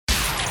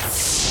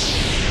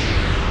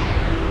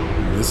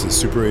This is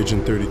Super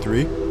Agent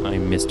 33.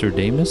 I'm Mr.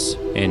 Damus,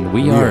 and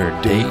we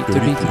are Day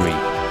 33.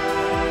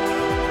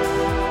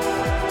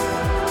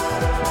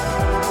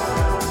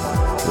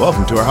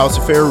 Welcome to our House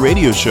Affair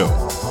radio show.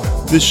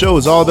 This show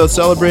is all about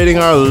celebrating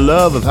our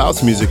love of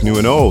house music, new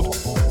and old.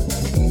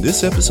 And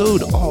this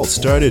episode all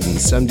started in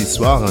Samedi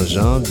Soir en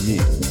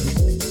Janvier.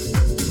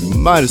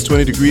 Minus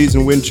 20 degrees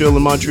and wind chill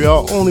in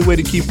Montreal. Only way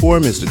to keep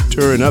warm is to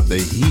turn up the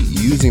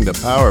heat using the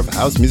power of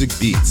house music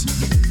beats.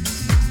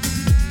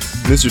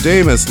 Mr.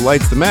 Damus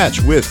lights the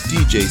match with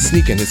DJ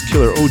Sneak and his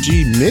killer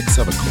OG mix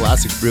of a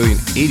classic brilliant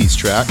 80s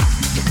track.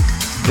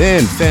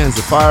 Then fans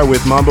the fire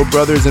with Mambo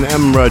Brothers and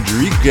M.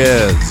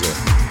 Rodriguez.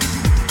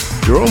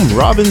 Jerome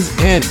Robbins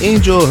and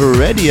Angel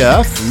Heredia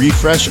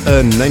refresh a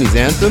 90s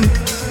anthem.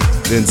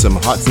 Then some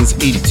Hot Since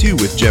 82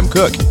 with Jem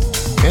Cook.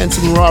 And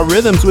some raw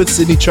rhythms with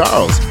Sidney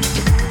Charles.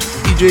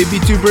 DJ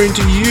B2 bring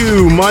to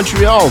you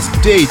Montreal's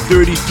Day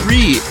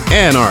 33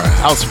 and our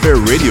House Fair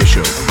radio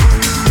show.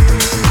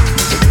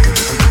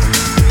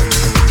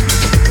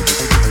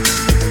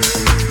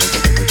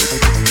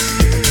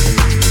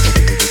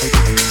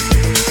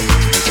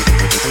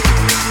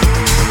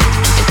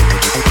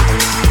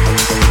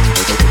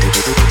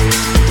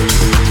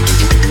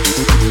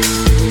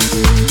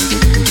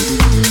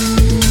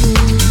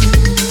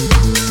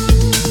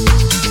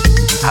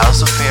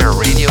 House Affair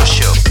radio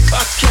show.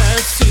 I can't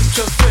seem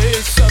to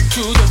face up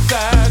to the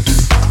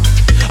facts.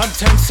 I'm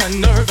tense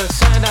and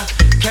nervous and I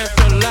can't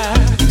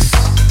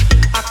relax.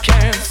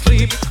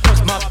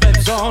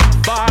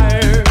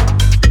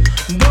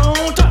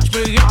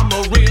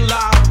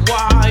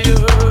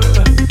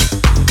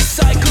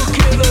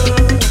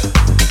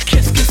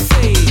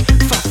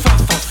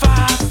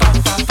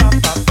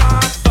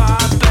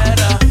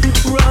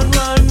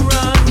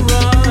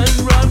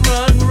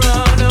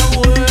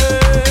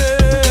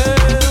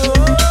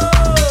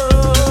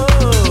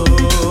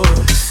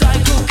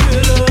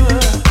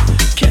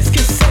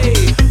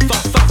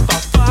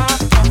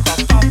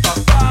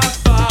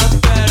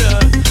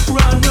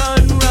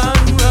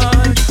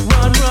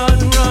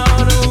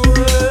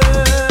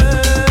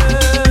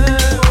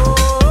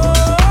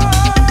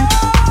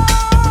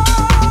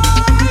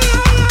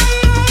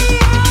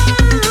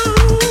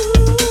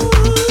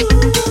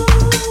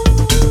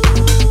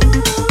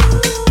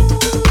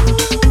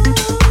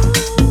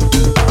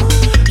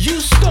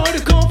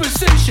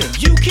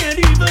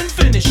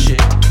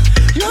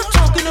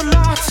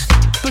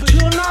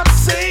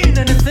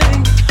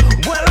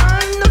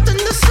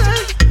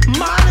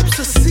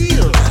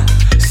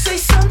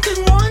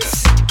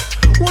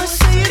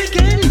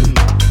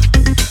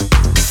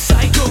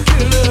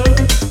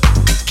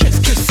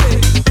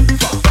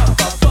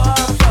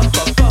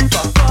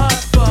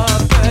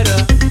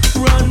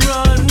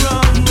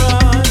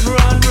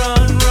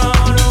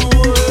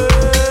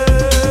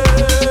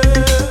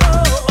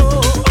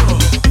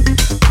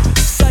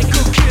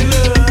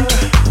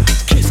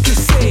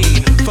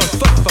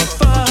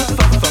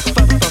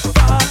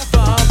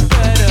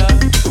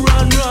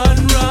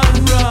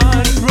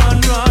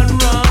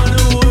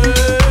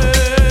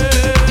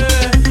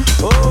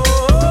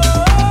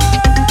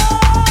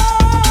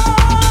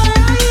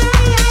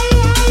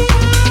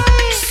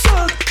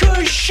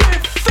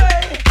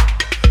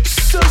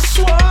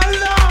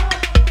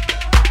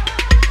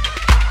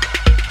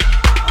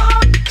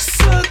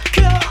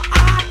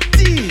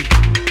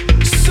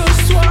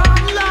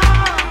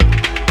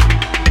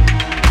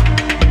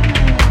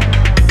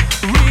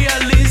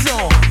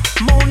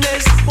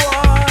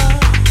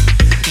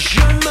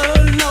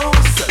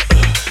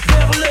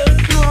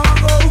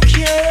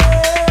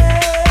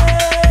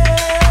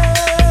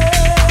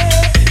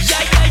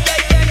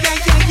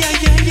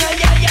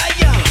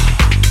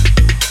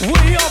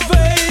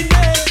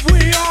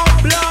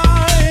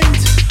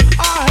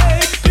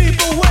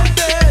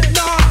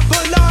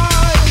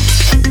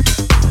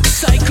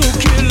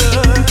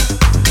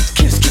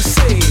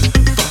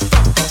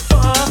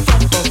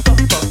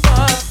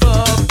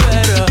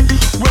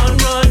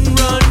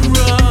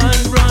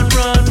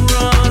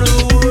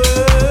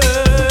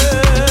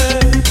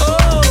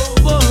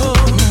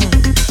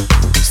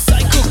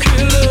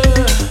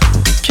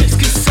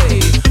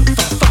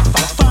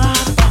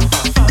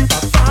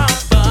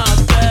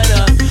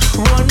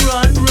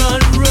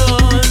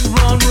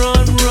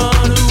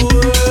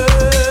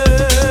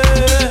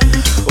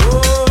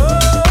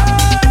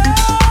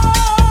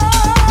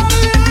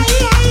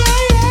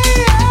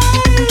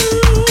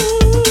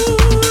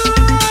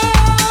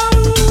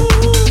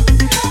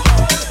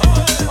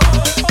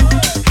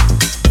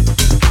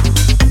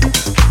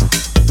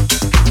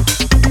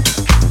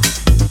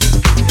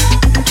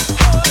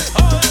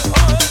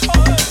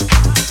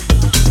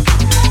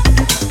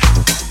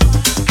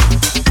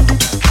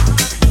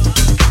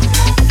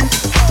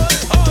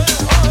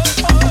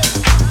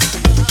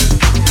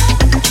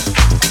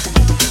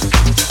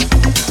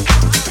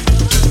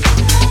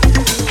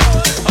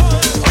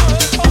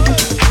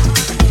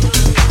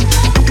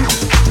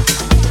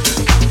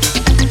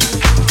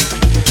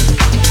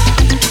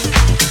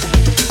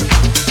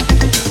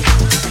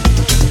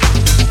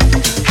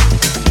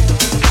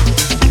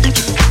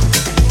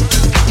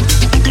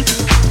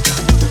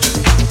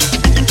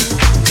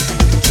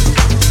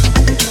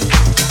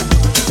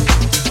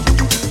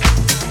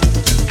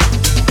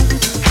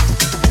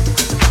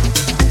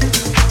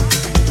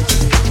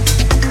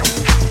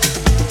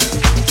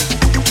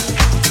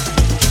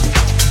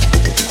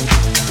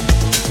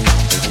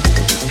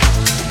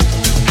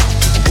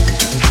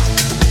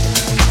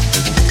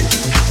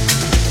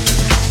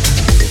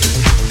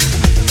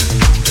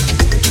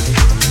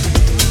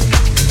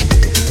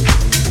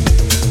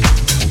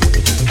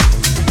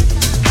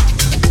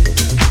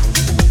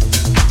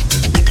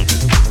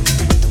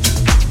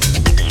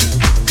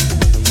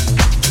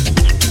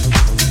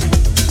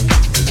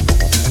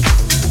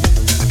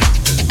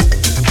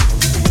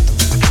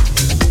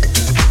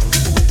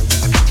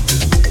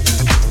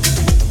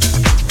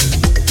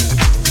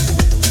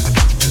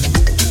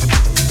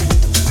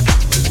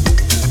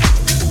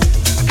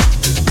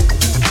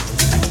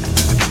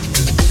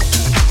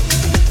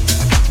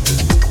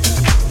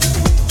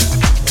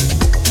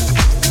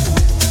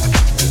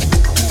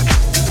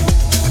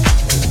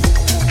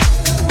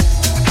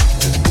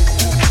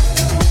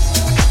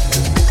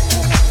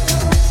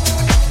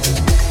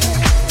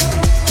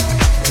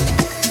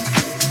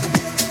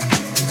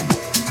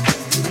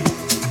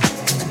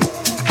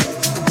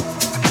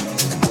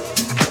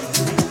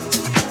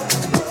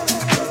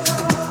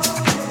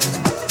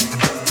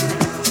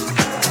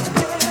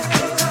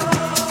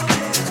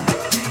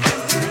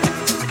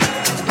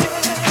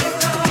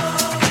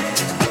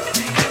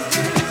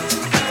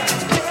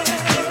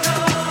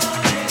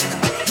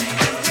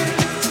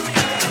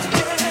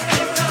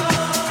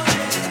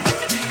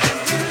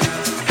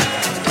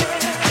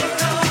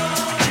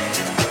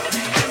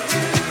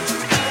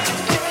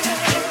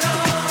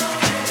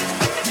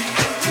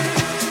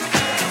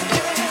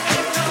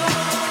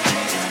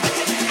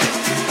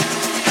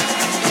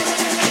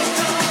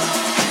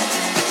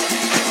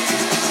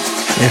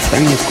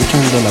 Están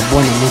escuchando la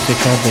buena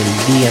música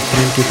del día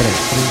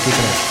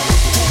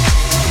 33.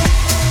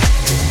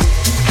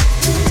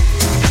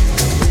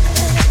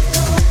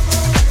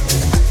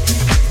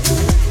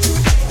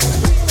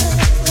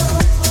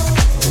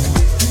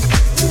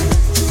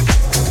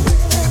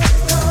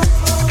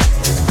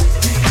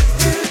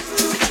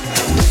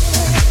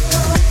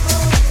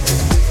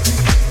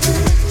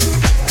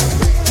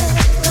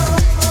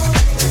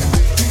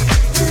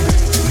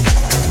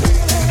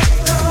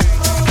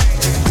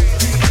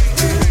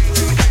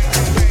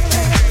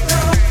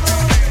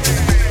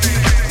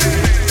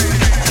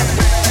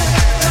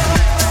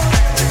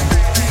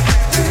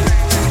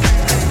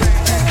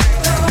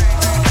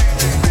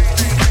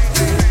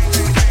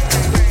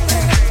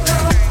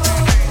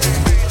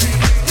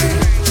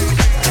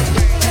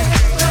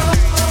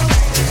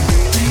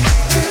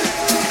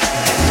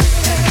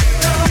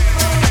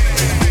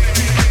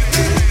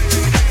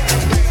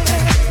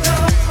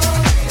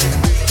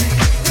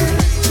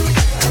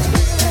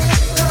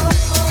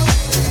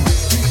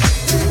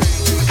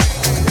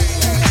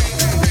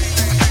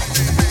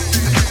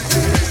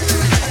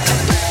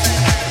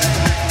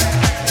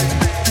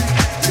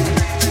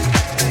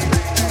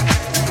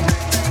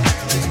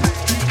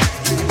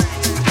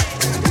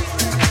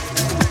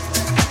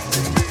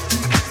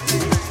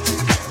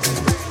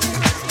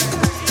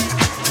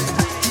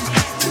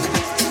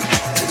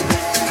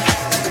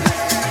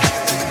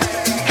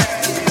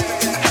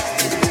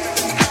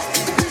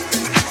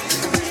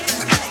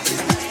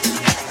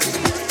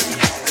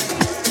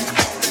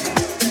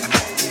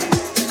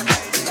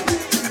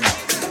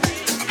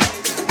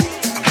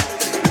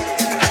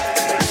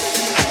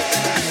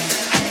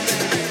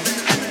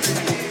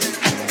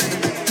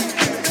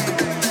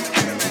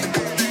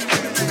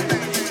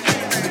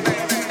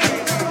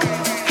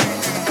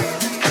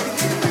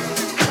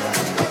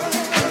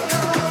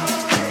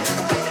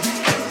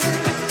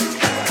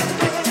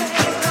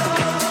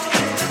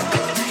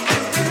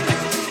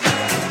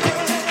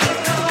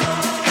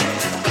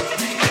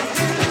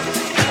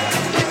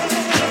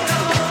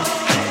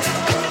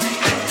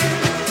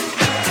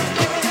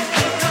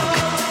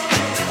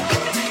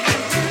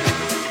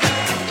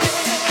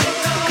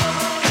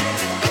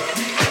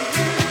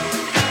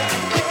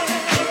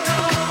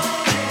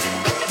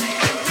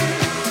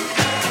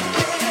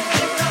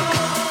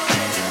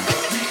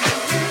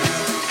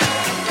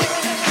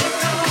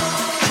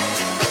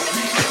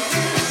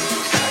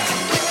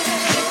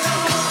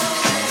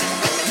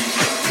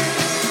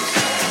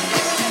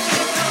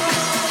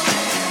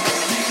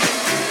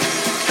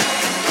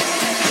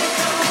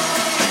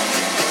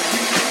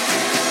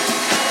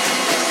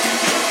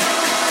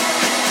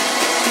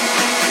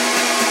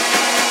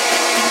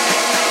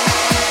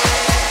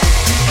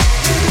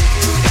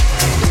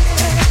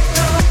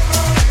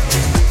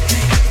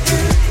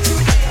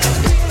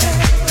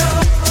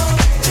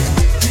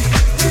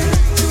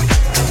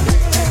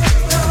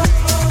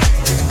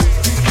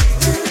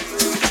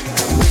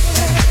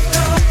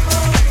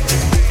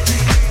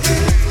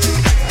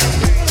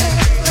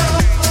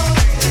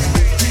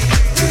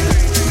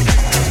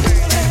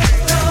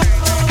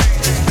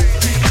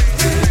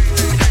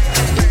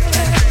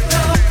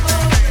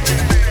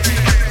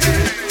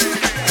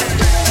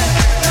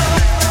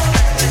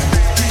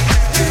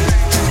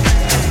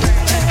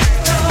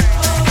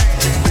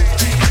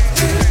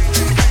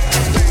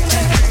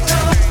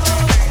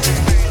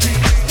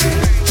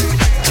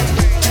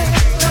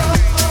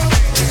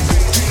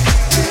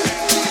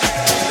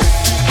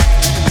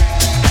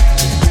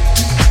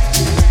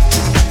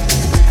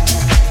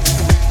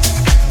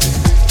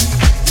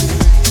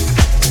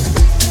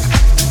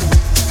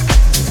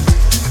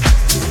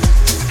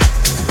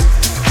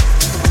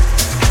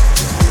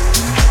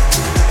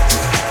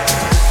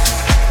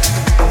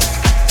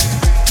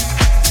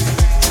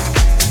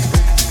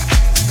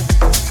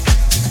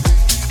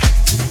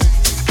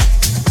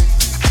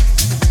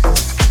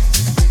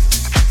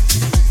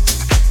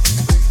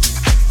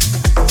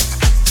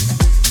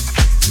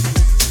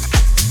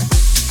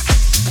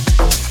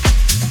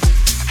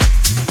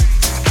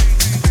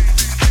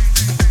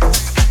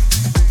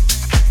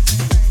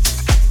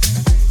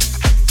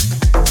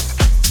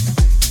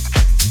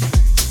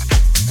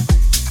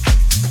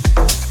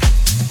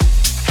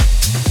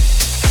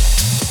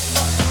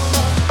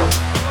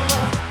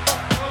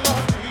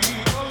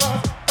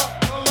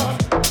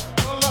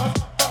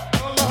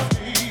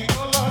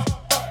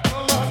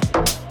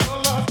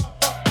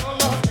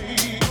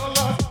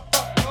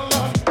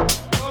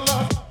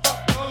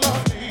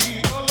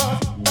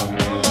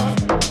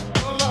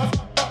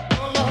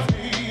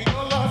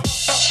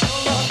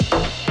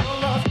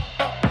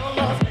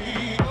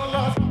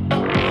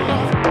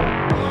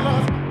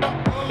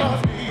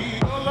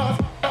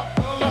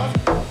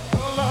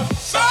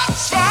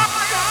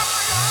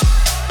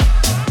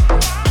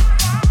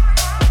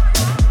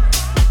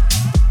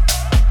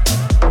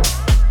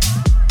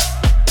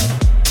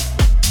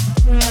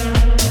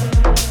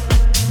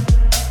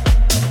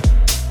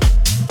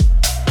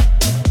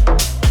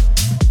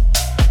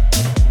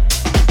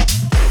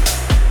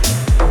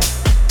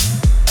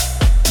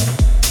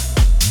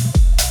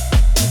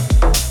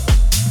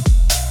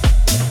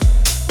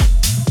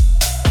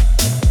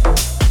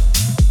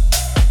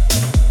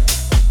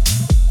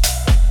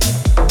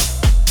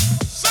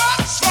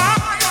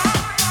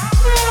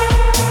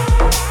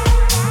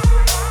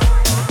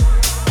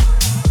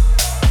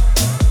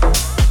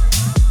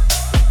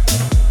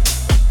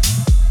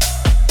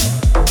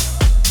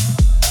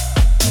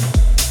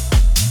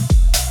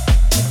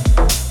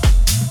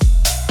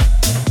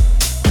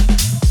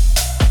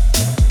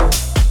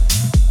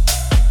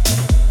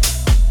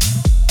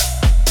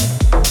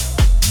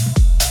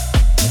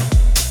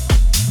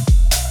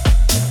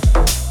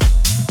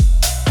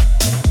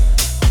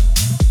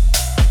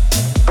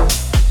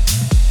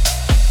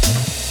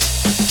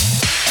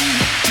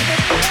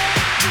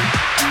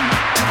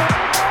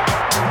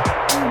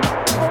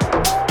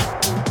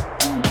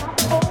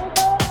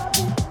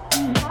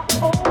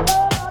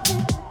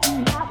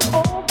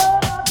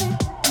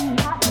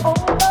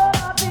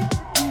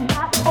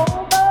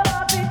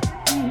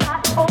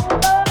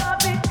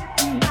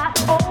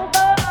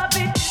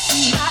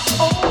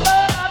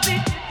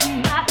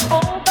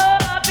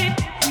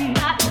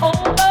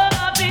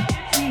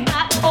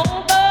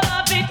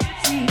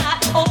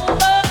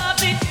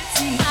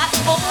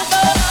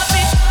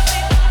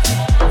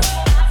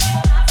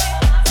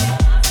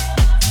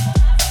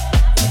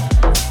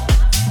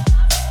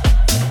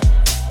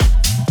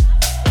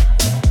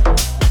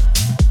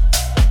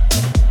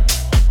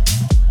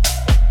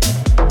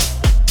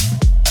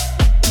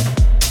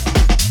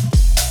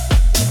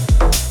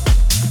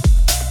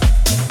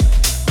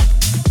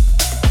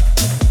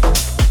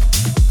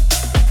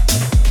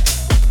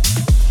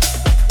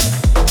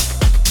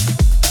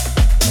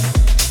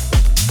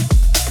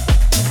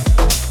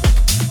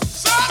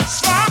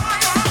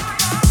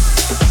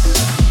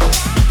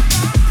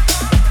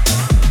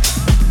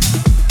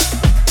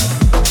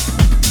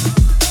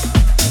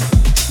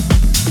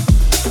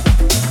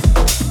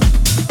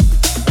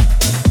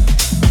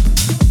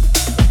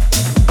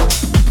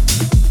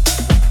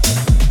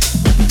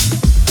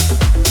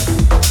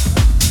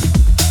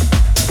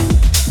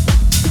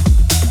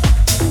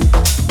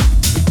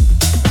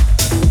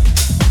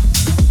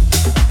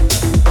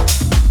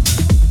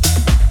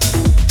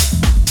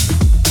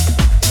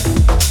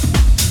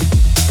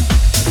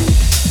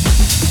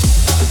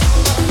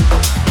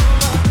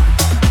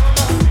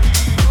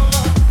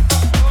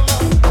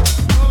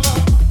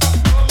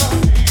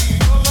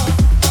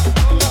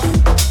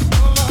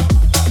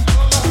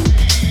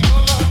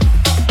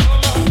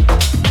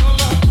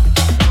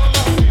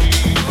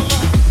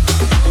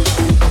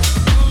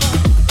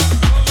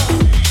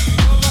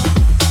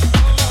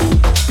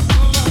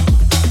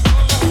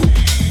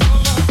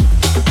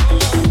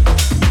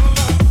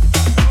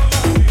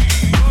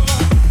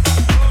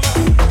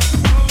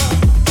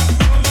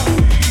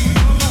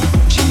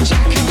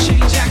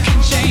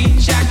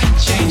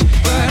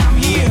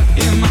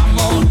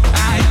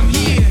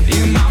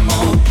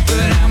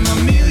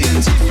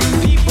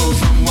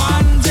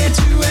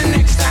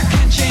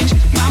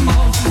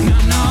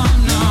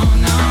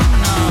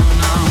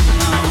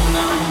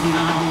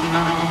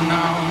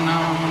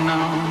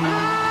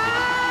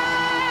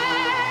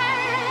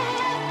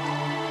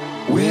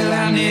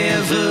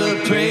 never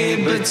pray,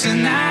 but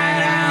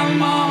tonight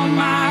I'm on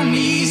my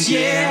knees,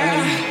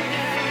 yeah.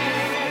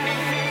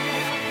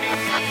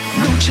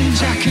 No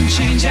change, I can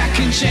change, I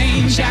can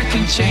change, I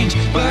can change.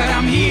 But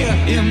I'm here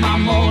in my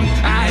mode,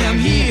 I am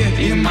here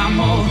in my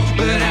mode.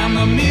 But I'm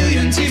a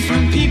million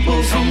different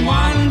people from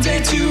one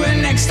day to the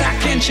next. I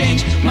can't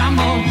change my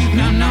mode,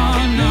 no, no,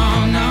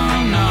 no, no,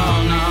 no,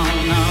 no, no,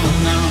 no,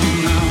 no,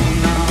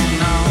 no, no,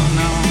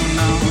 no,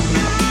 no.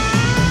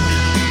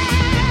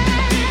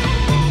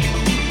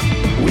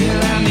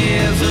 Well, I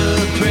never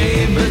pray,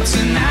 but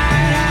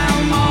tonight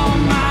I'm on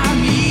my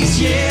knees,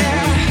 yeah.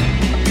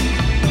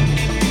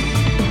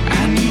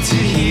 To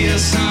hear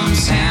some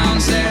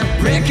sounds that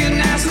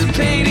recognize the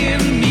pain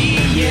in me,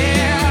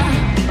 yeah.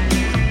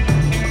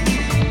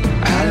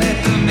 I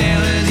let the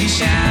melody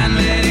shine,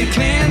 let it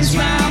cleanse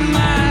my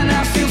mind.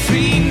 I feel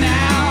free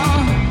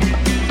now,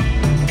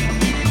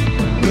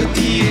 but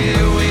the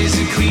airways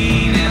are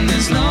clean and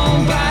there's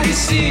nobody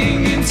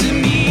singing to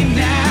me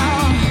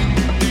now.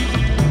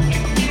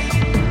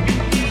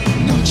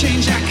 No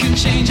change, I can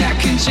change, I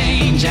can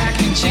change, I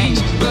can change.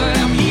 But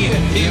I'm here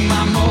in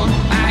my mode,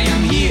 I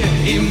am here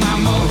in my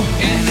mode.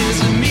 And there's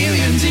a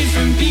million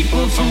different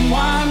people from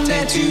one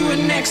day to the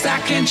next. I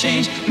can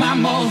change my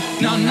mode,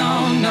 no,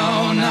 no,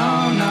 no, no,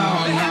 no,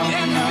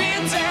 no, no.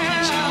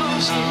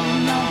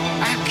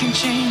 I can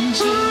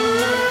change it,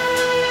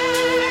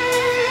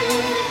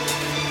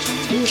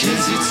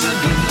 'cause it's a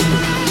good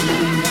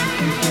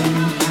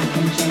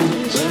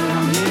but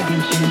I'm here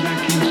and change, I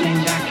can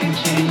change, I can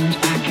change,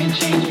 I can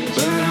change.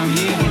 But I'm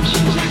here and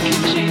change, I can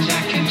change, I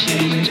can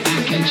change, I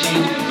can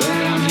change.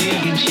 But I'm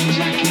here and change,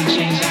 I can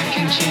change, I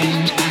can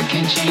change, I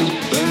can change.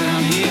 But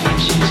I'm here and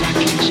change, I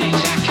can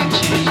change, I can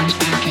change, I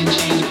can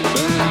change.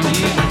 But I'm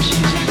here and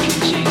change, I can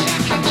change, I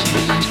can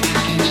change, I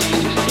can change. But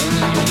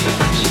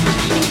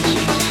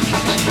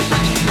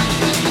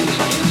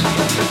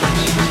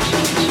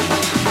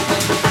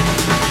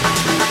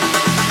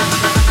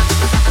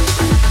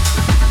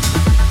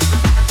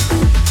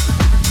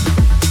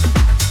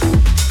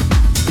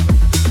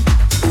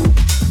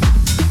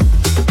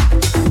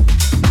here and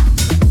change,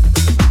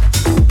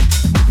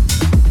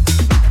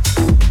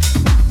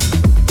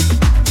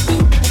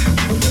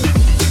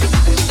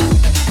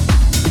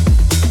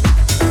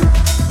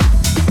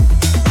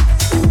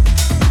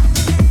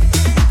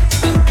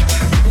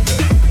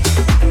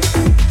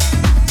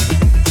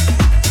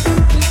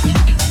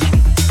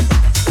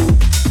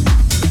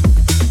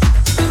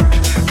 can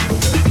change, I can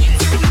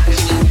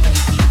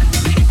change.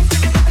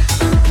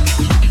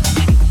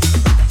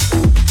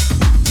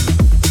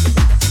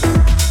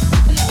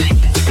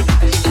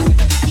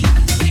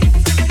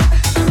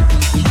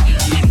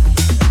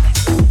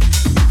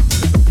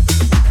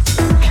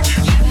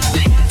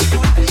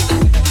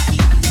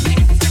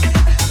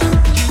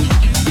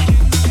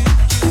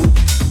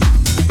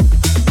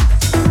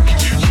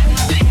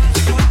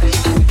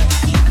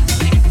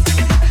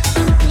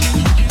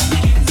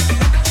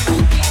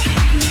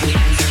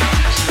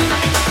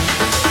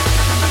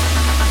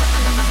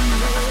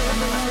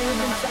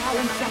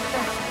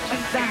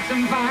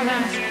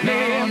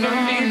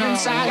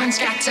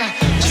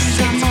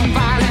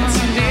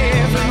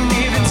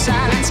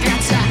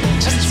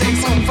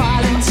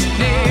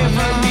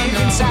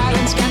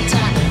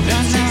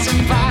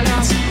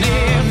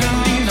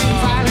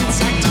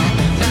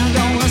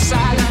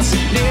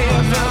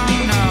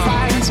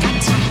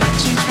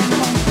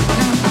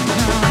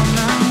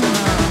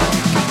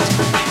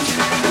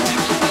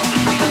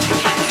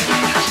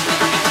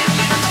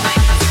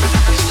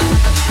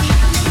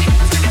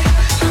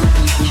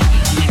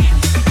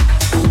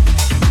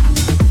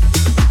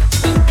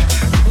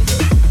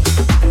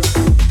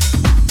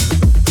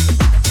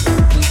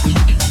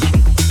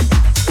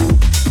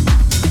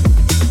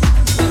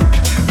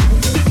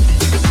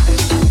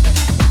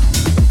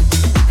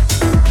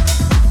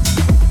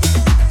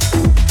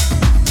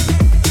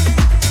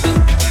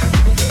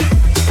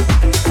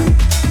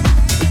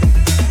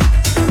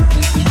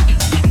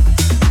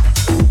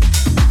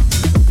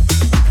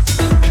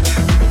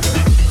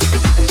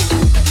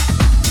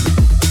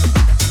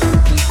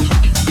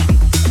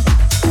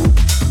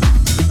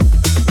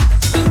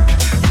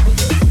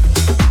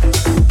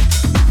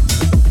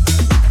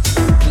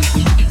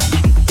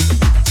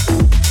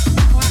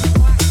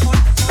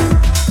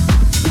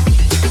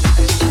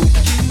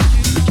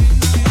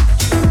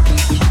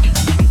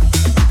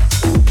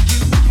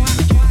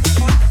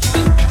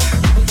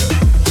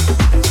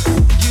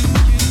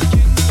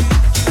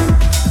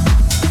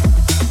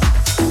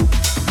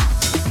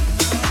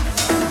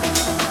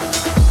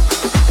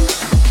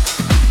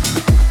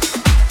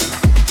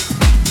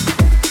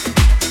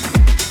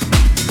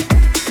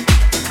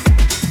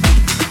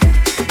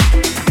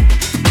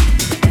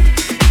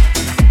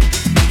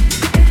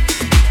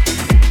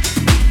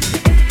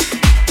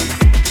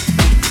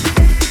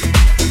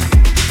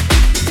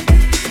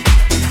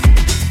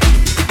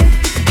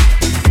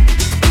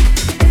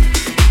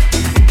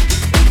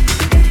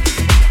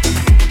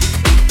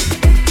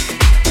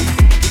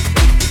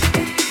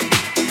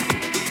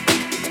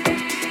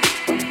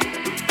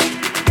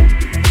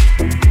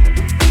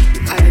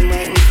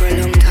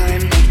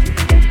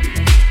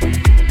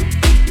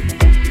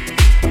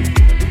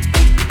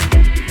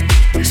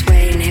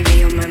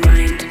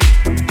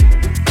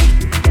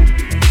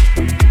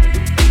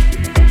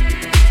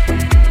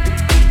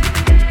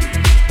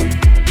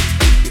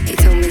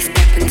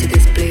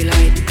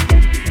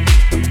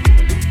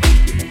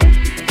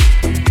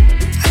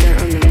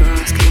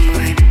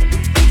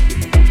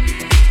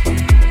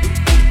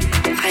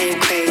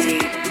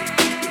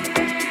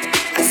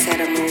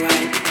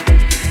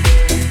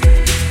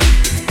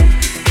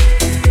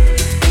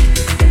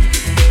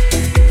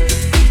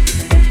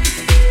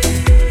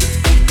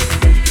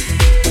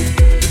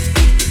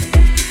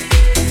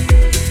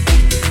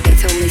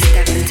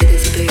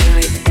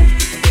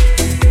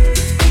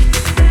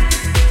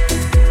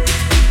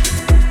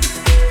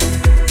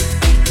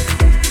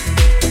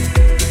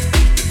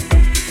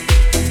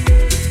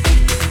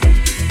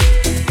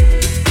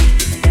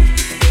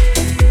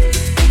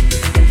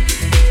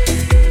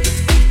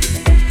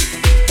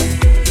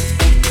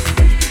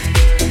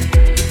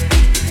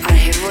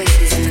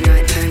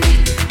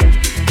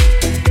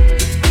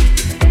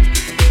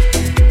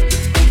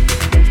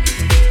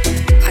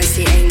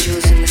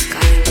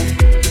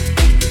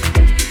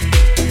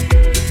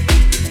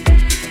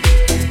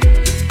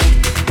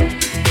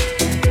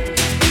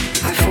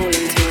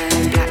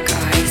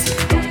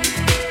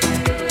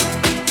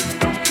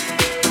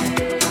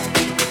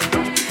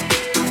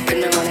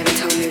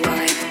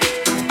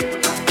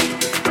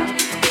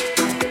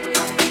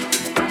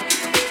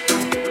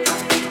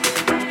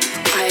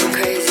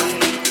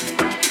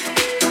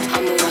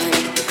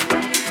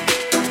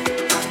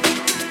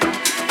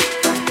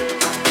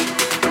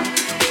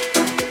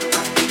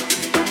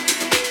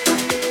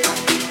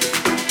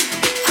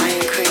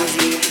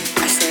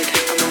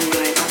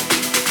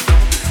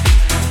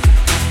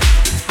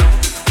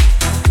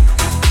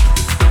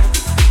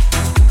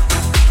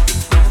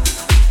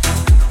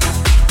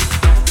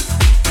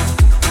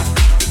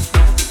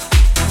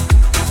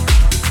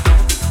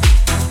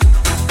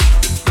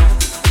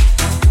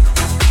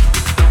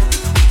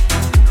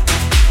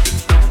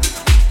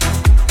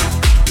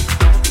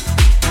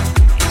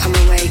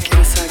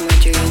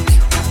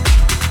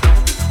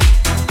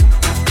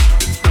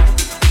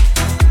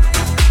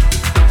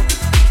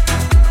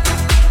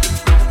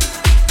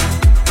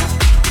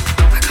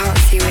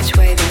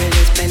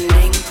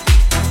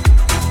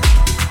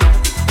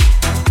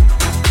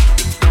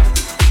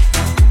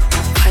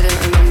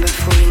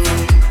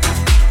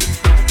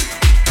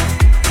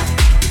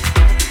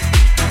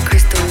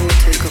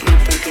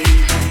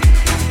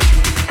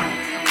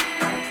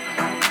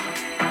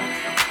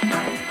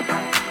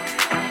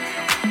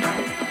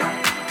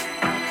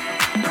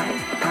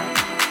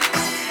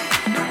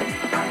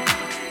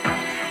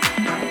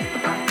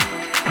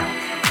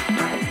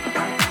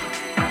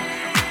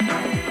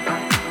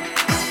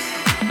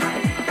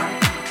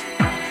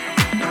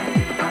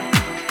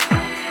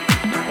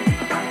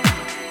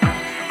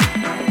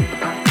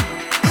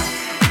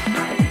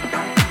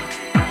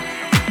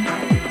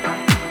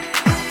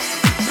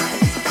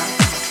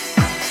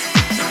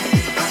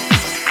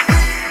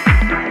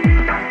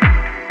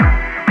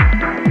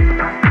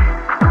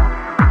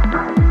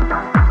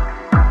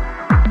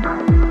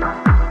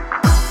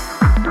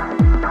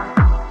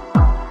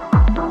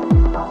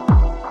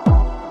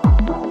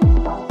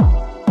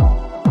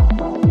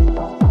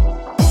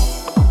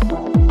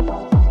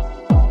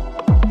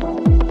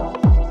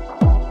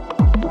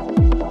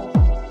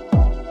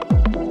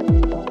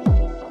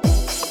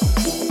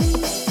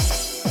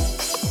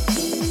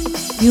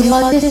 You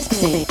are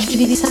listening to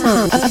the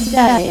sound of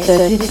Day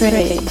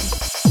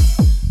 33.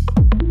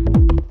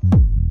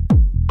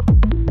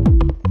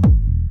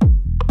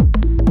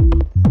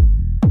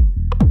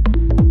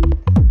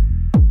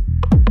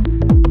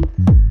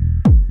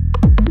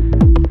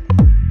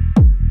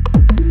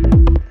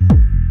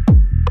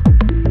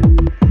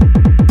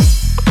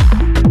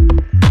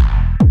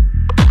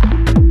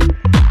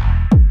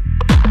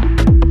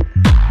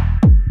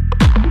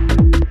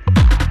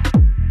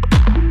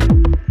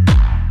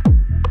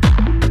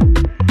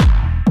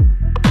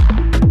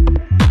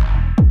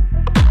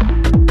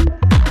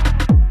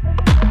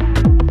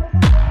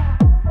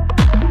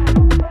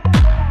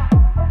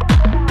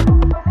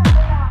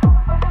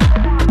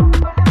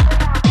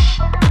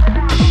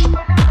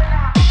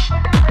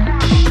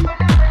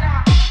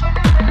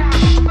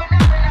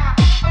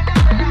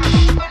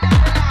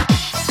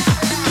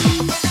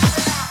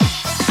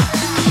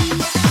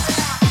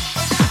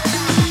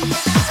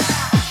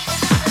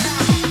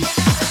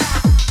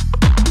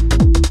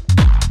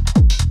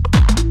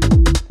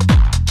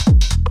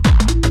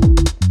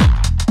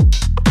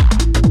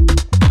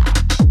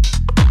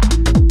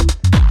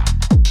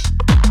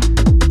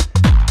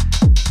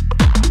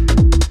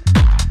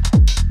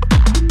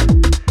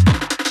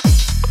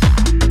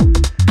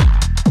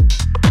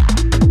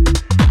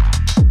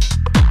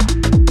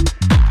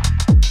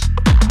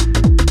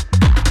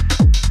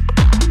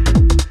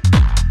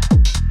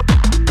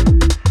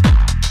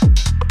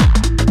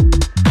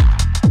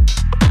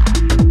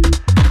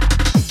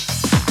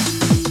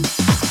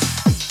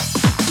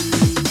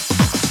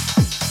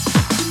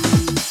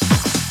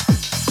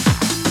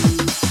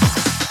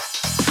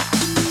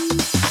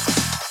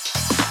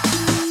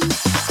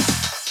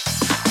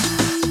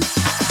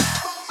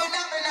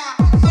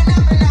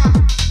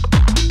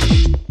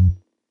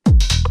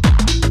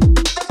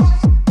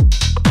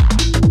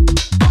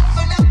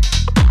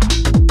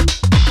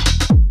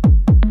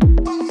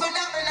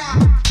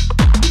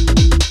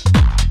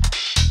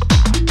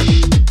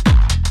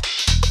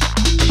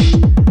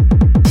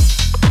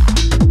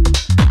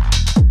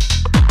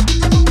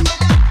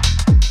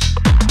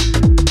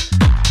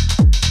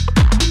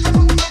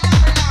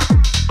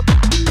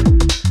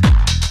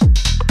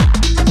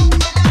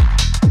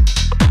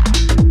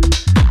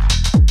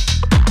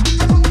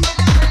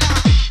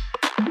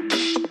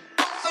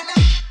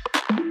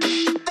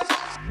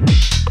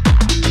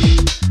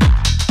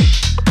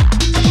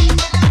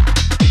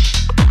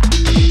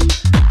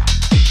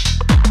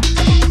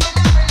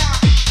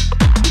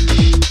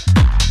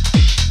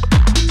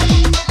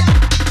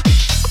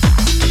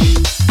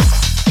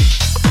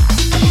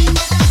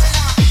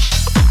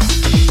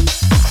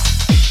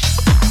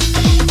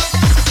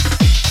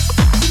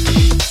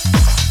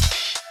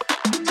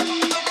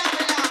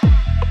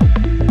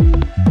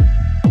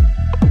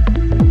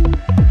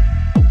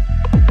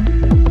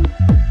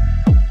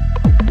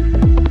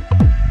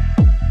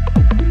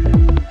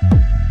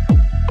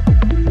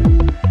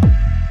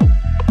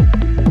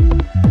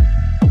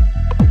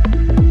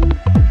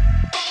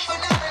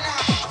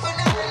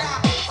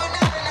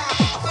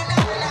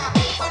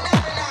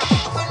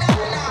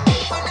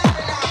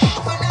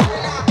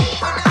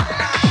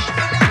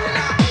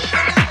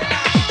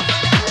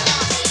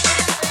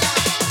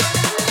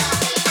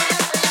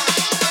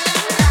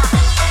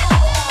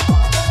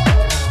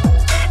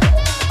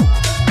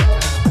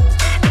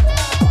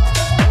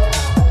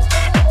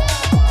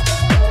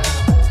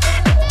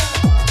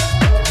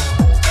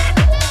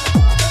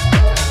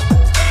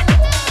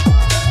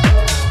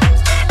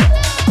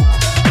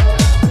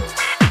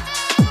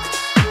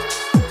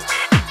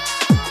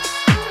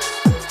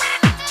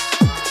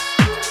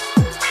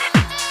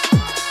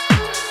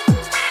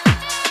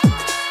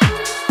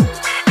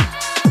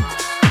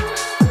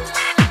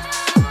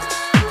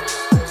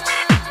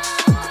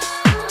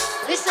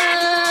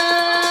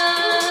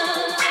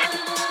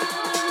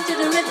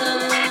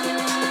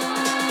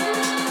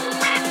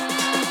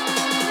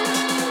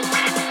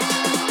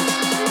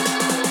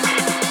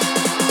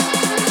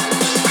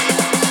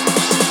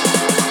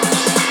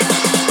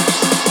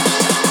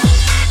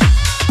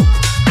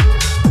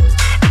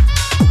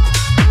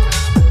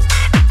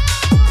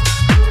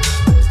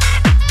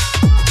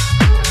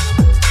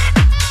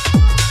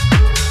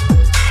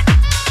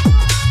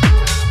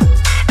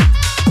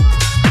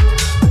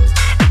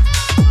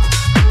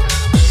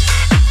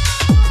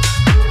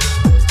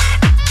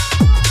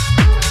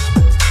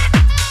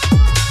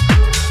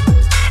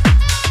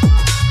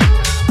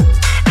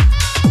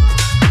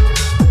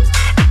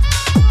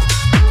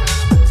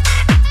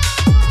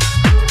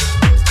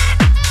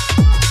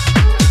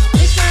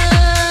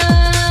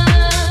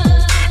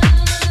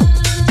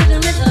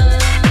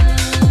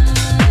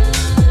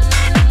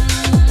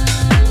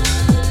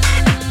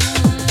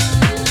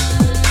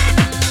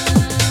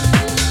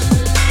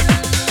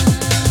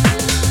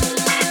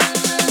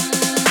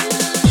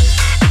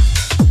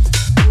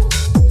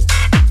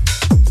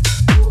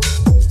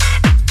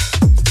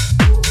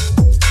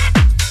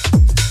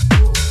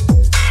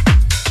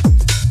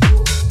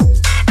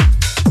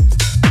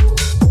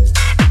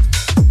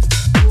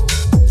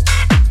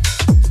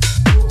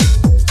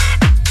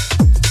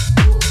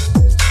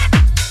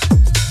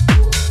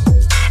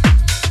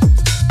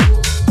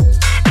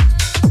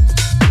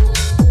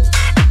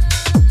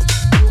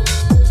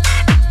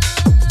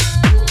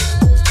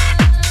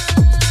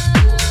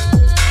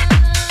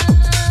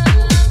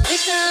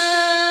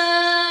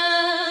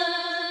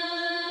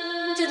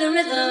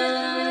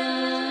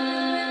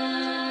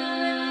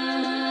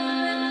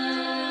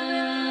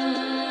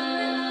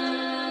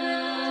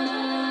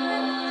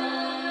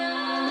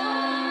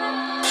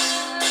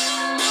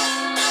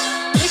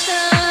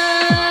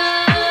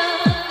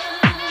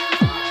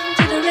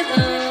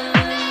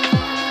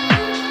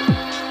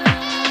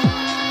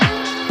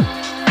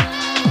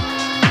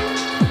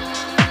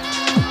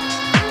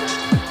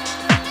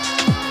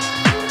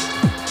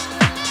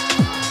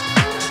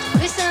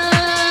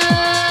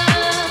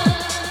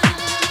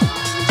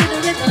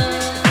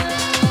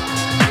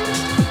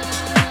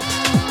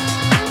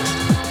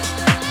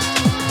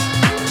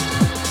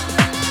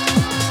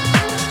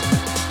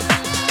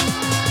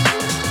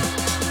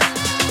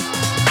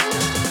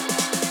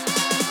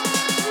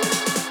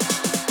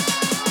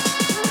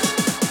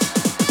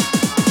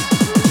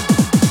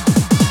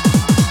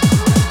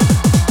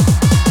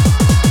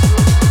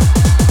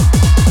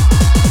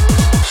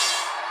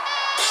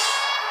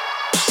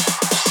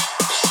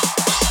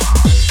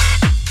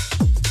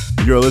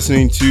 You're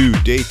listening to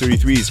Day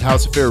 33's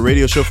House Affair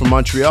radio show from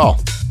Montreal.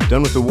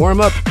 Done with the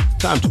warm-up,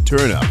 time to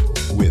turn up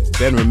with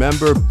Ben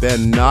Remember,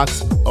 Ben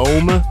Knox,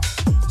 Ohm,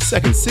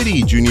 Second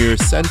City, Junior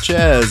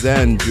Sanchez,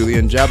 and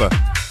Julian Jabba.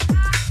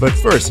 But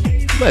first,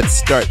 let's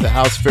start the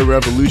House Affair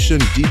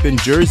revolution deep in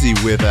Jersey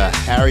with a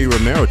Harry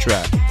Romero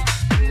track.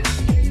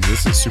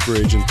 This is Super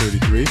Agent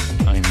 33.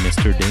 I'm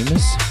Mr.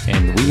 Damus,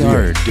 and we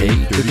are Day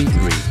 33.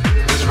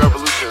 This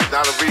revolution is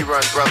not a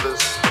rerun, brothers.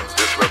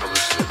 This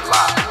revolution is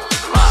live.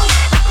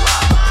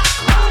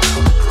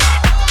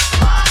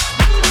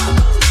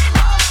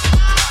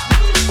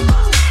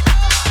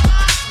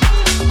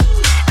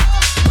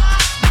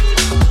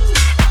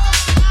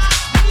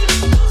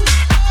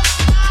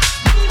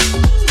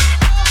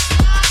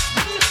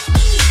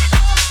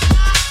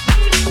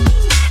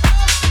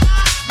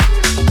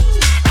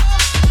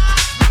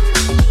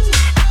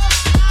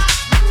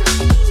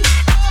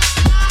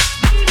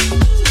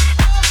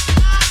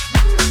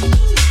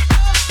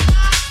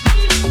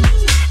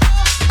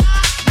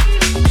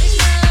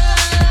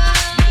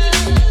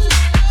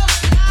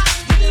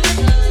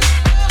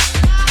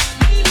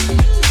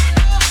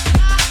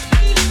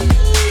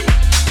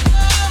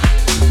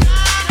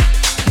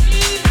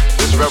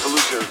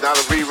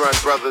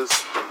 Brothers,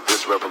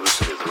 this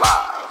revolution is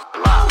live,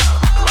 live,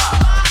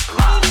 live,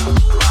 live,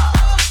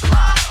 live,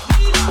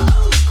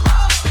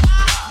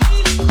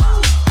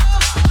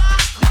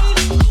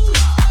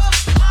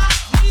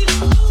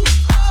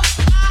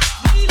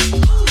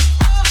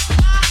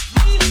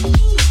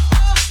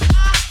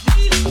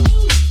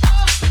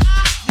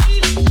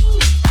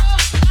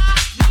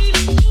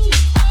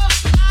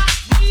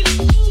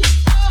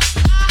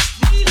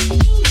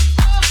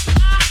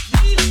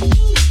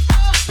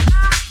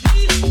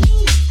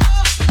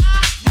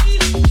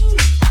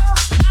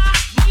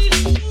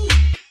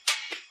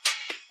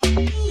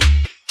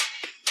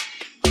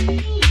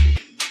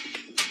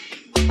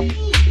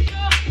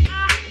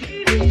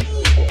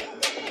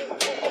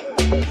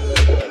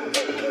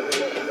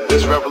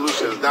 This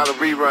revolution is not a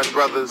rerun,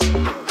 brothers.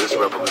 This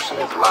revolution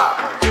is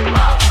live, live,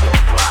 live.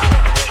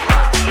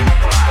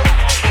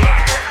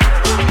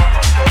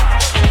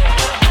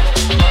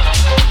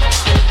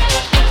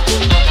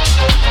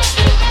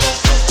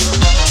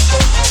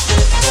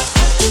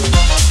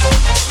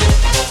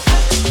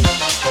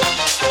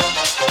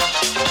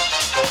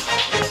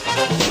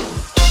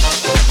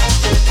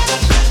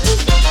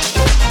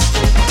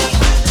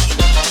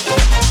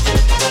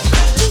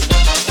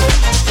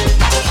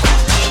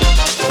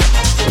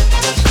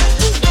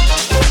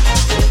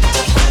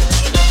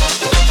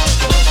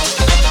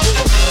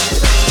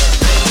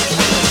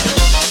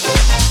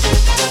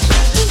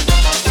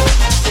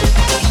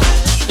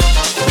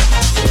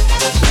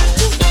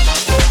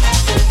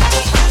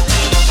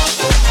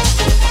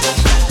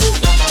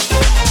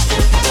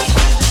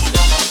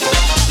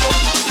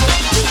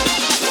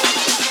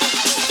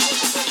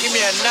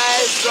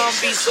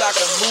 So I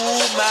can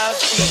move my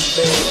feet,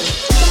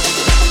 baby.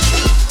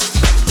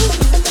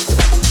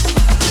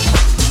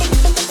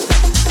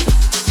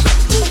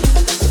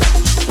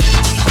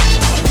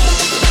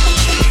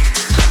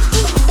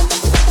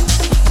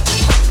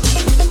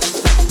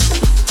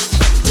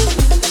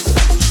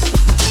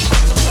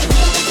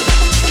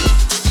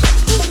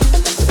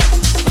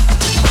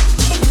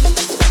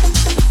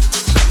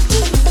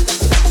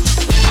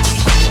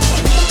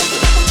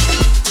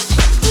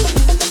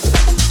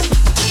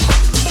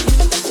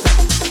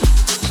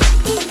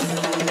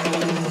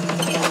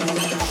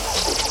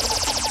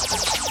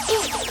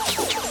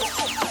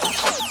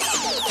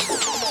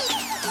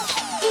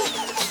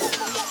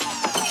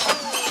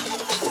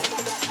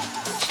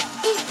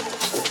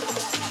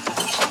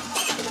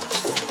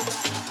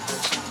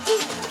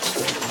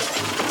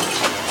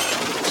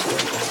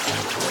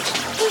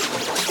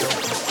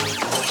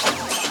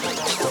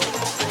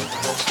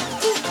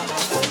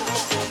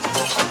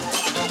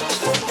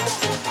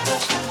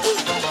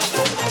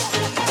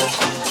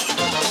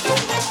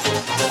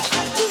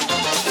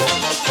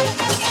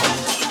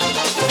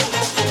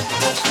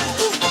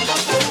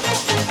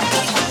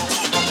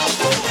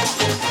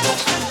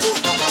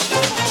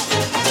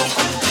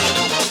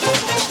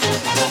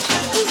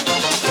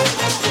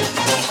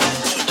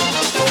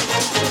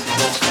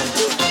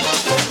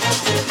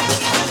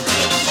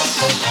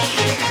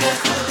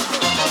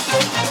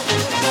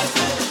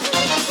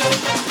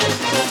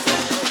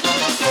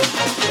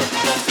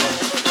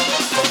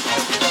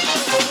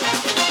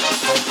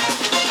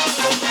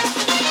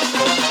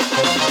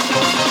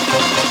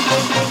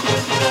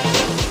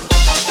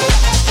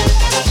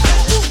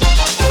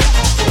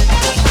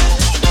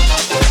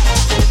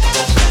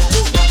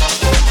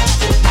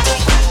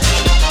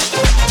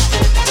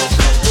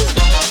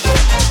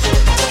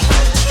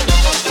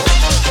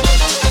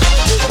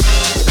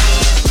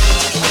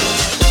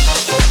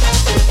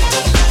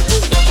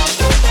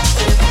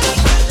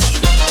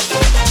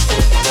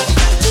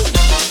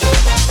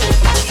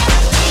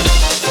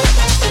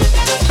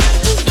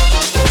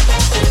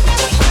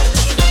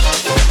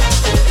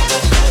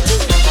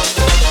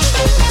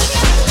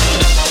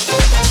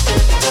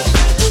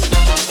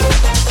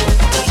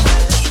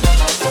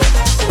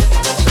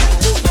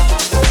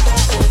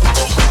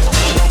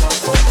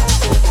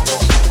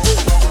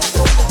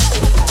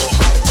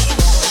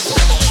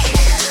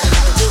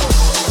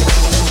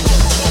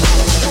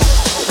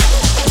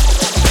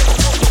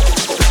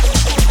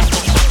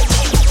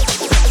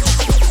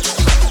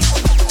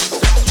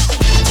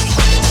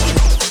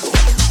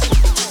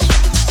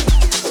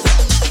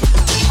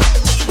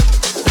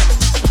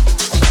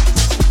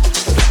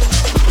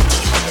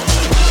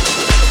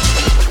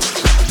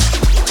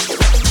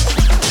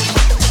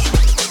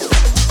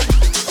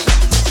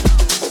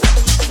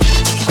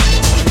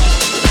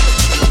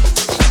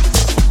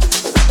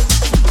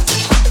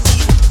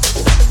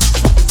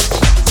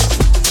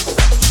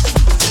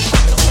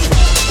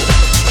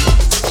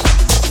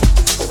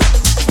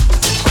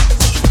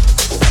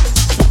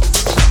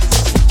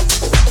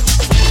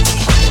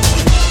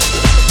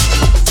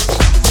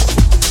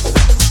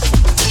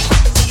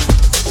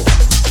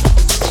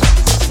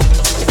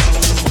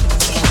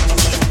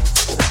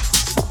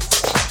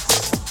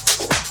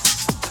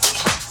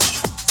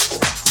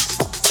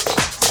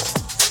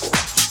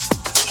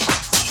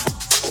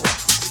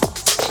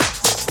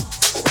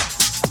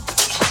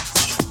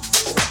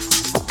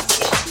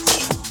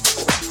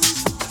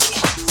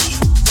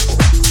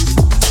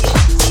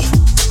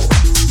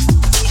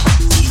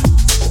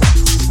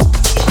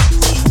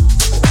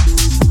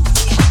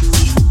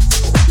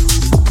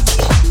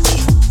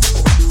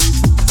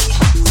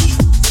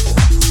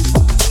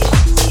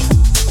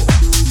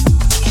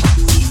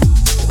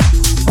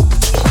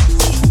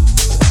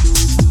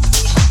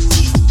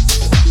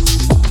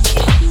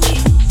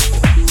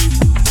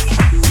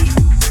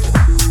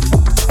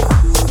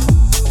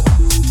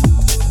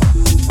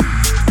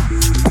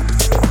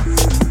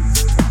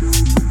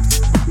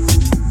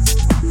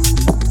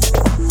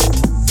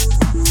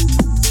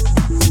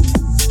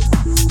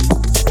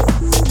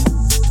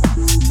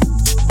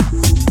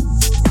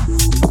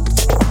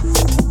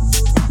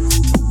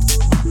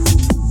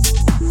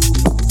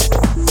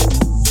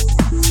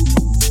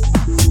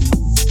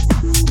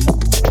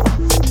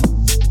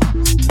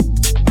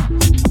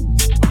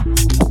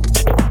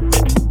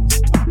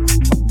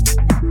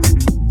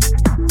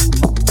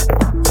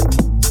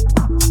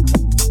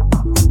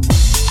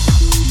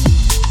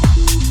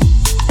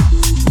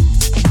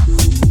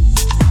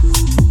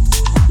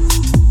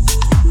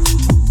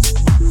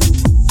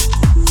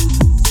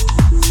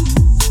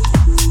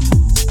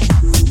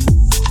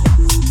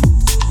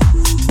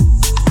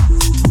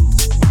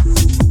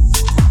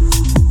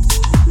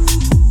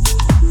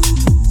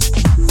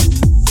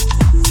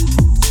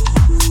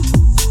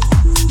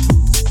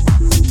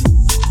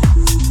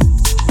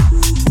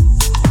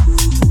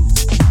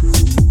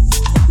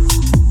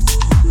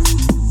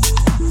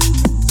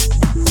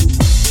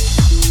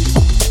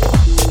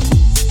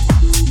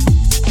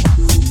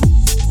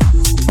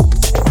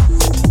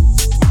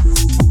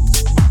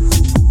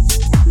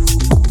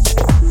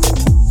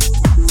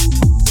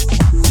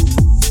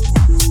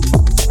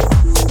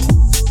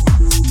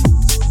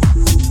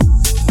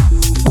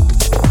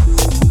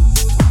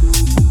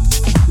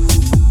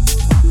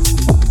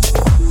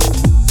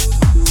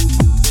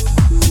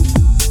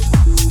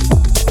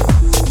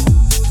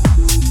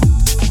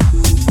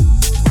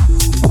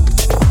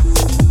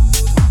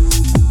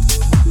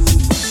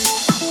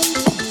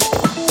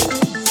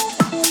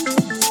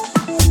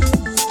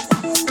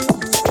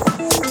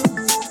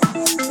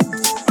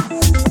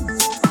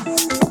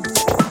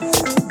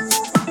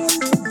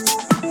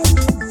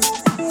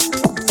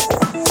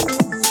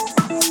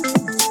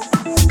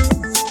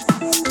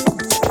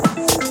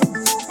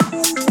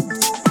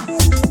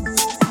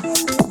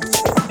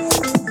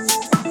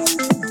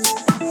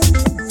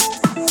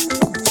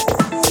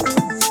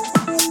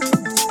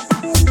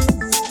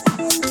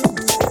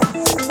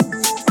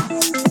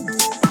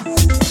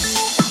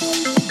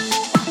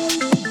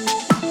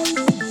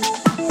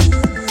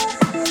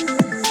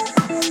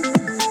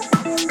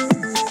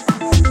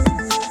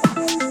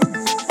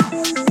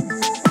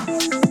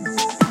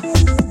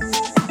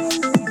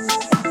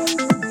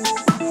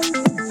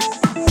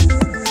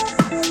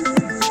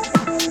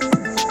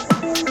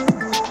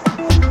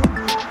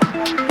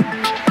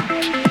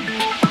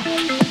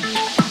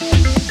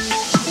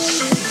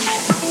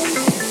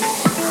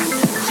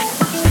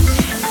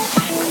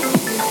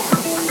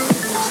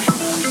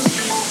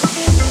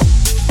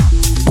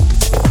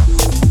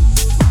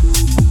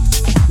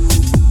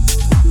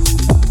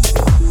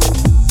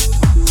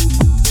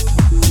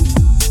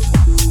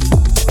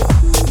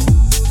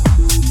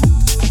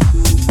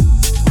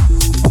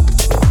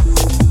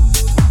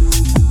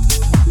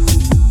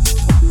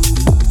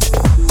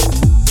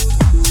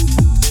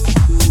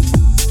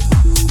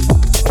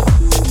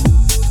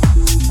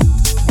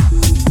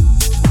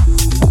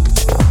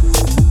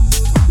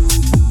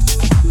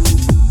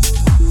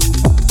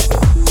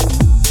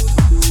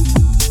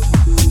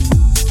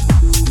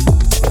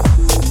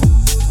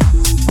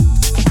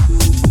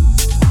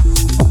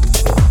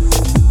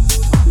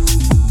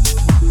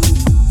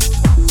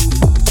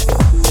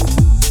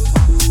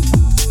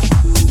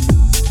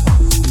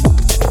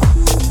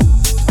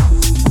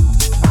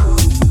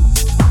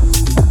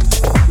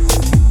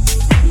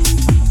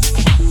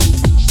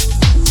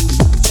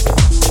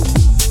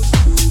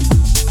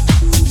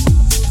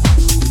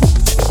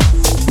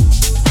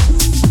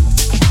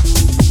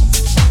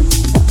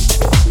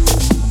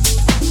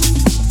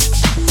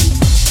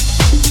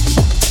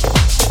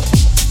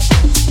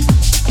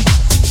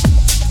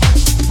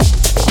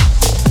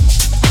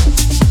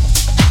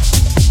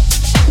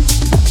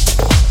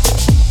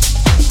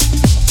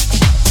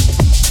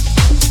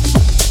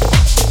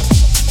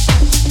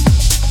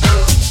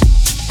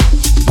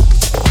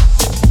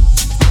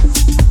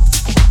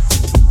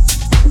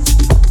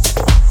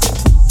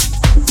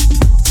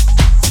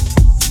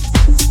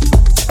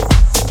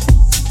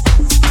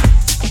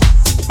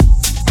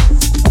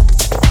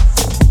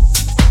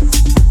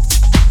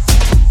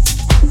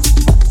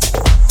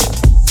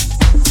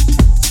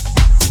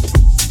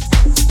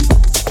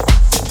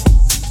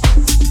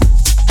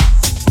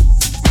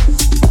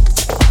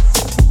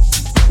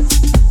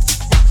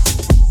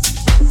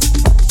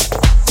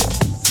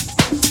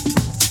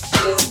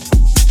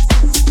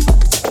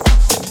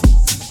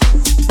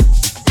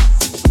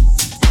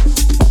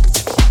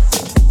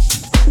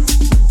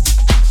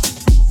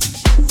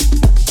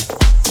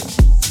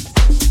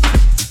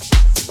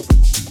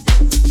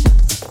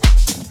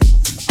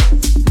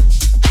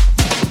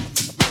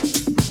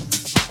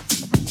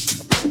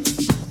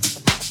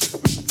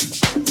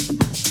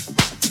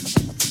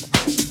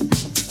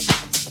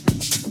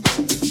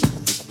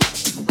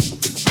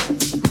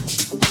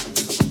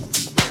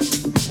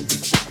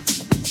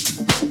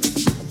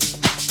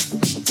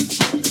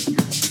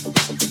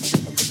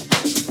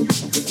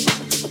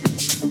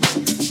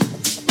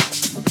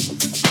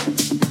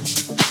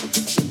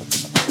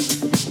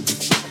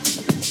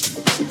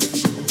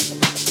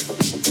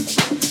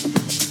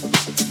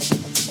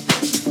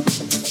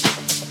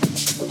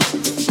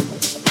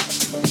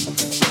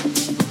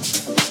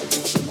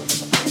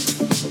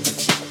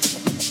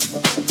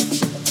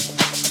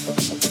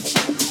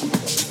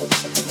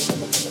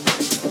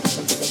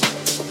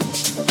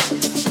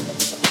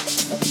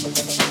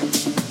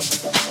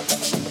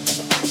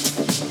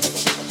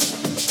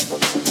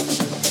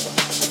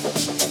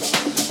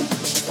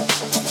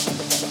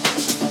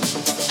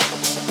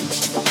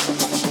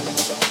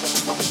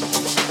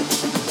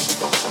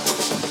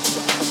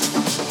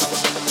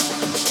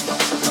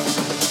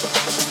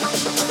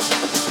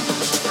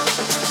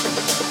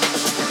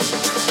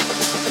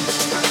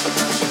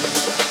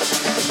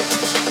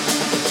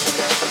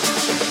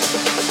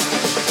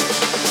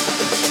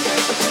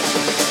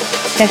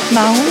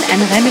 تسمعون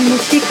أنغام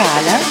الموسيقى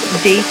على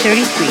Day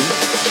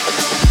 33.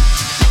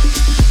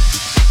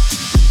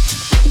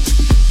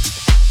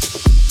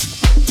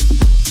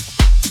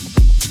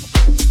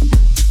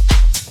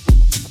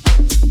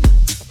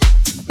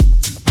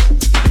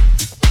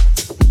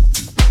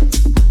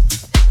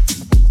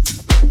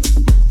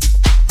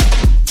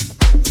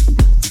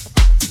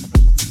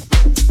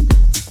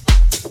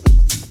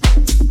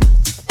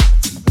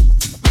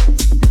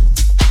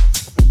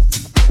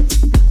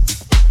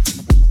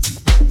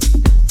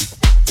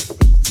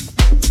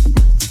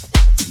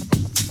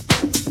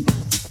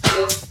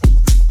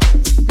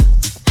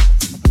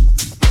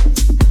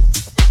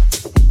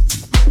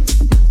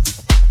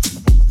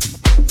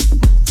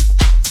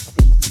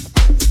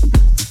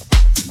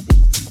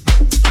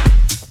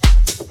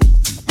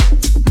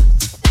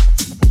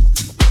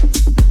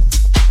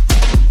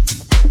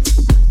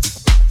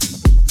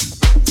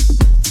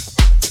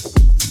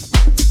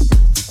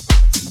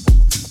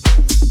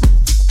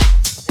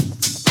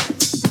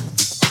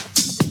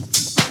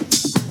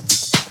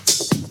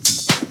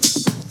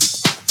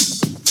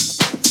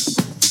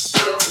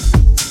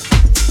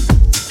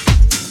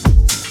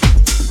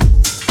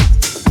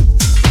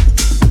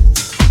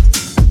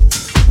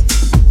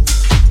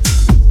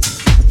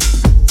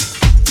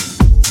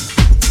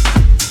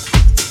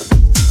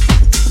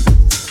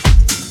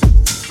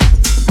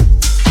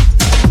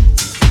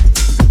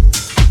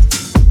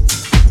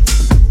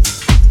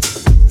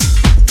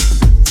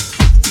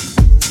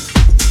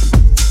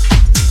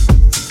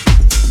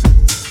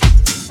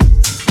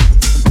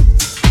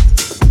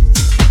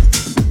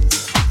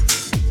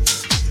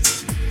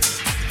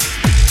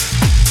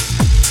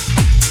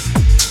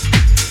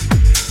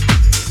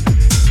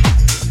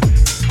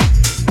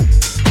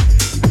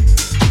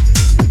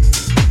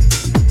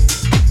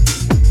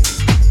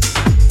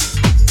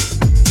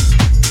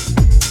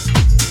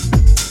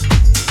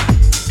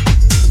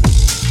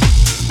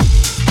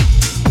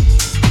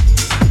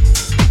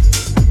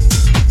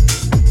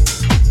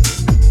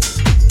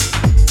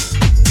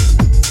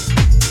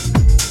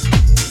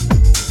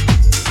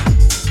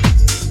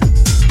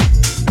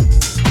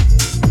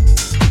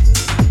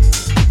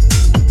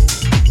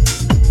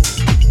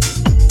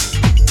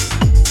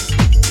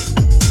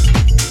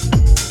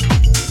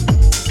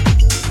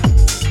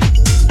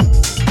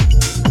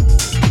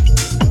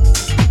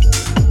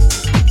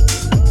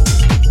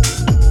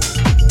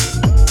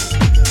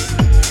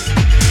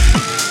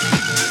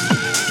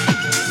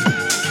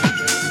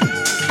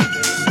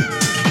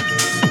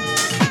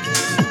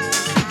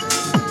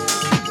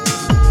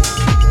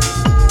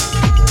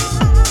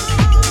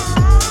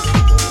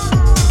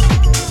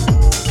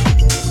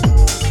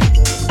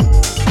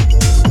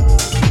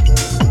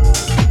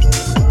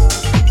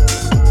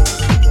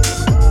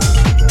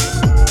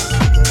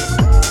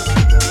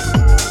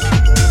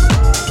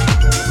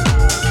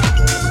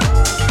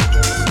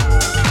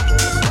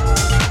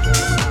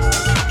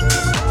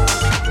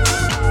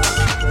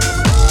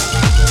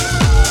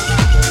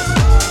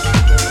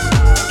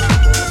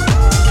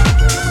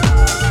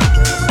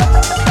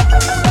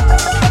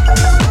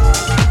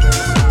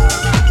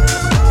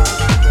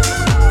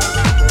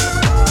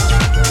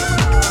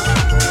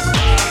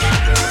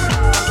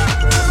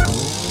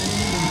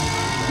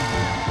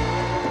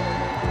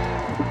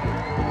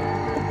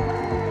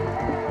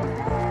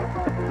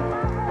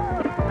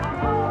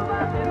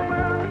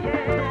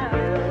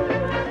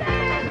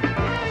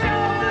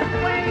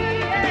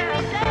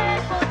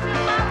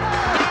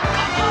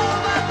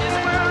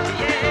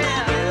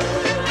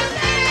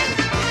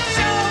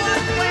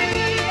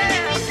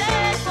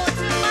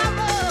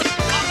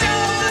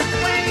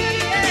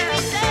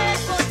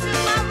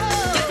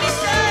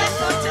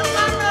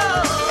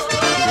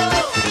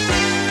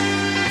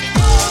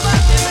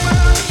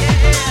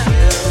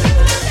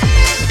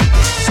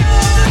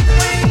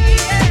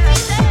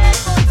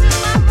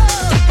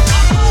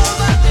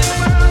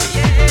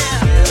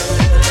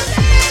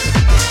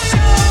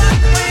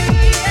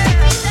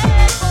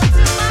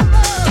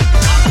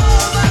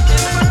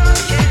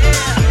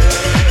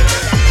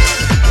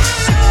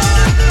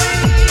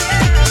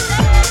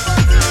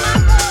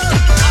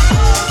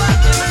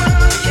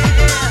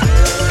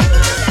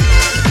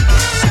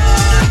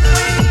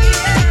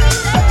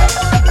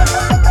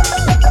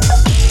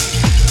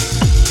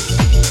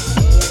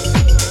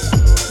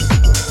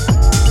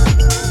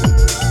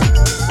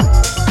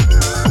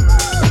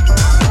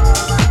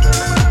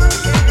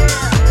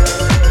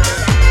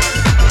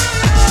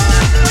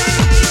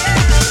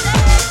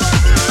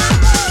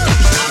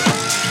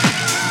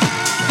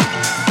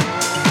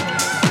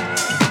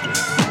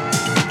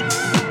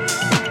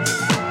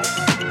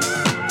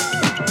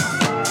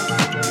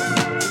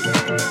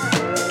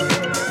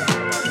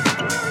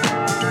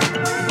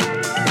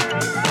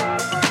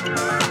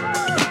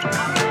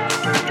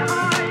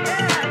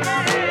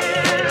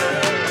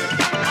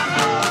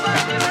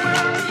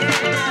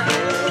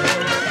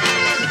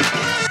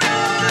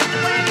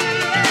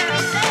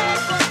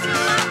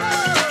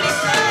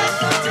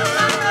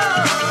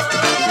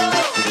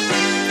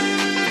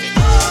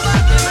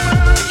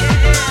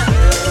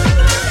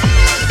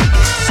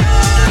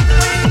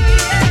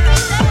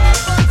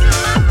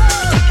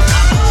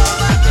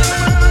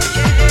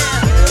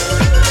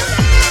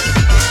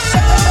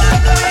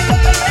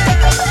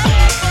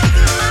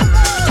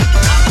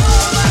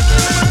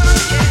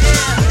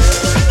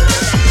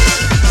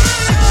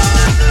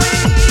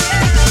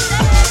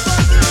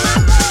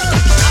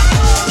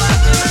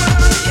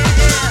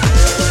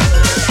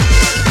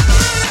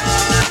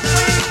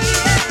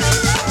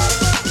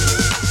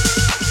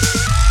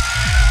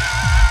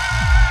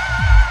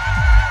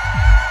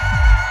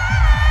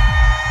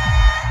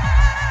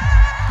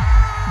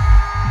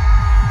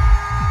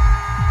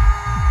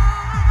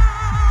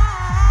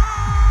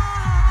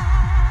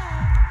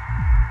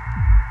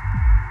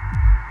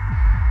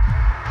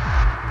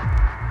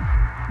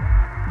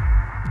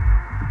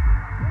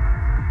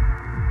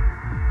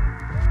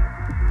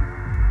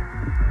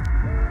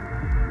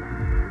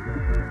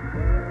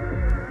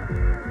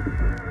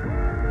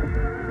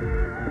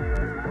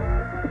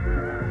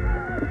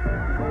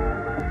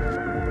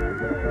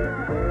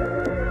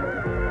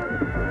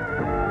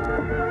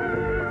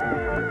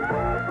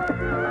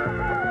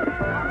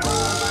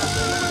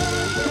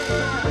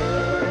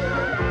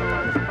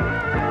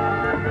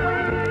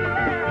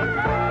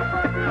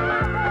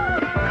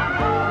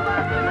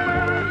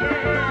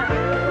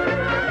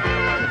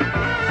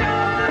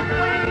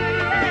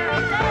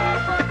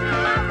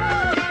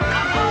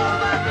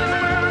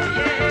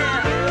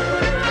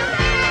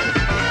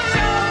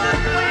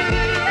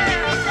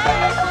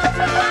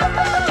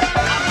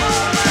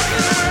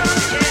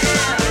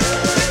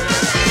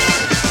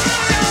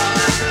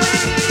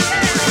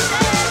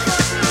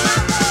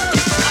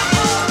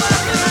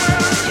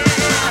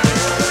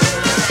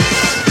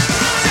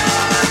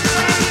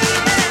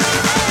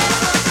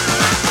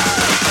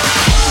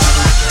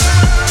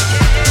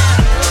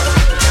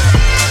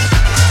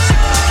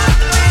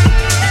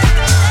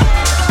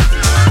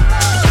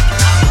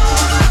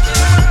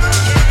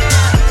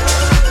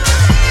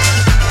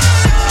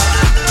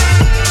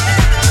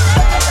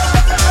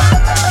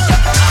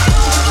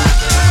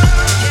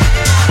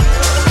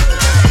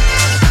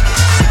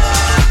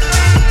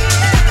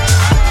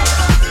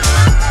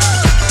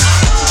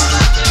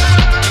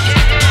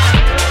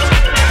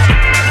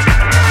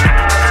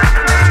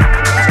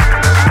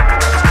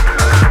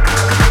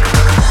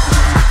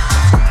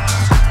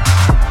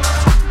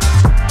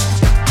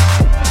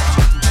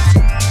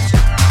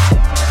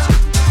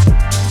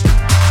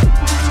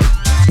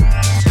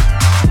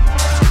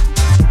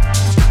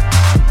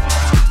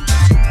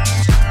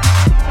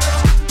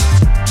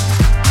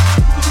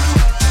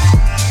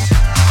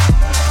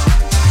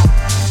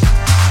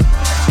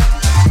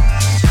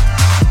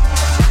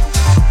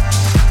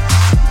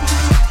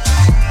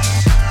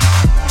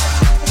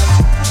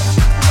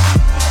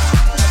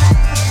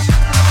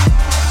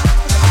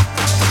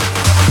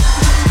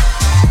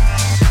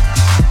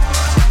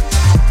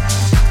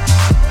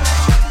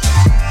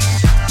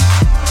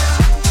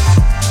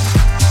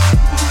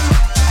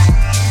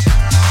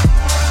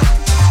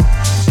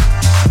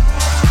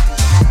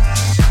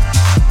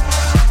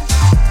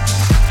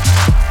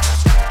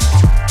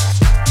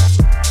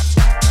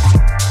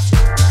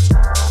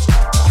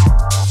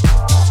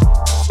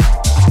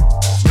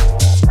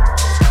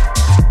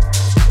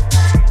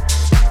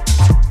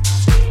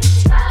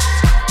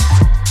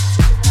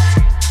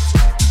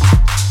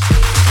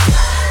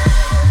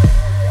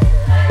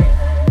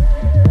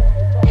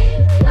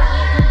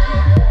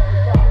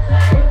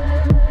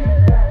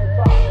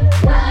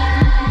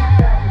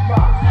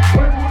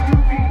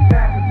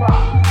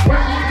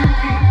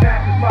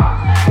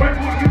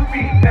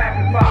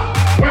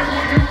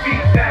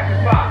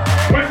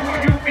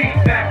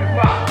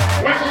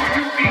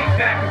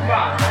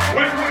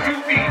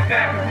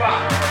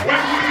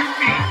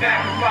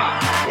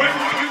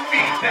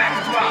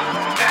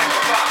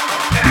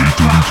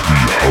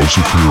 House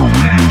Affair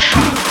Radio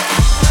Show.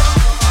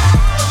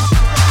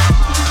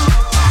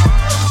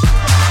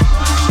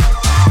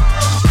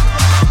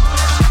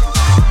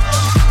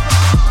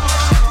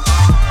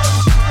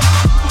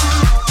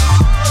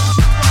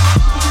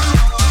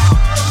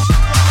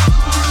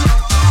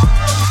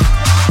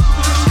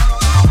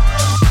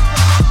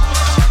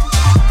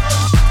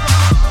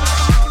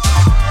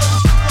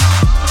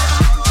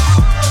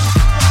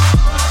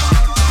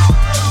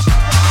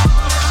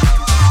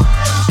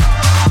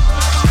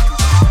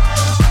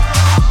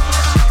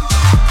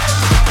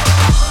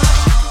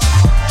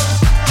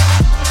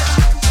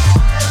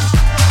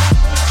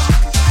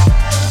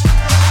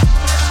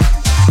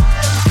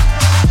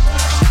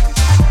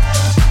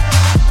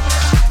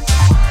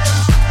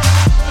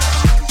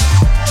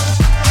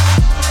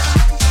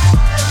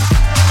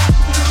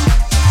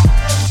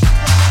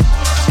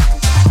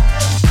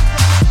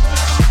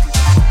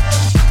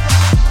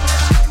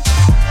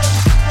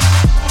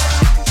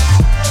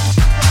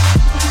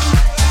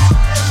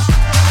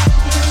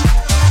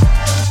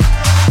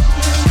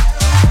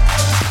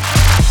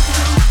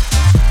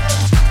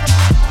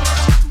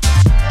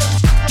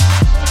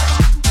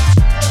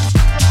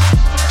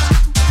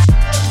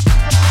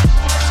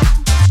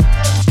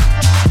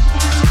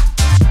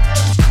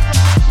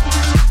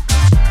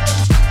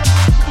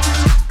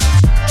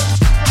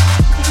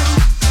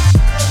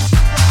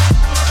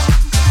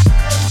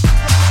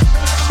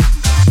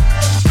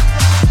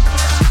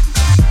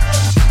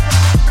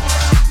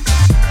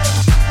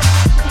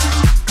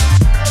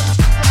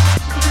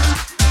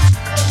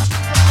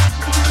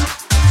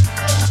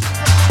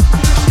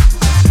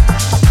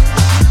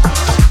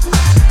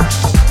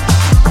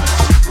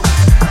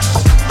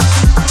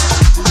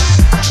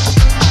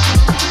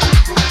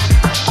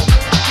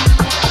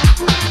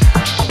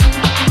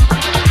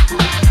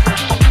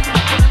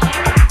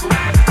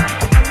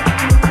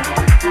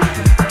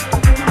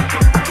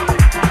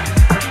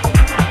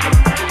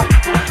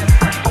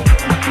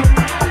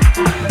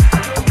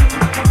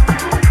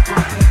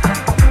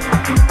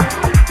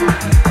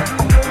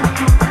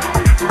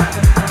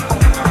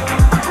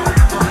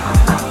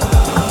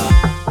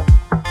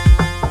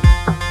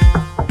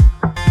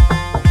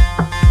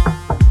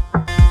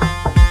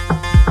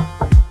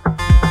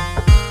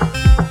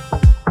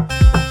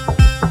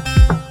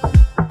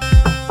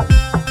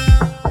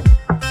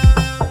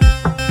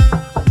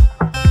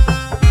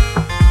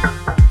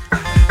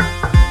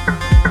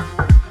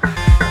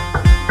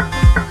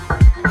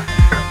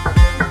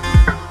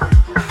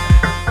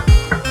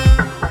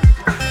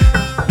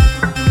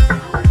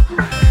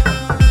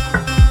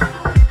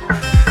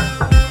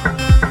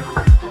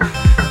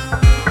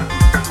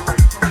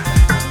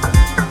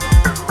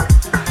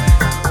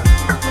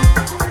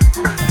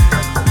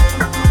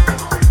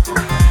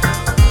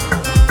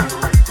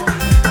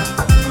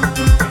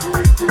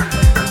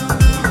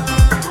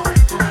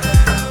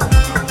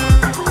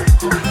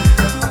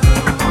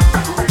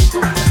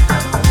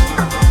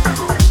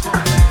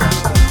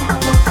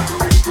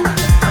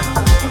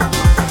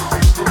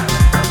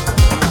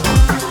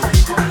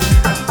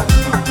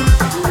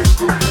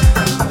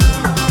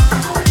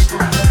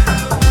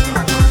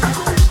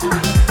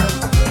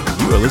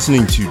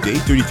 Listening to Day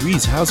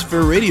 33's House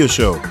Affair Radio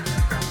Show.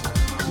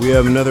 We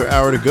have another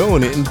hour to go,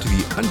 and into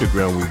the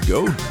underground we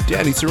go.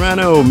 Danny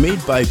Serrano,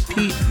 made by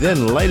Pete,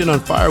 then lighted on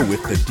fire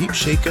with the Deep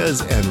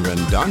Shakas and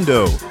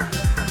Rendondo.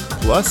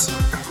 Plus,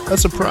 a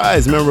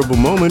surprise memorable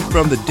moment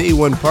from the Day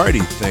One party,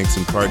 thanks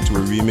in part to a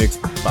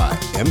remix by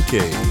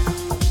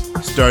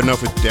MK. Starting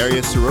off with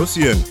Darius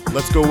Sarosian,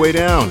 Let's Go Way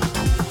Down.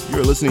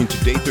 You're listening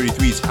to Day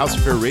 33's House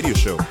Affair Radio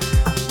Show.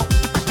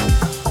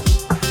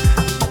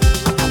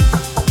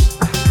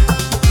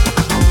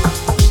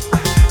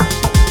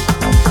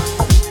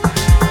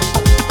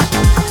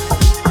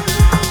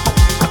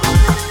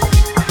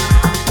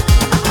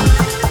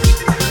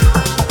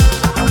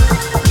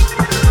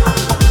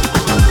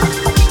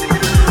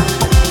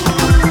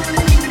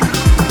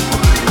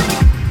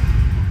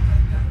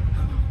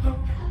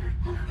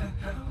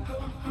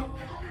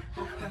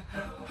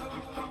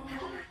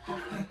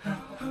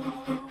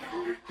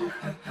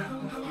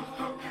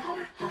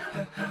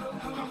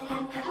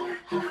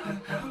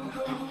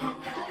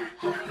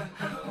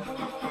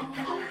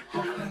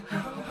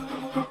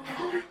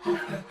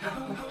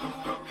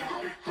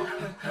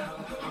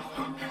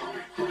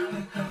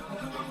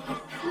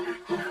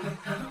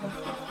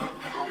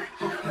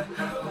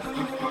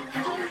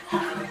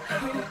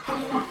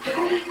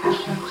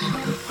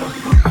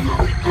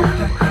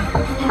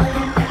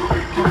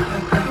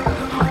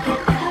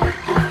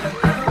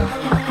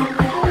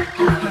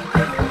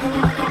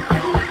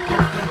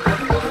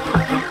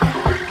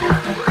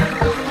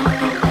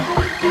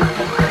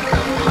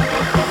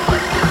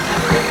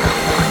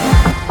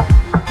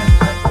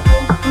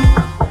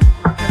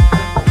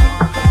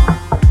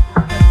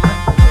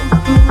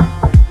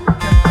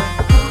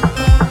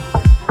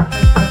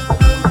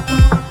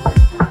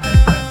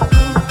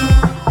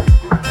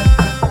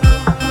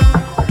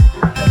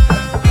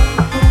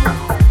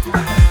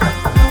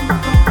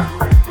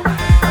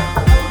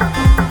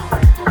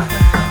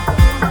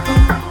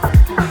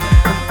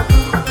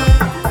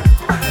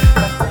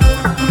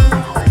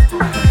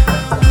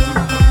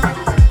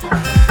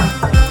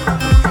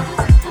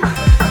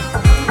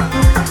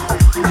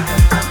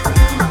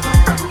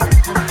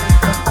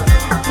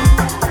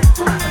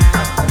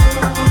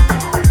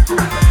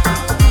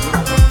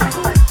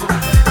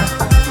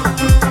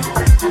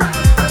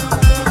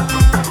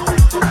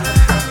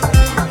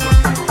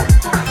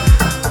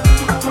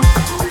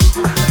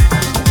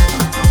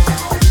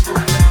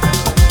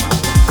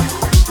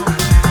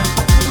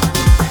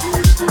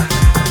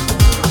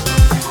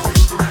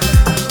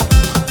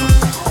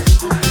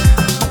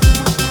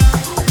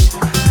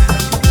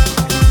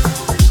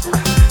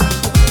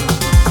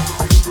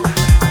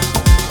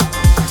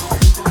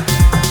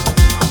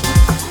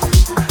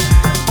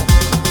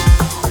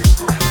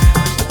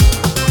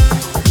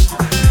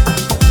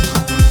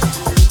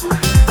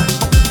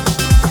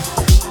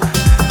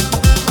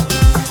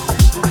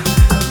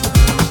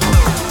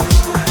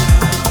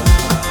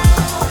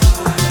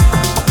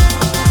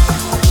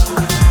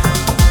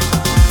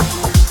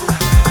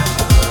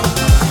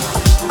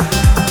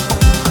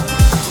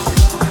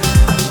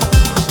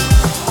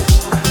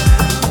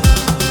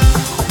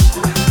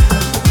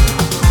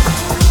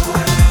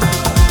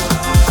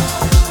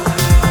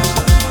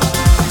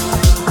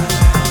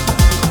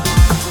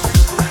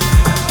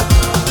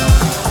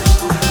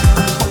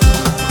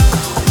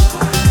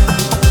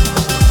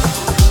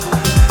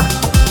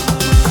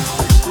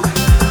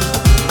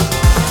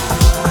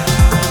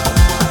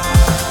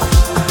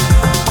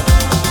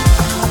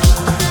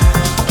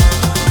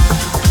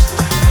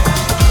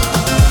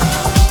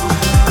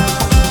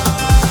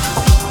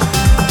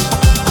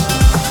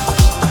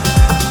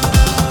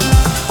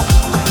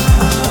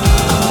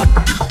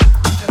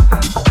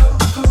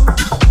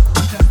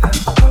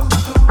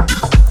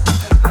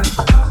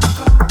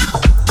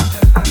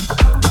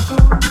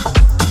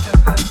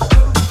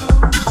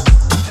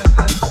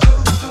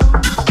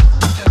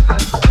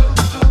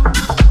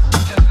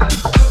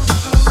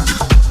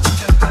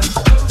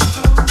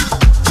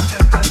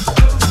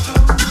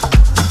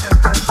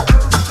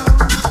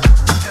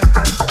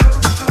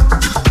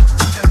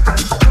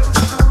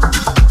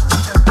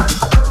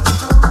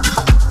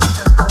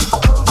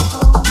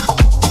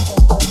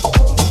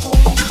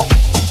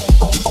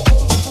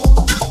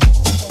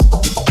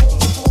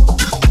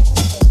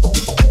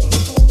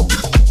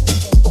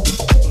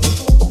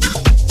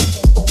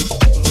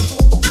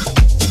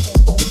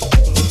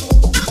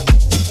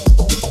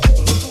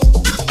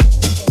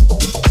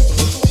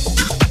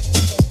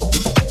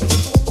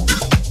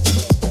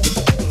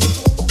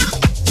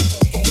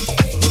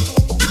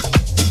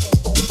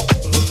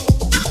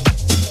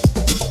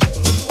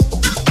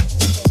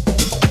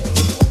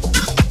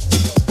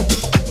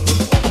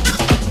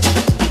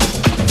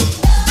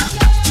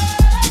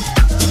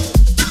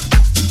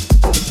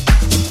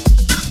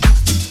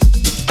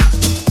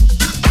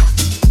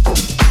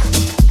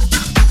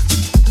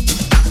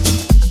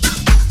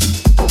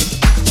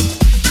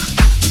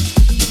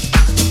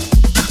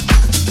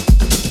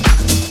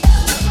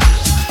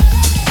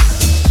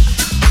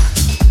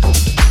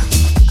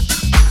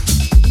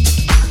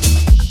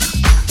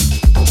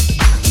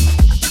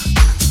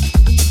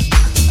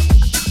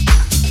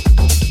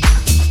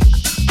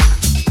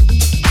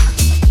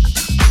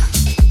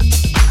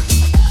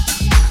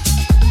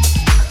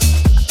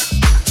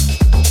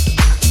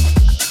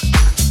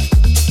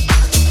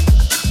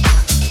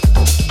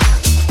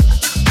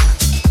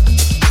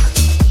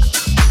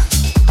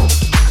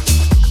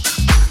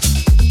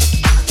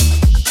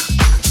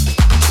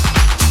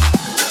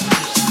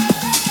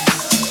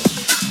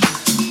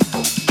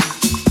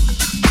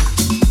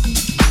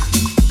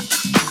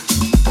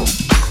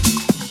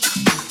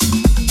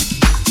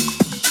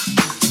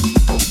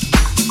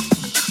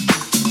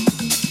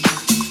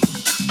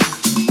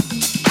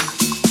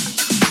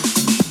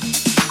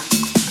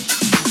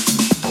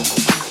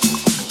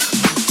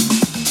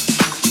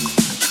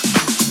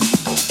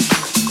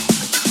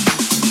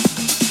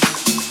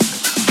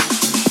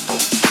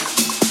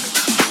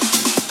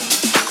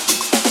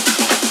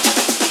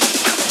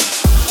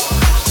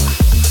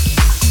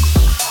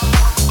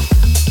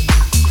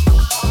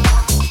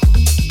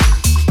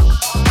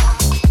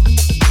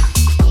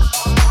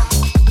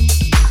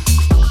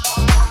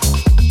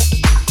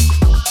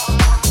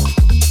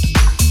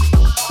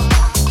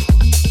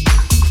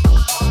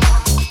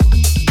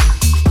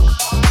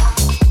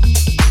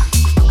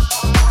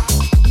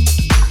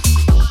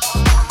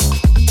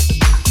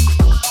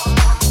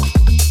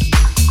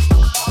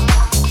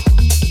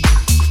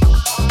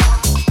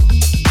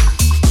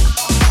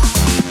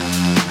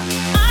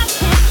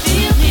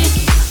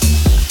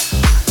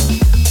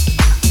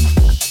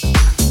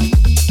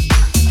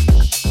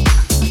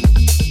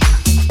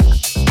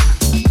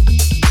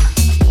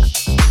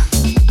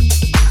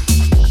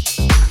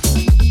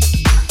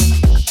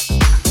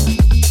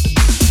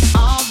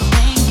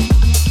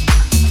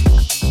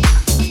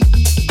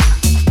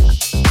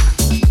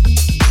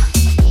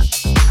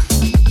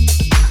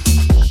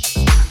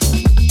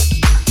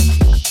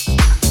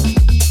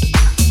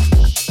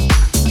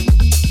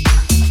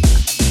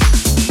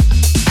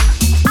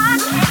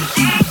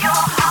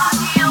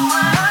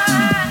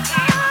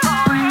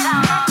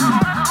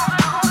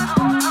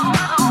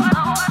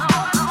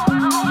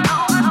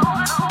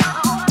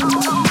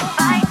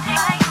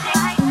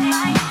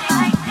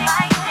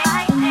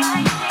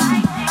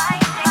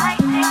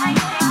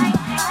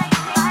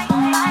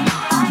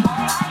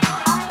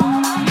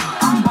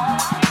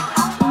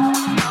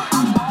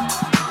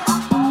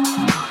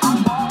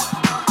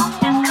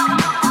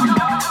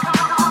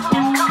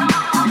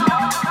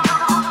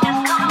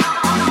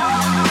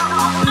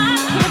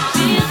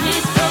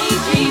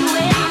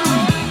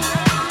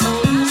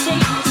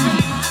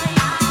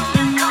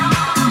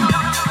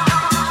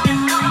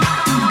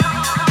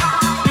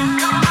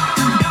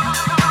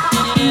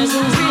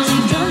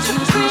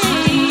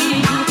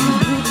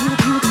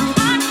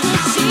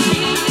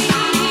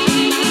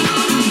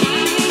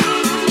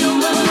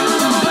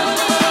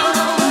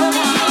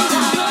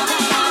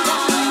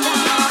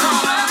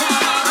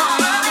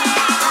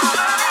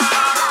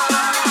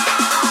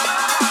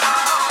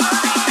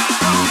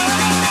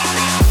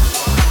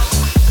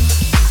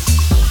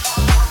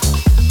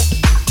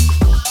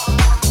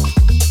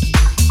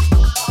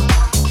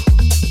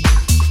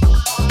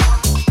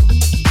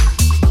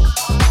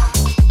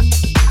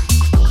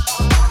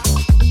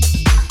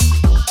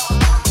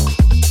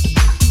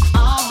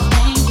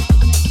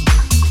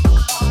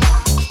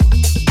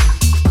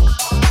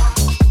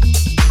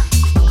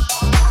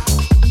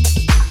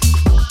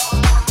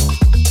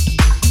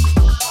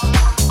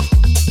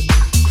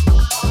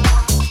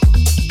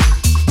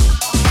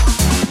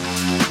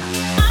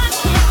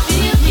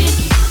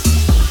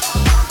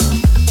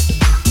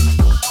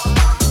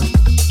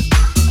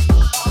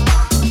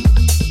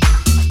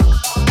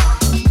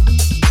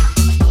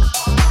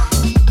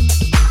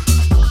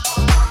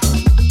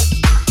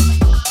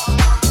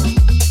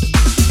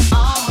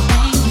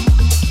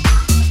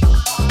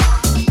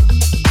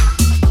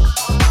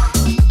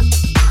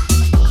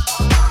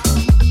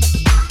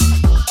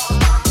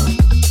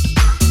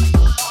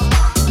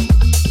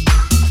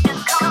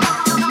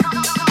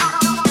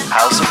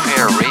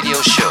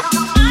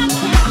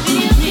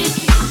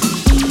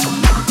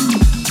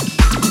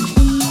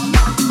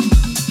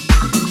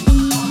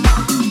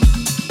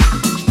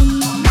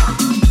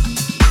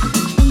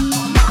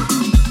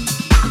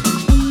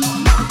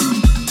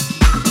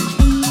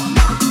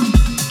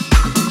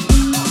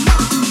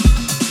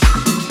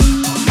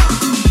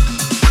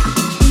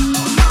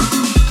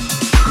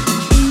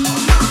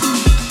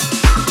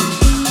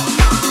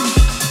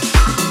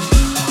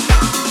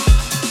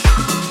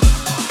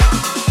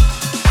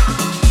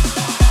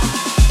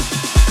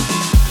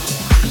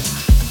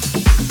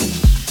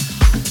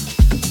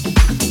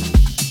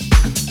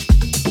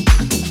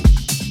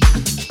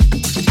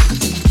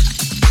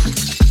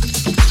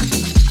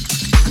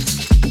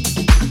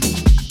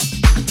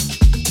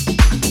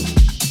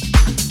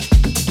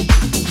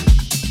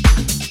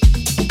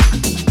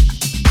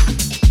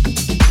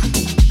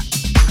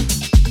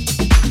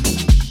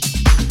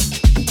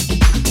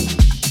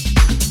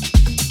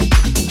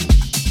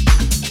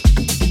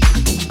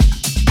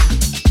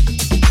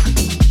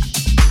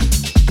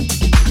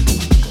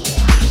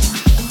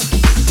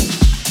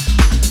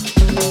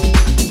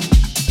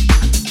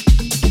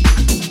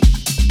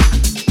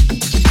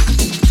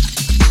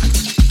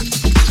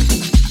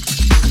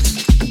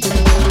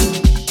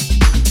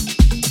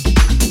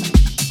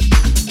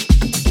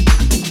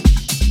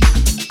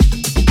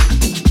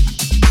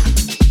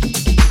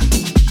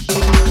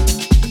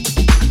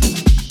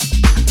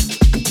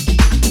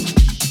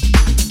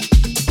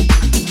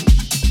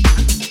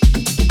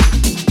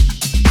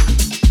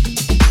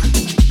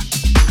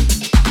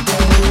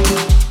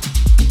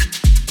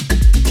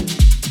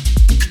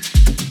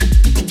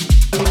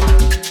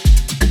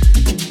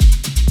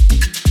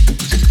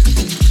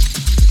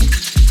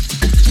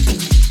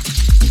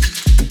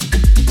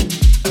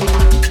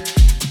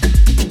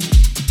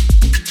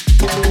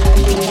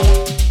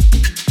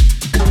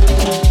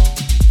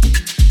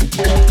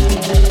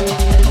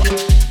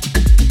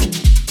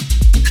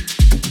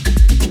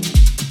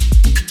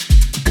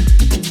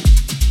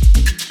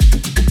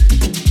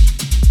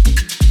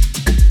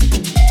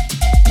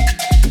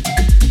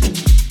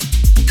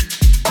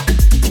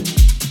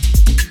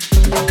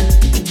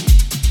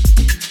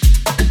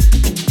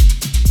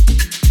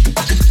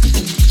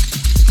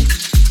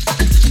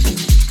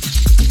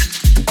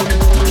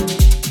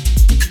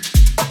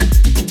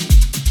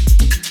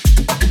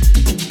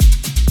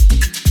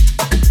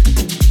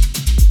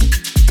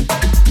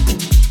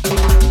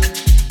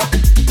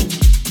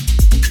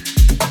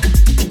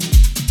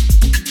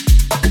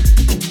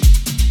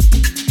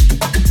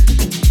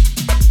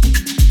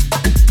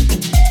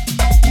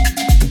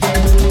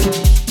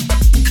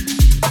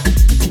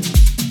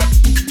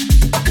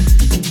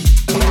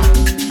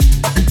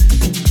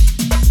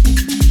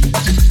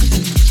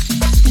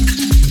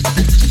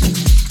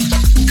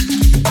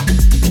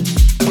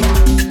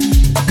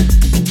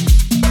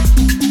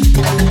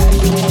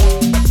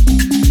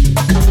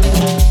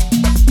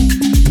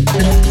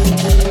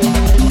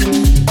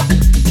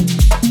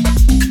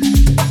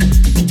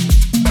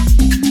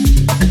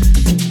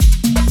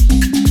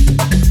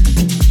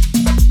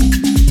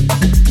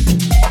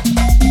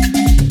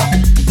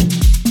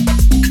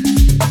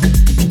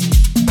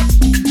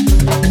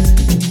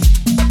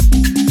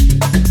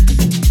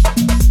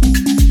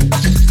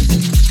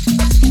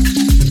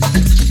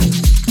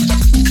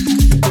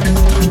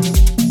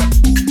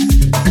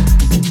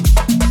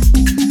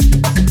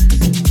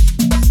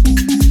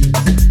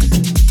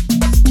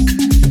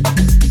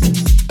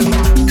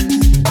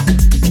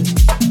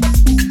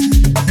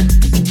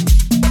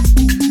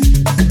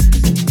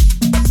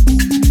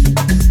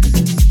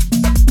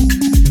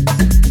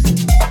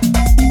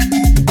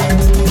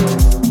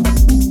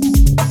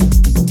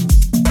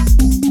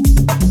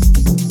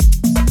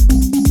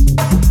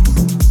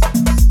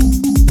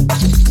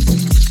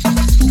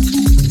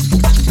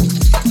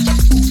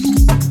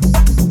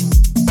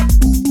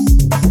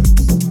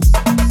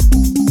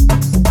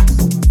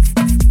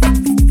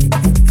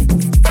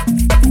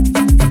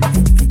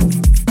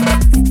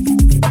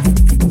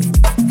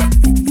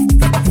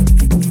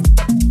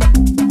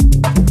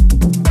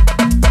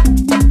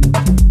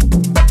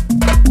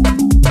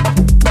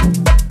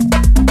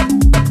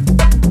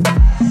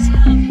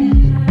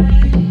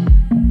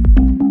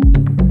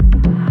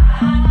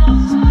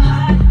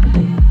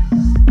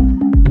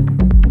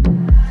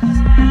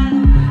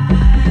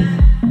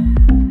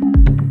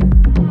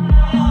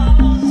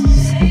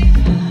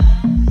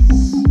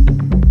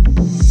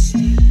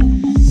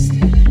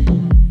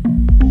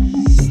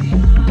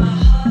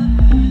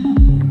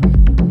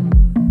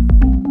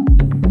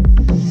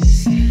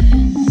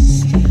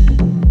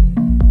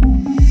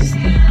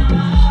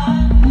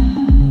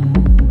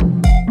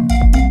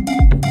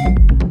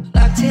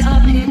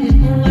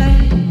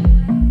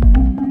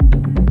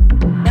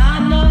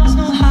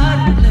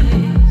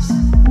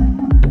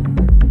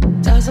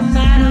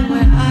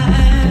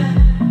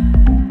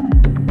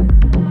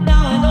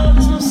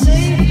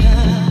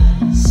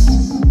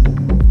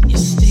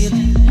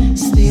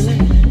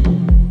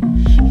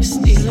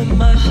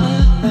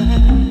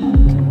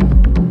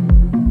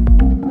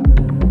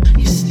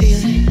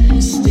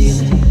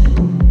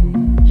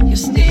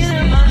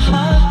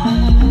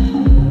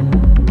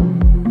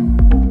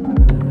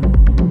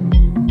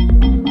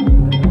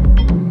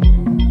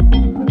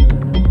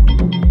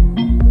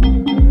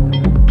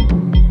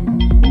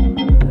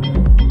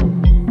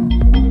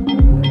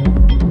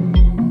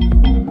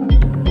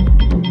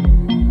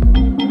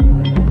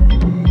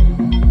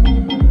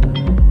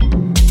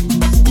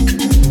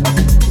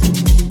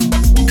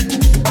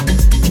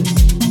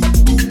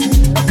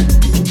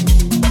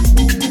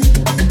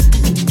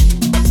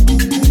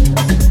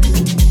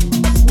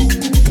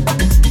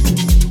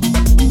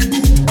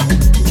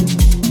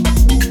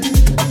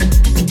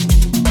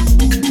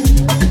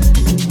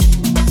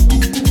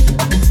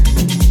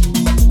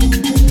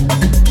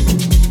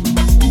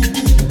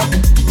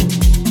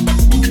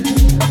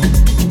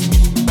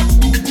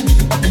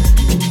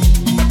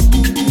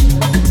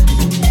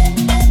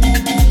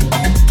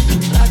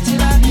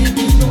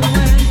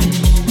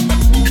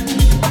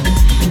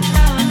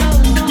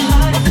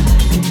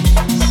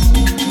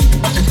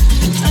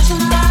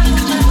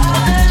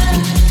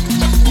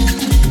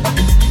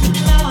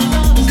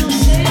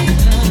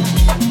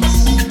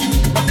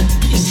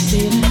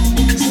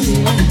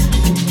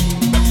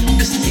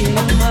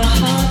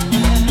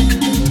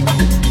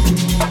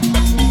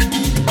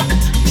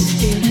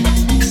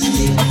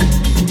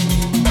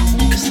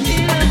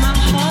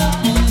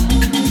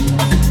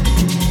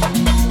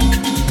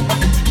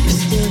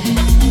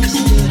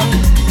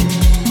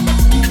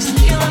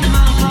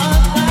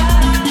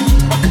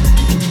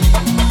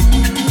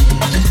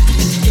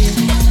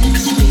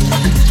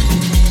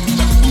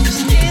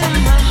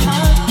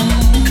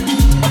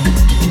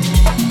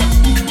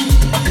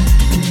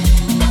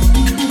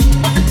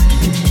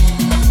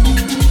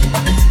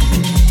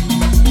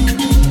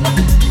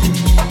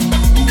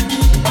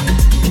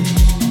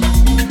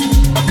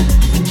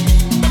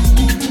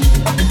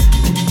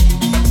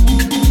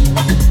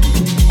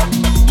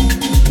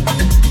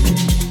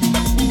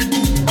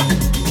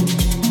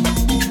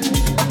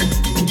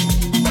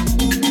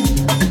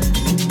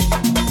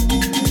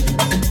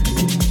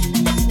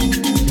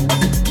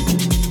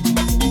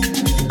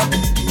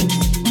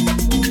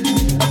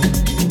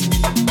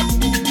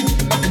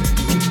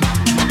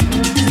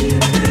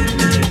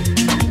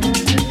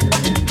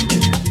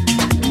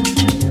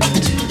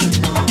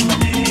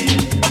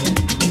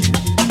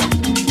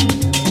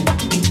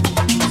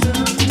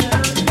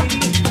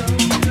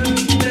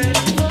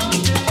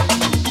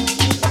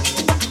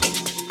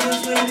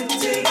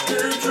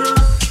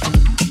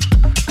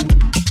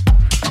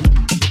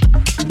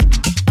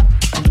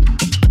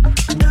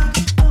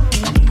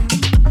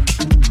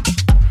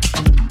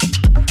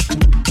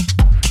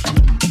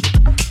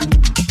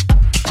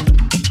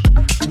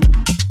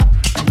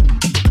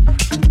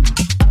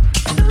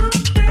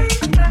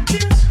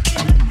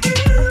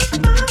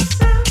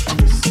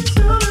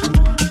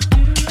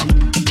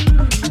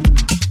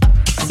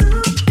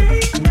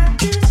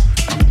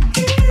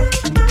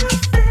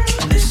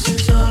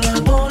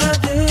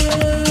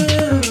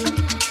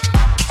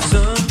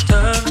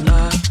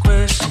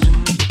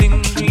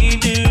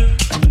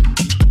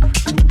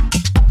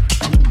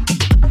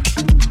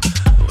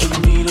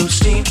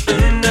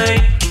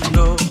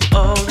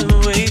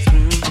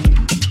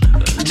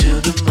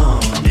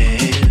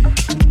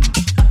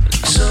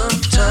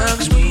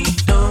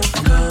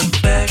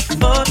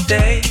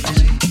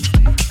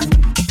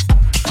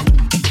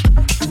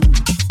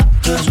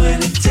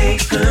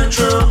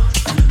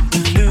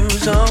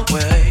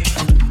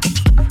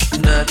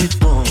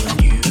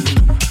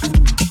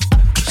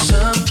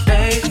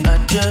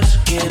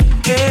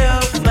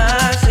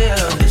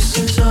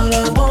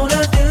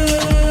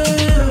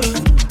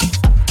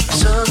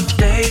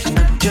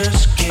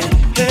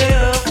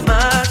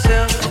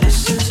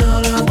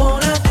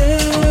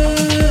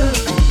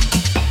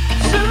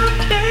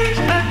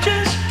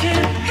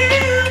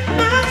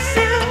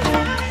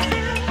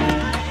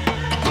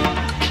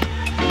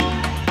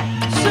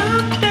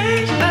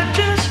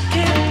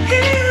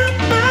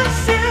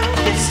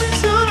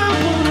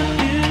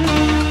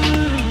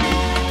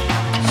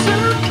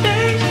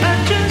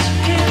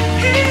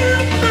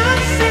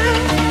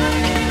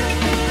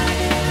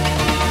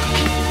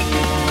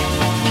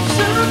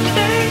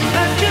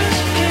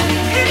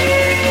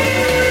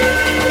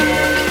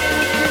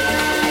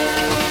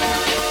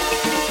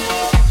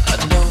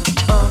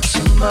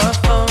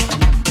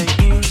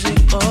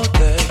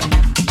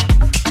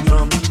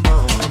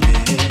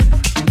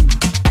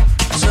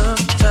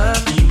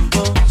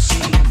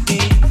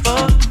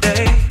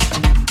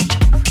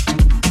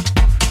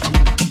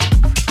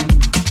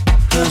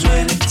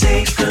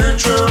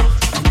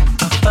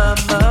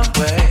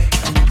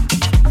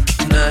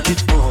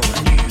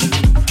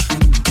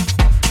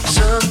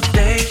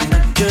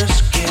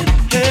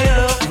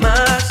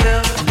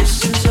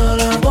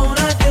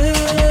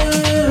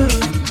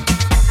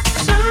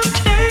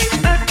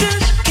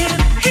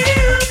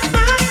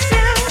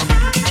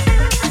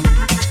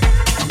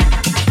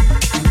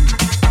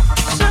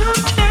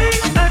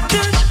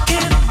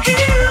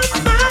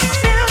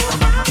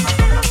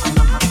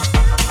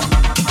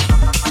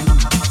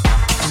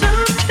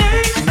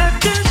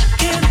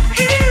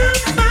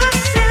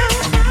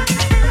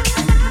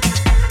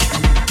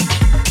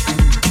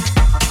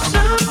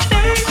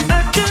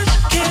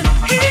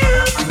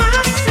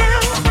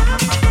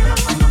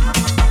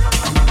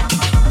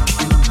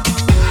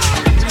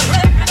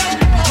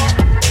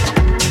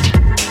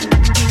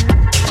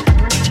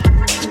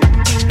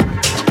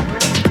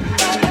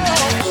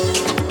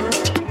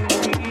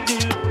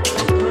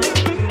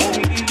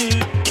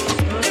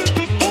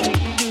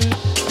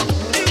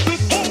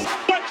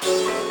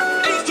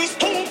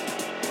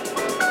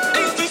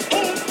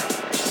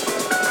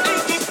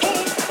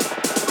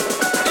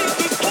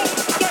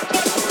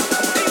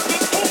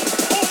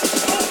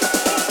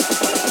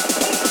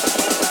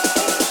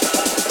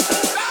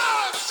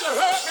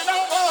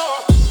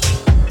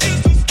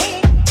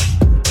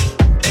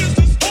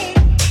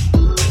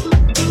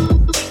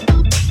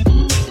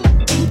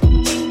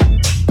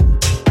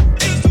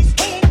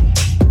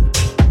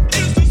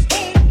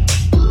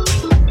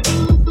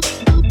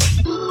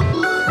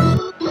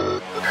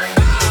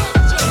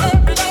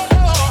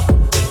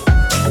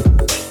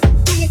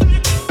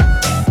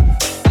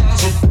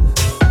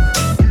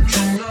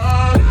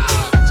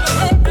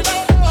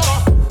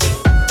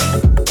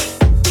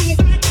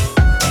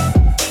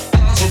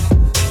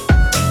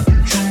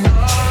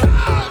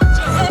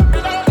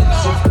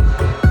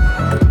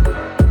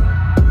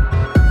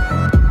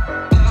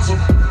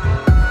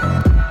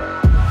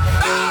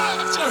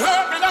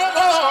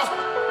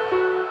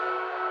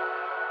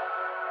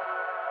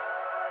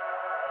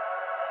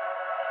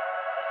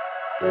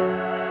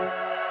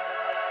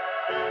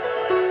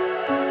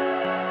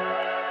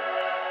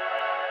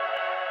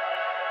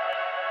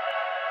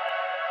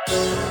 This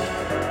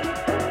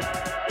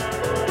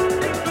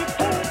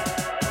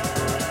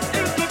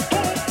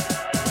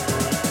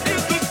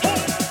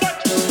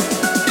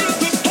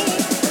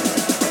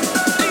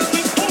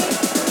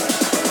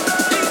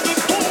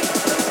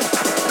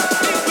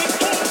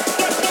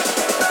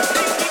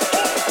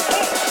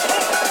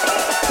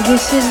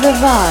is the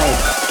vibe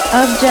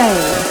of Day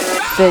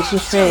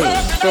 33.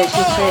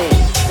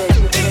 33.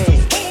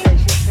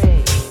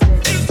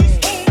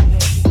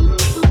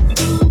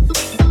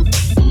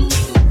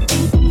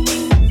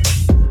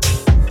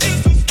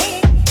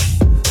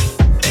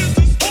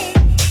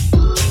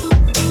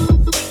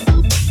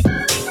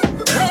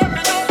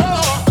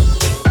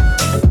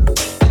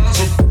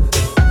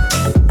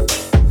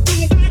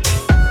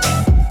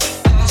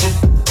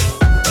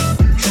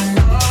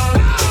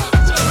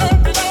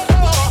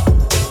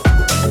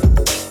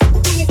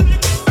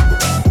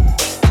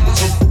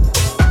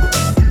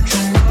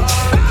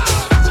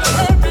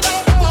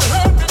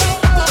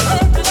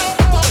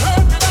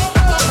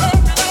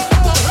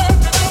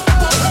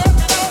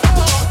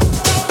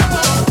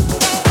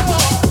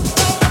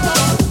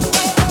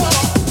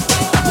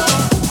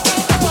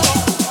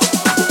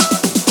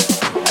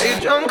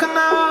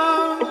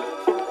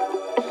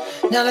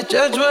 Now to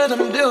judge what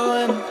I'm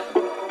doing.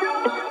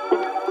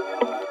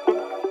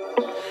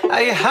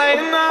 Are you high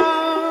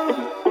enough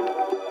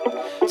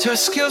to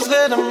skills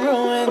that I'm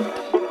ruined?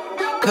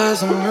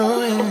 Cause I'm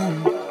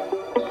ruined.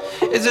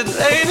 Is it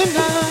late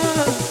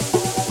enough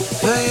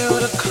for you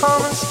to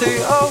come and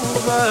stay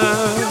over?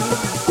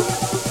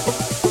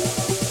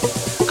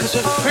 Cause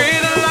we're free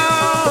to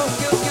love,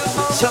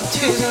 so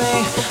tease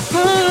me.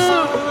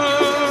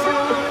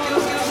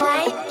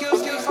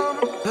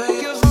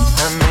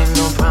 I made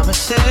no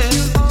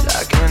promises,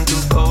 I can't do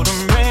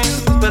golden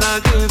rings, but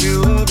I'll give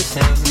you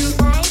everything.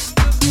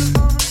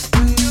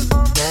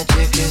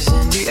 Magic is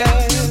in the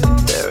air,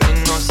 there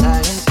ain't no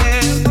silence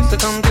here, so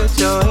come get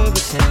your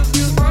everything.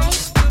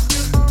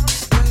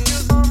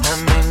 I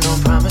made no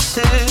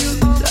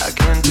promises, I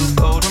can't do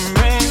golden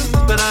rings,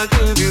 but I'll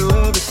give you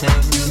everything.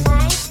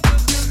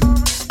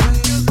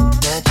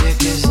 Magic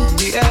is in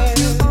the air,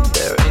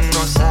 there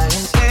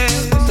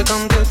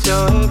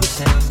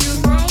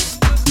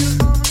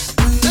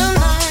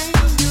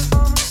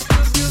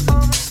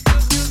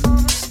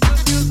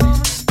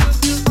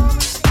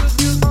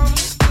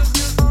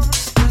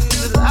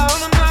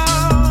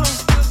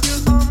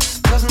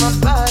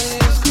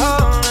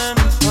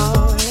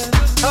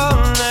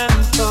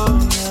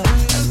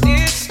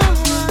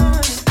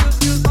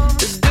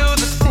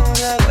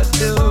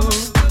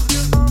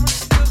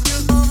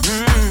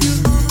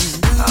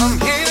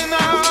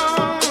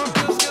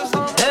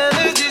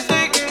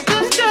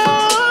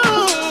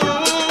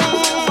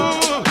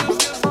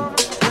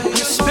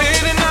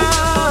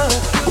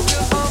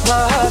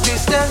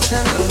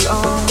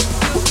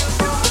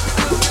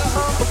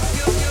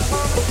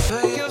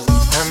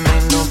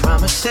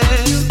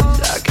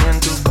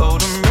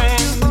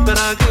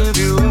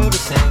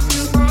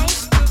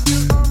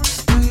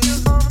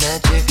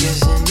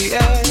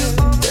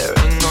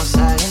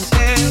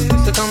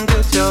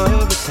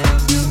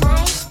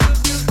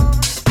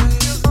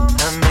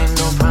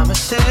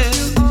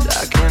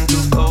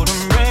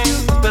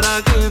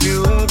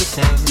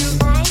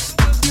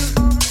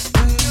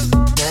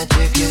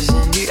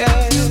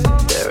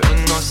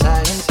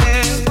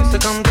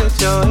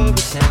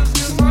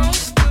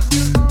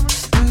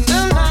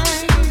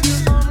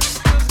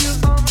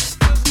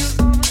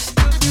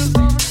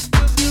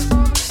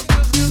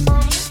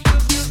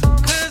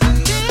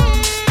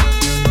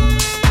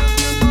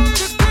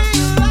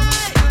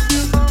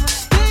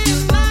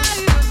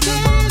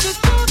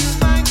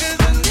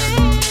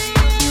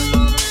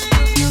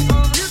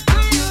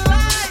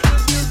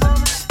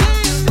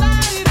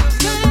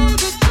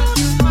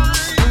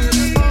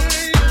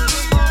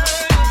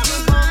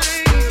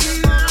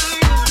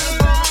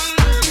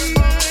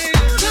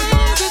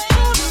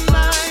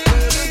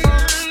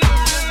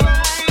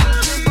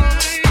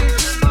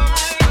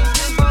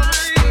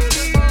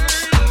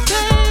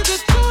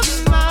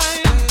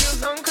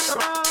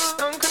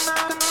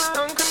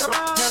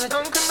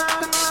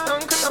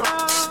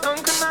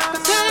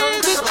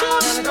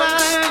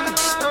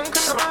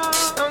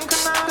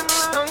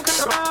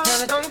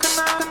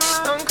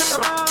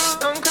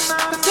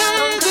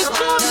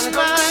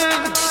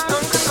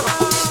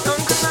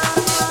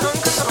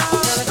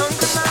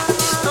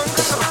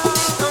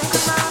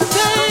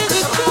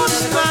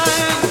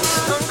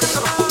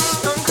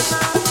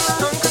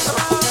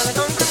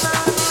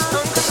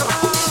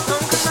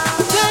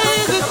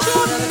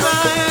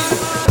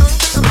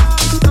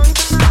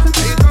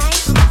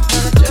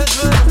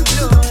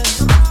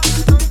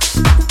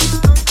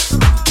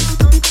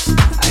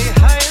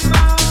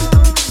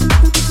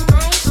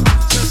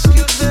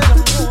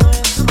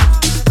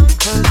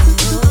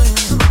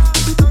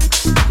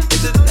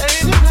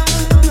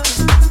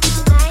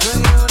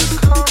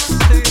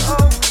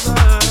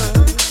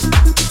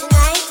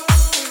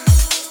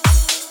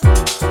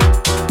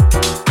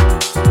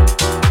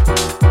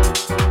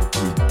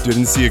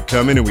Couldn't see it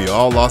coming, and we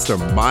all lost our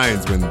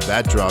minds when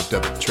that dropped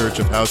at the Church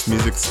of House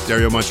Music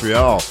Stereo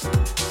Montreal.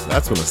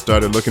 That's when I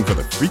started looking for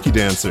the freaky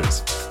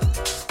dancers.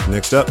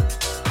 Next up,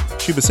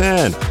 Chuba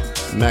San,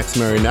 Max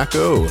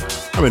Marinacco,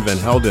 Armin Van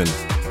Helden,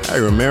 Harry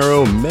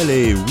Romero,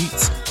 Mele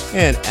Wheats,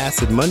 and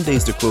Acid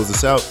Mondays to close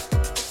us out.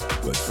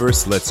 But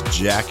first, let's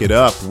jack it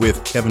up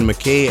with Kevin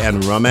McKay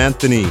and Rum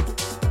Anthony.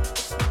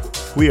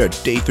 We are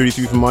Day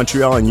 33 from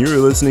Montreal, and you're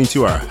listening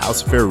to our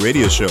House Affair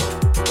radio show.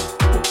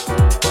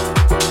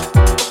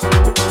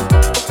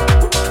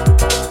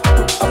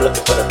 I'm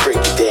looking for the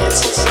freaky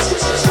dances.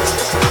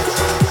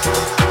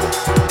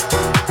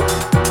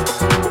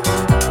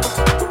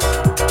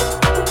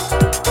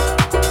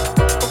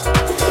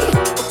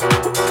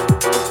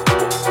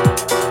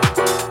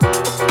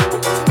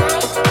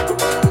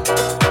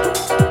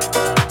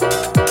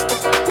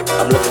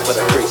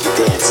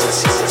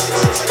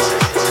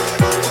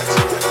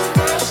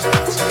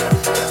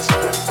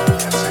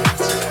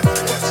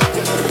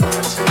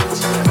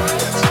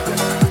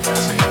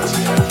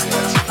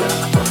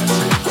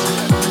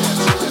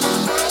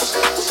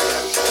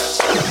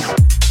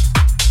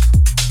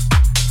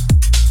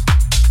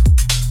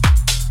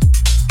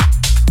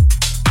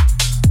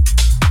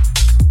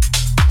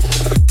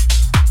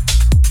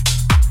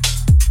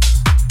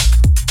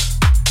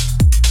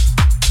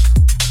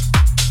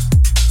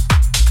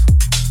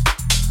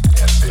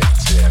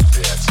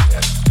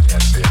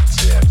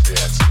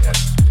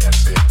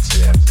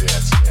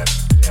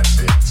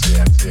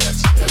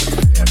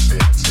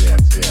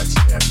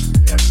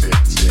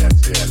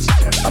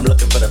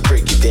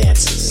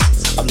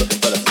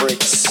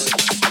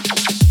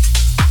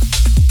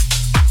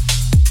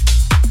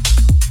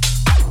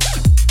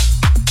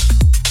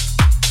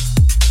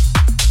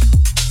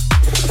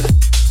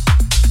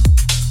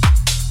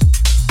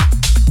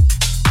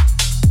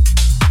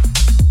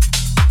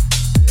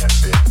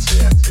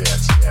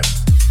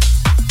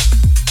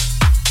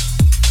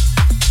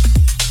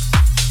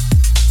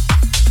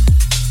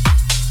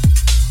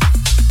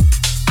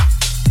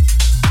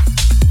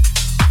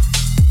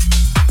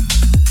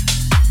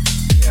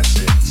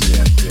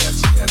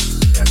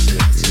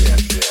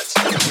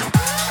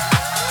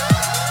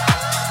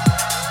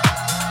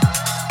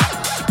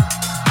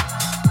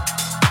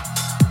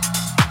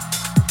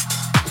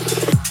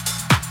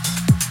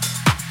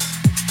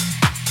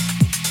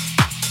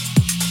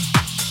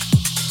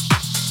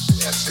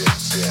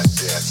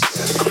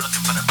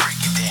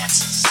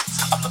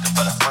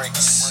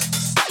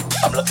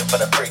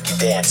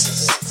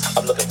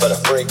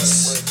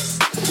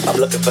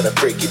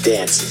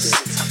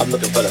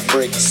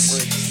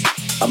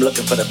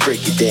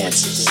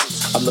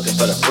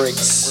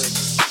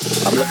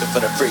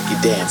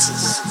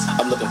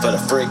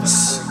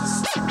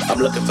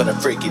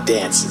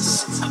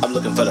 Dances. I'm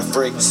looking for the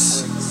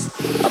freaks.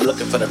 I'm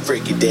looking for the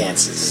freaky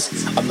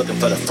dances. I'm looking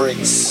for the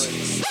freaks.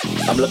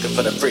 I'm looking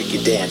for the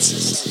freaky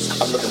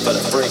dances. I'm looking for the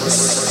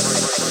freaks.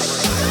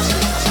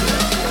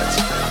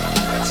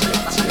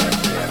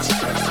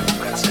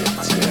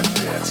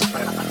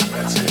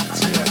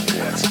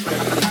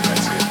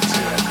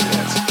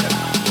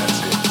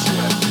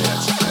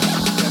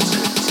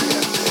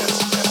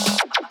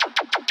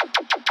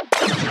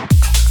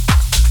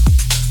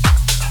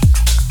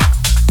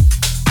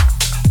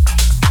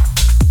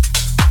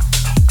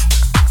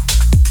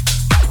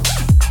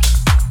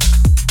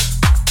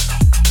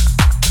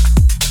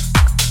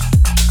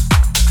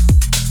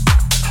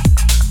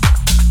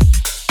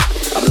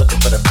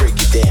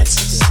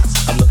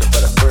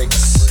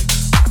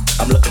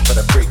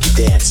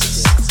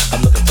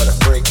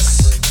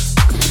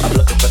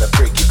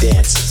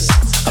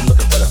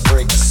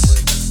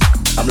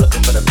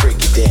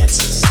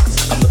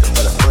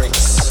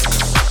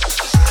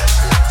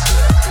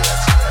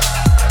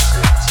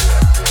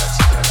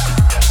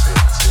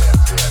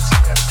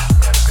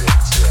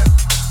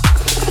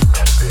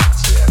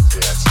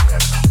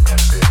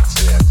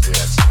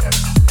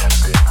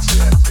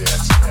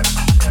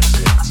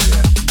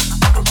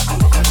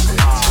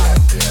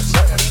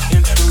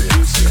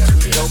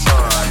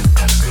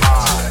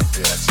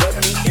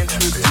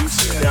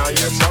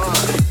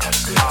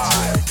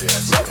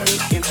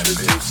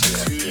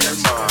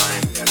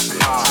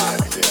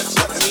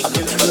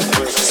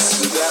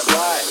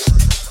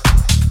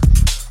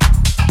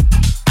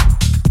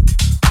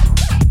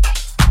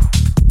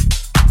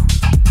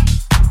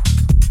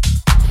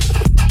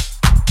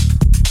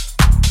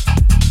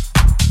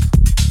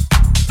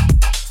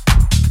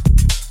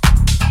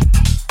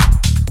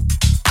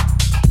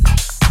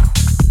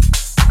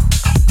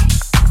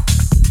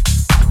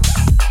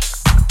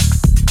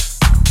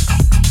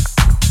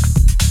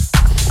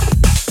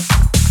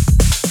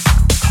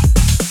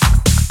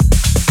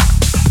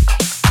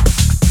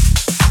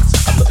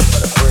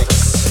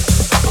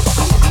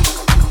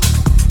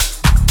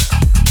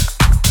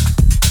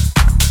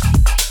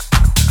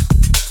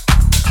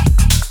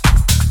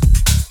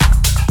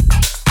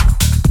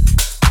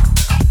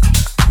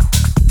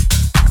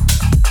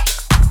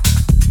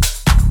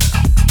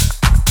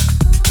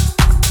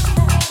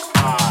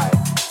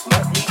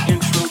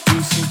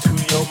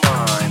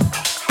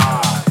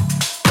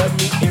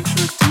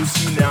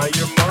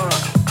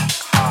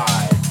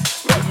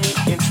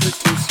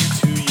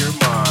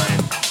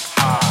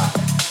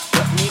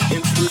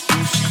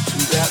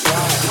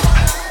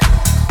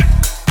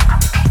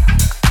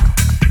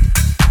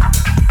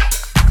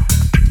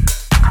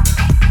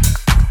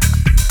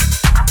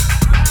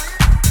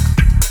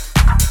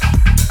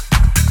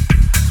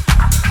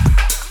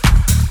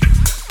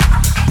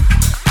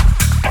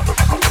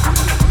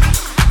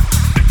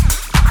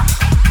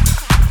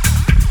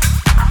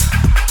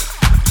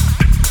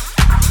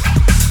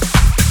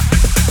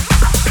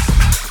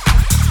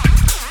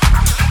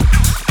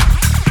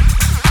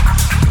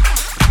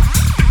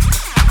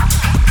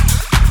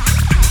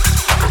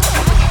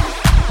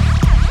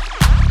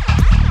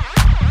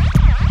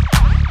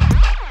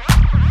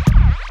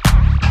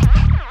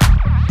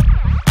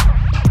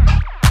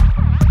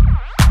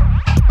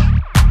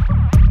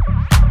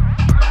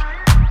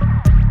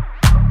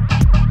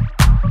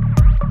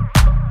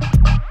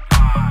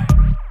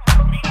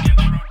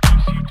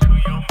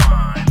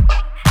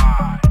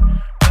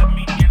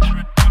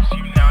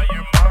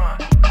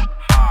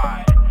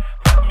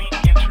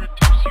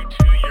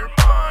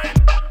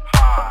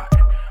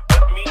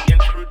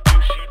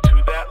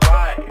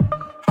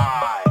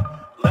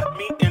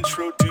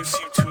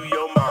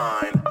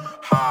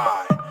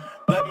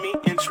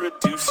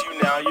 introduce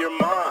you, now you're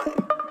mine.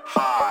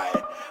 Hi,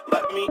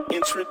 let me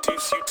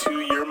introduce you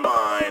to your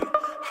mind.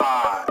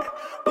 Hi,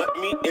 let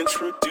me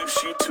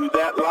introduce you to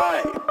that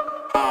light.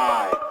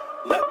 Hi,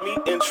 let me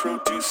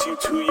introduce you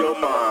to your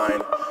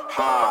mind.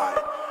 Hi,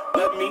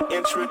 let me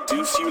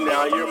introduce you,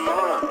 now you're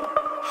mine.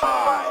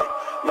 Hi,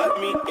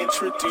 let me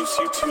introduce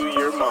you to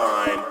your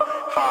mind.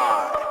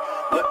 Hi,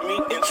 let me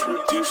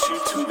introduce you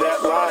to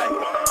that light.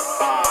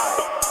 Hi,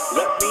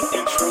 let me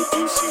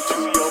introduce you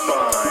to your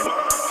mind.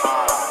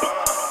 Hi,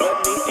 let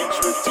me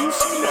introduce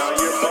you, now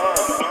you're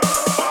mine.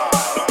 Hi,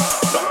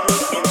 let me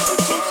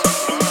introduce you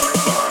to your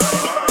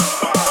mind.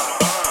 Hi,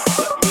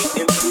 let me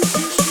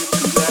introduce you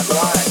to that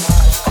light.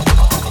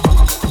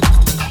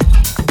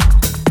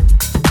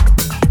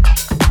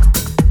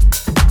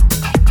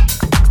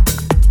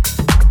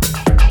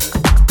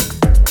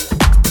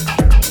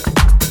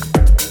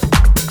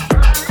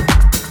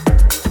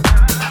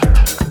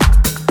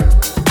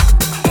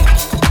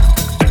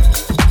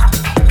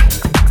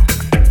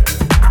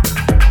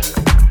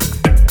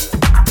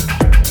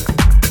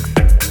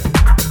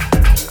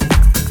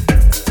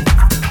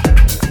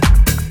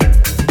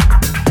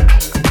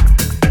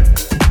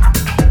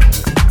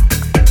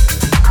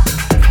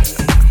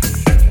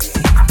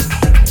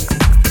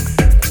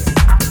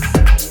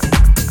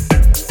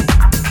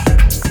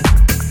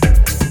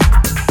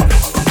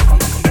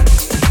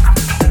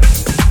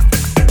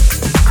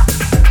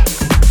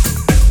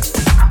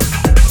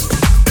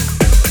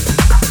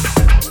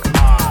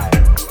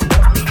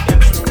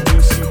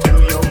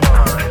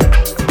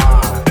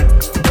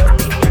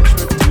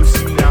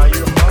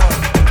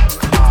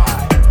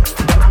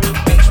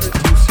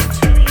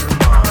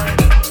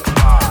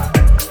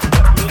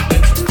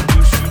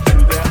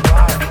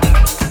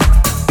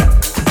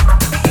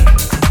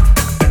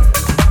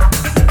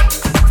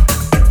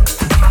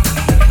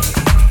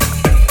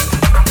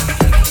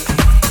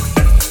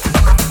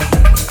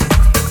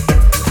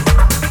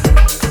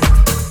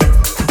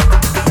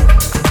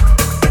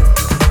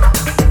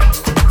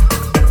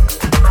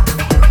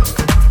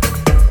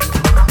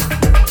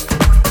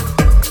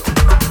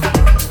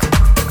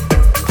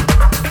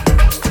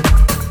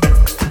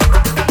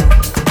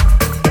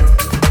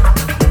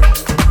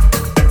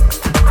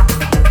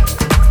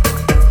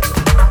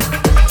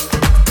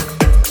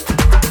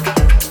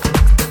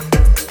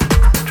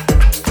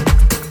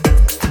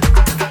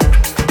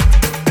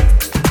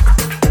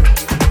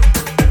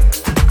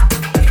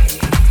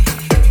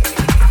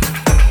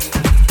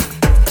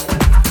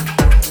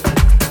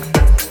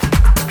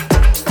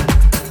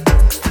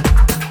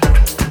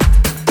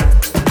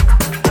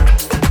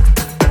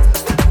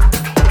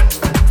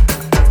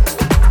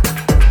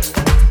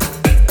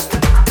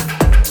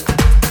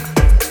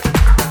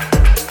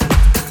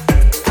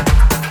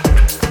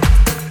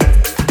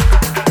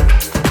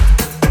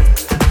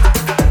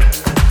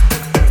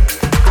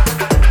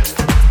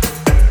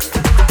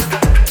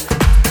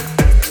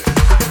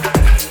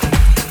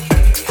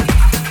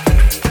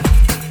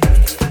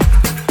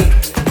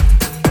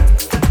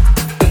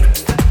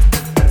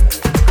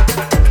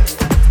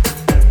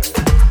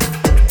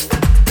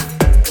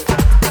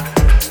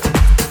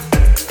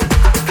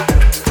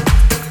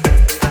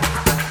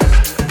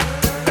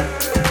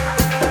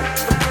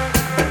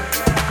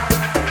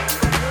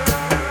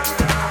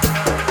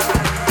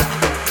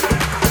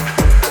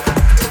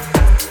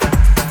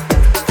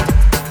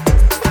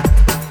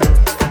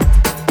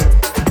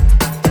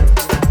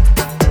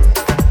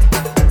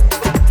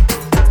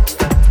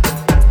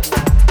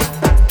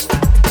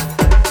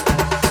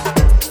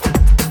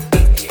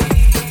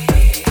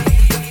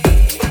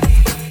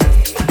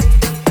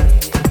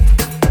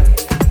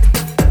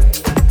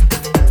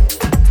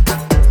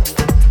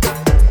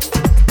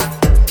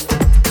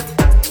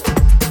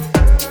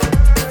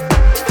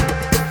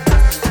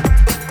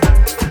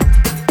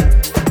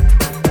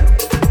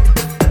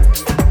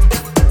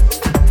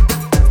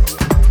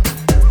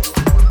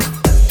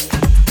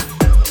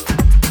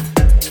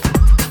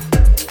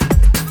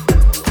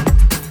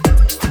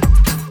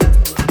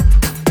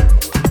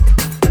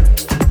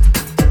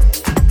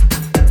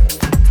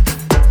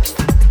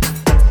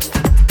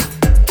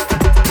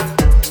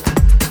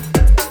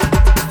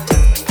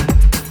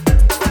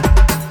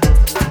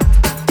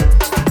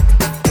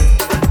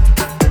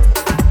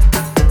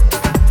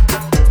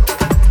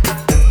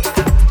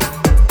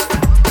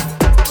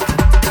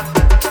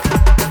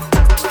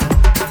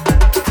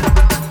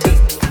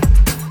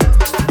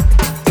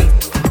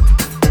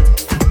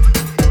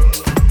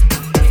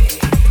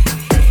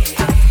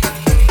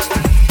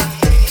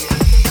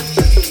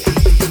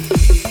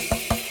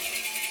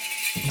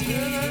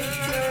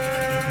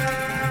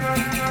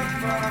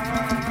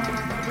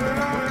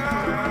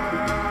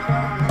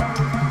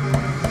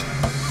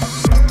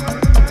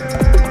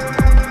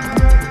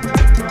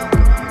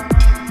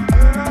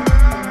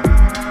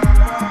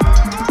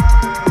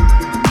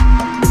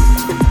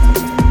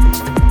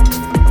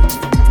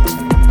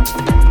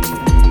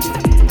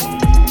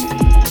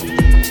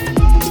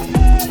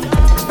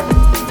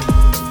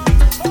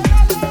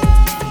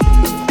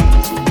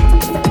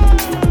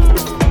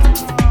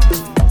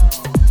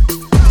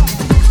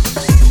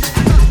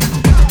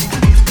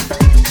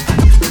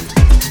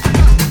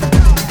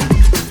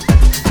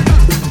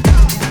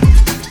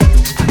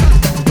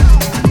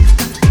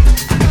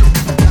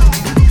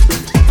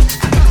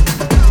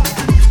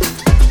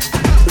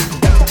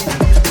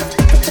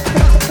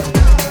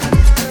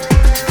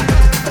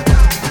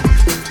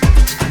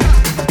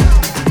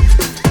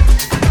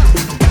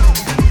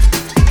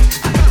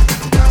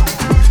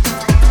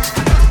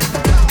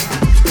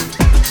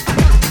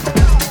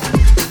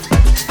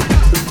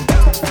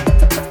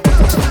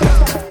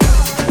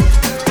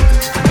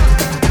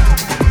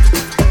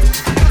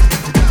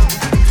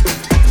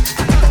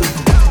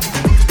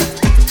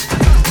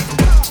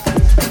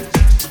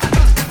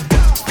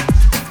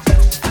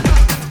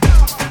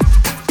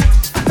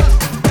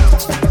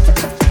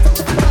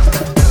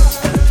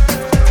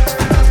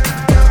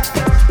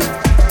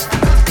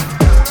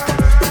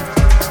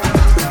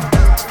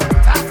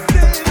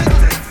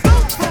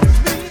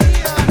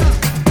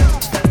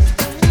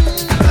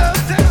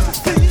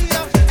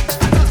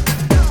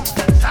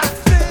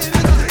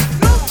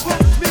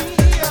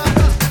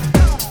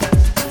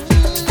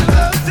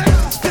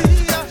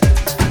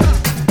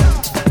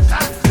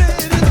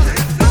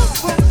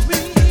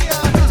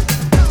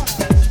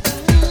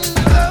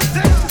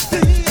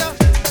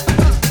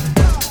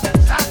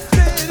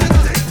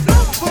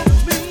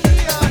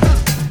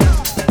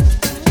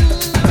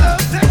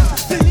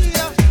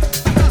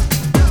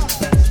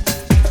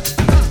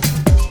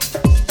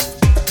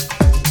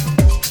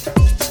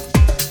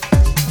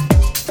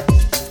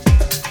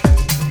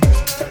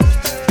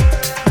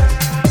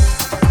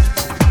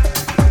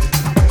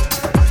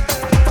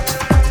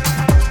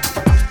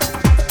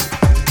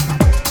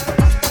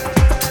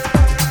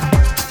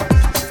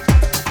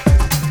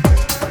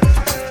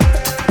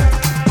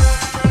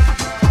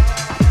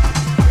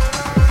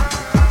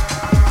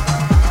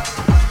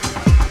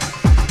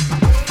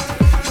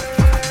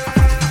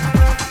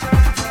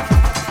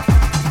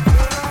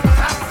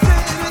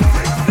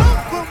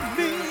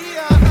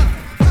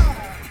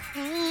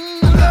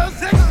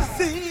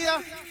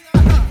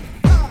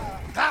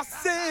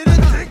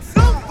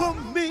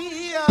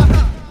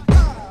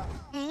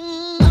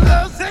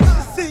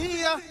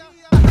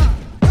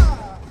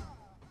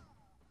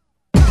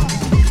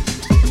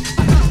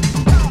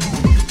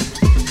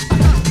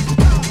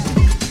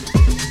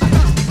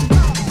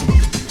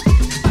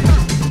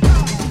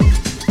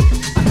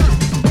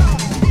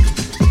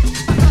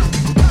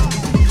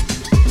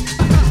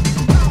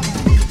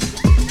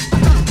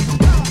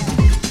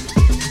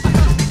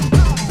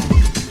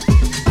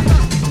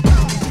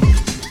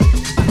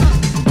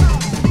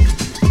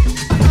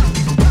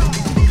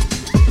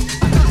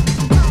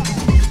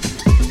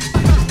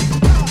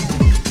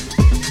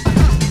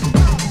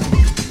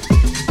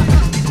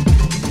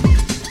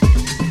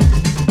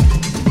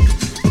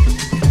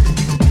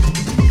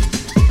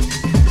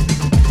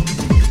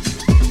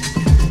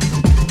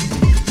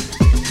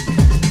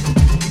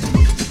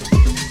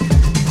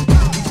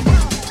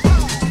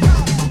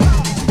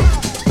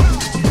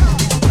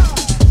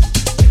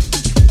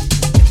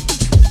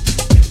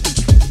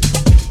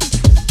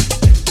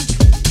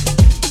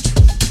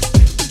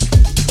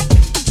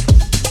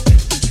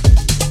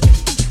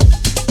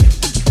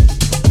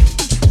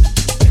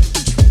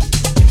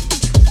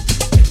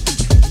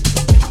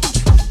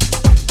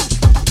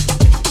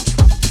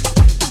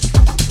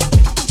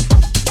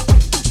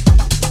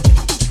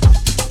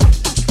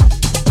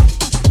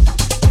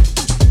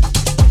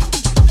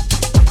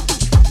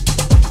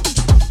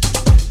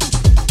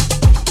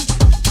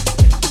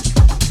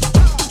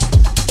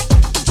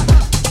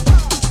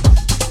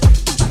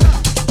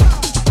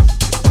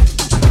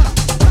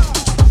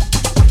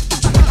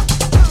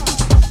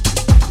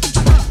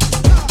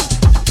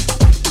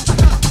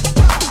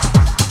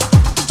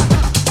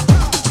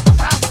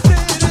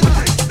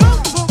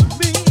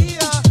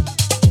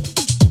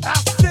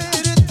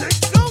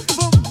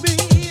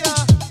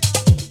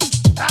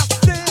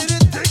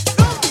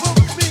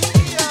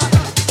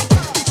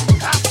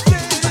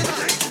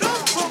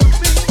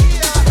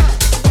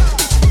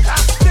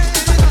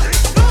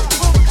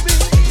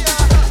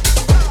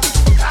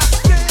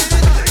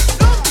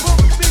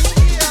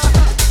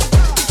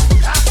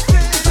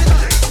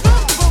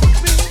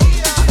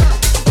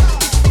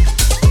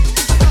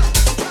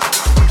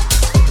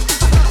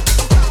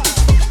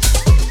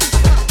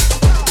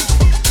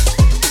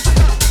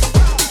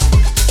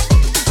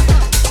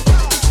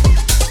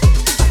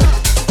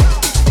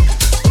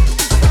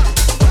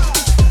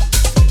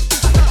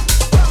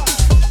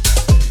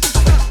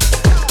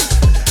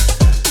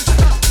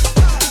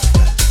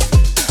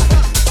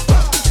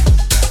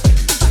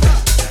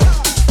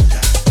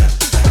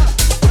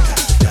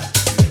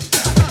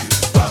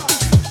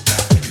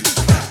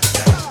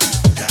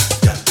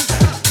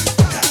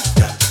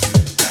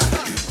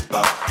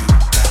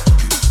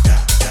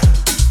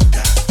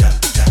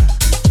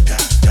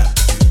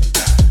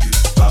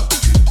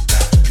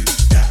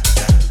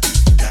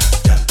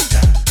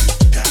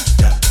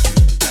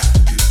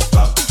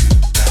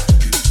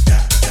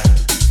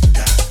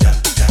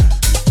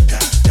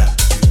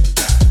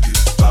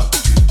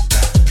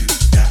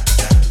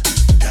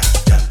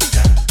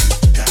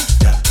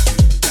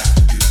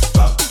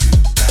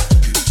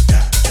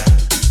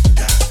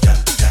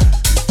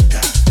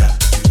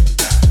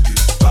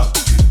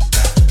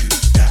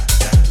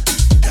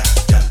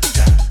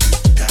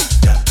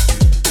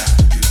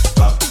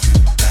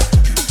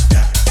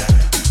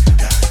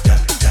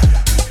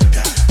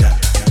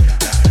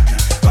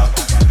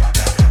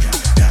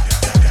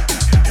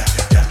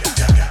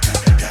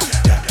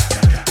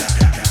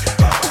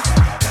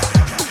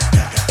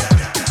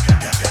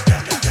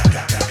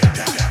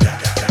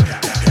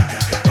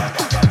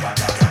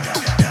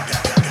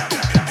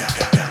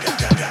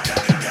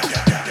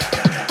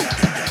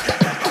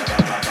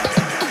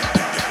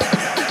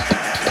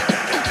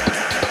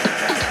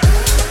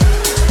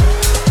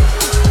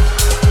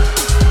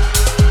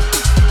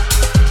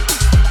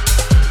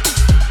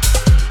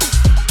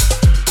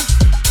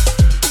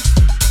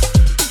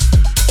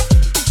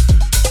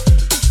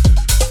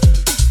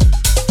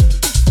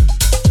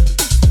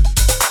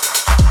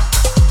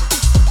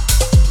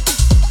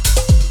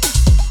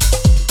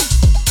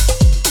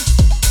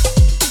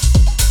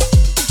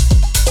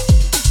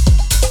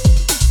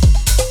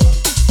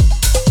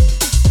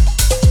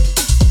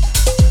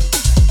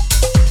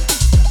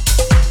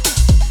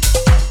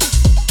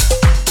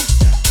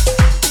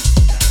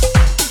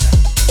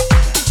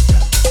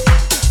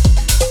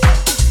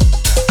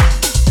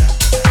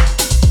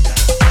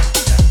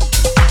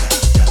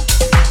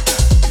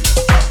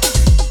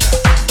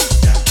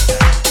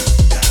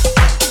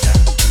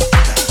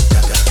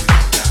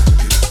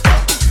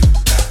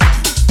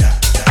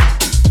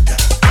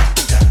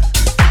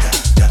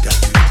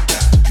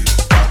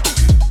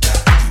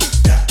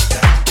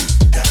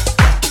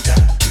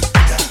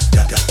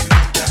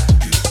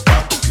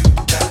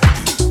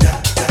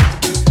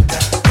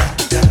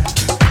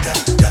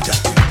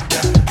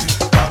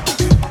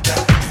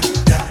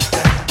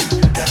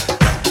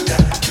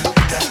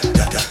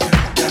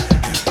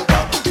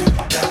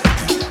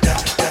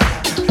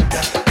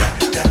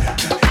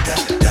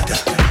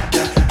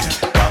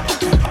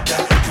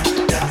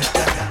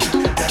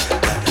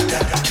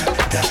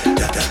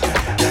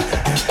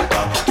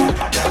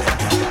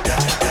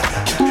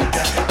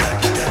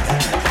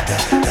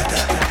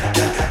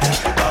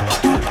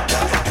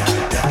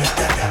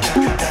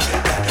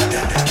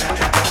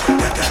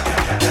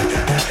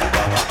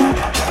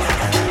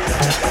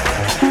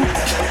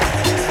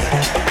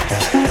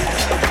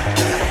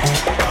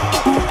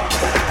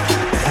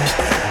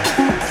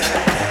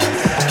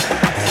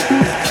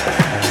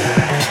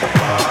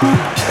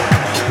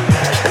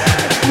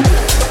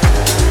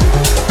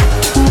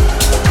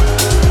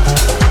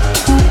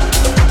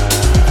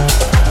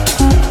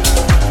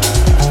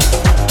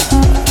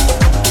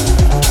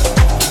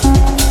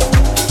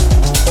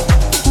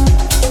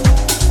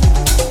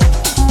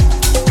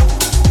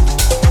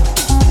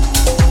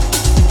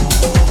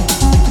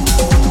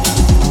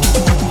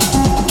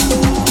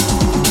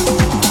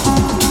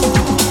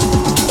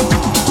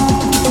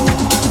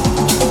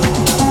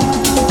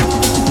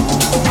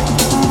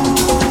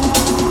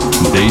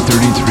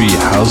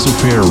 House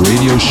Affair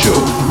Radio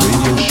Show.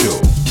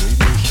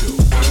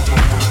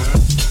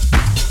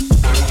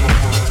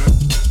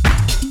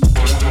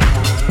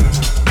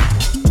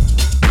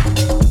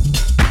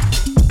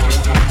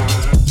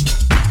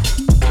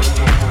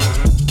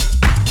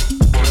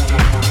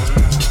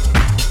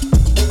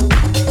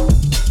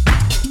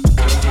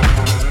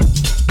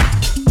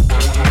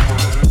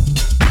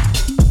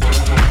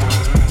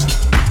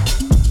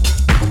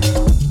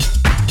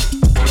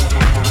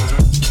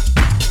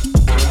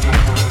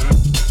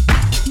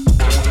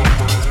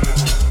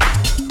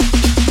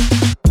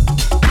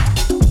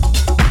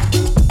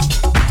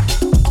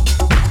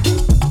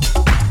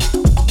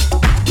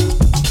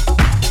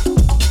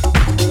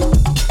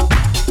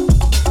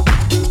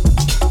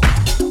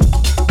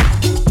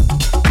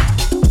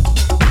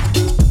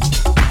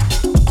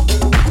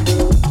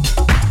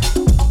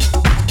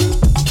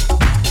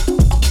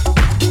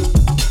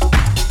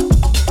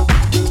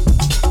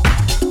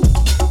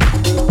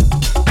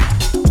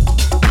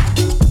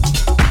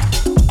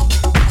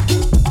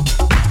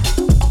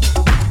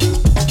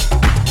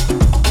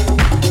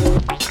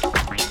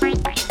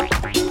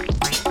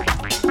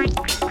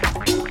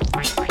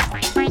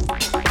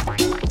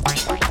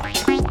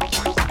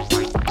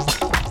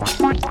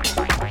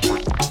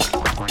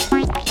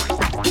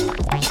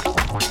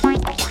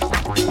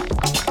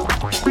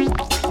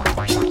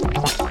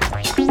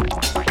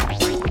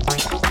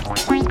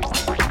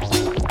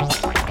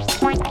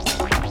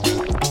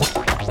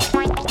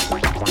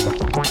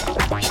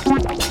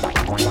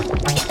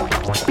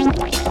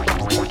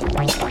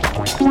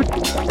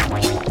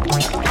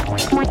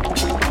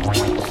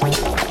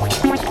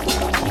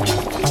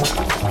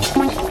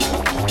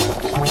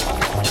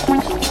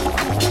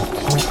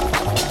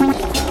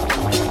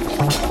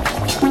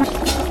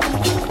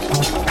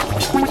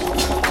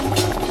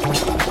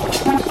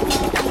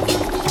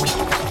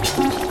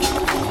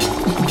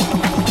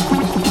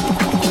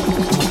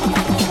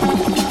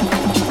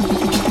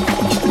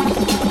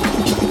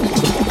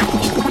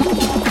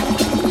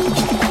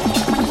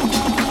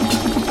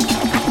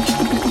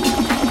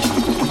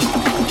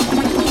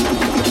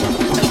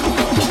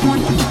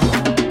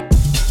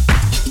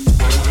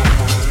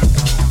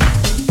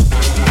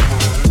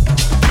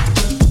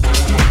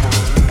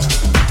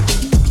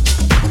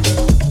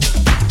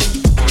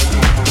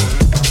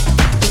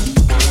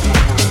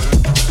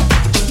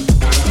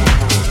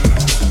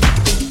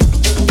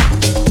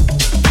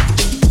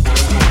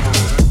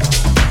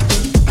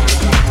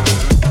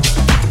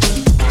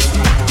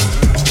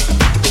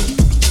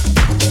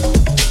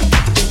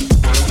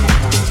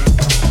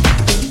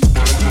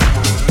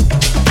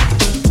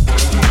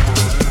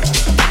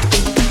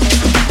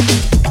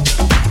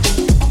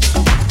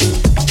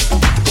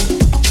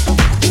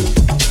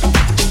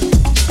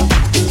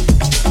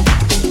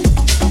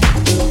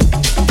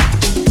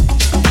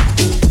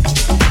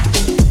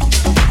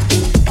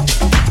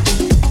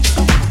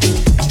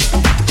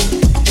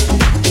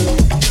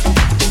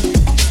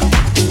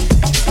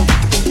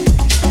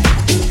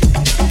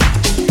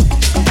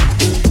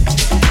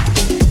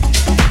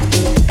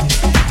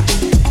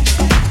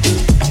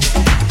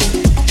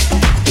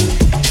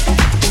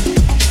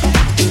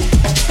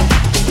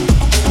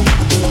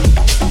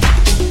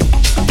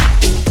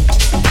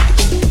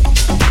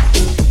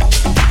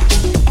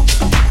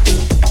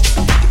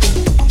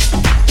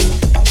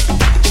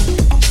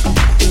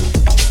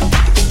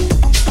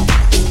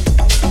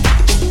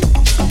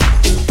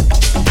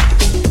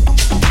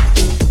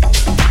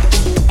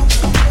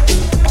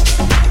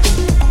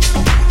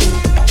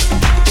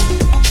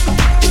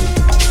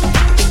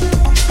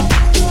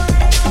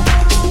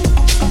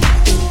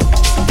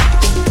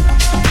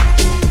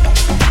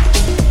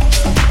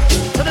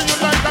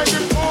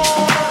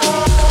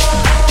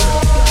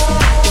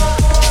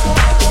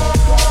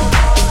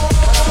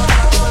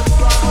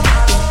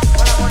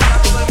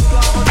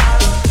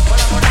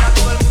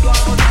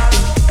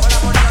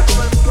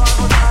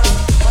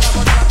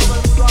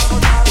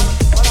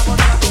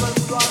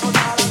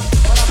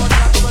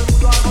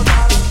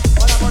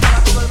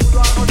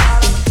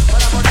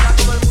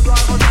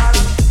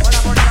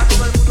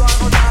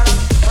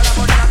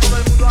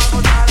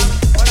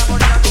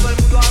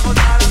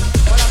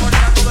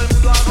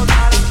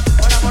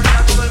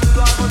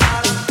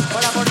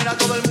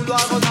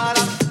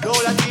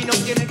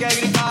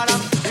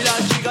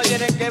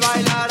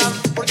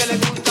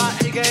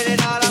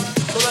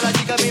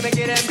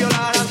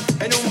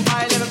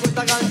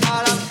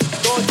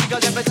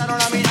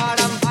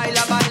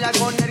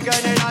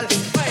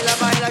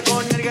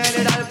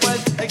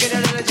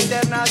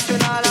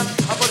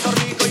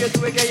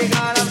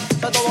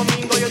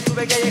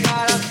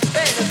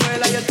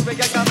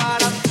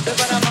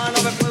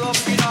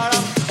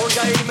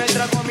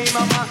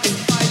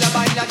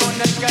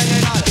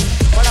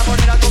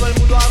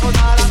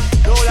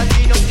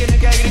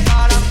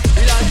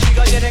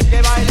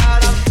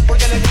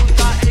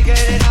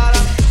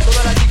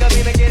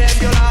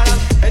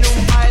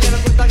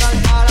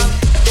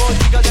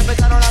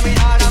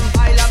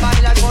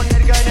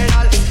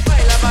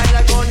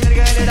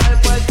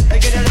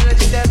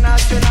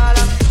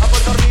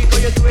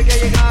 Tuve que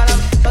llegar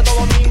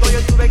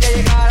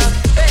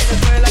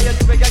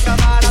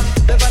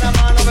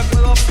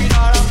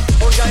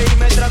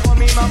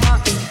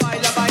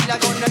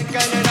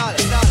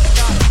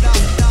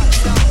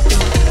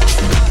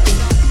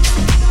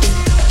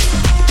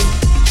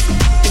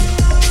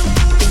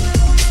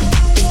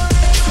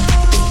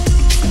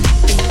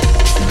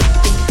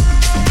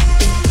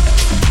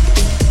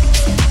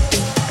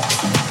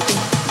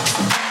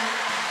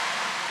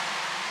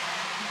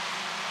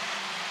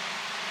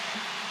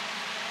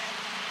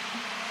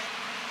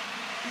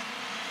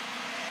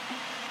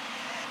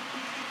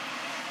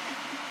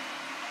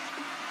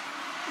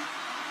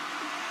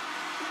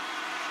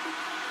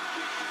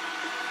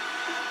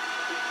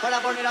para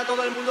poner a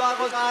todo el mundo a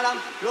gozar.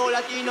 Los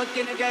latinos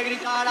tienen que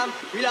gritar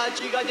y las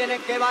chicas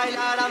tienen que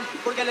bailar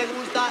porque les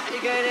gusta y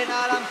quieren.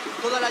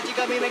 Todas las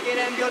chicas a mí me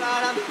quieren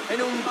violar.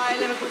 En un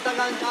baile me gusta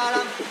cantar.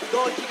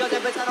 Dos chicas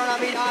empezaron a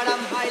mirar.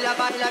 Baila,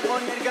 baila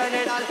con el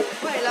general.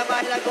 Baila,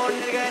 baila con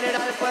el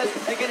general. Pues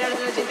el general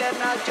es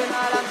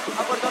internacional.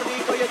 A Puerto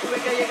Rico yo tuve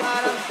que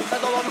llegar.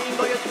 Santo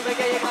Domingo yo tuve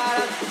que llegar.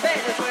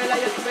 Venezuela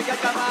yo tuve que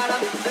acabar.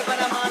 De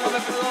Panamá no me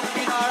puedo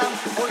olvidar.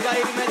 Porque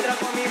ahí me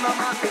trajo mi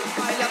mamá.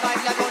 Baila,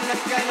 baila con el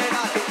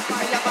general.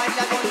 Baila,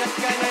 baila con el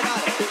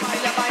general.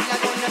 Baila, baila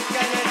con el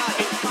general.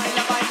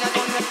 Baila, baila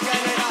con el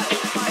general.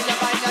 Baila,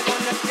 baila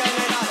con el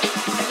general.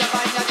 Baila,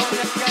 baila con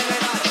el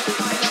general.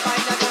 Baila,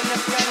 baila con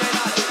el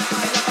general.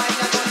 Baila,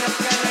 baila con el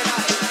general.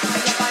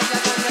 Baila, baila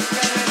con el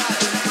general.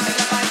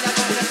 Baila, baila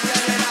con el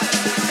general.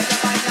 Baila,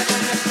 baila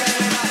con el general. Baila, baila con el general.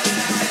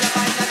 Baila,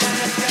 baila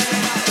con el general.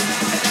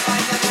 Baila,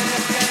 baila con el general. Baila, baila con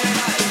el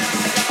general.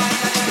 Baila,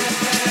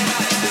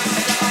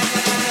 baila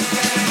con el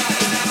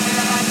general.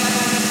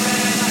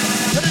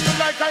 Hitting you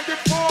like I did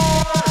before.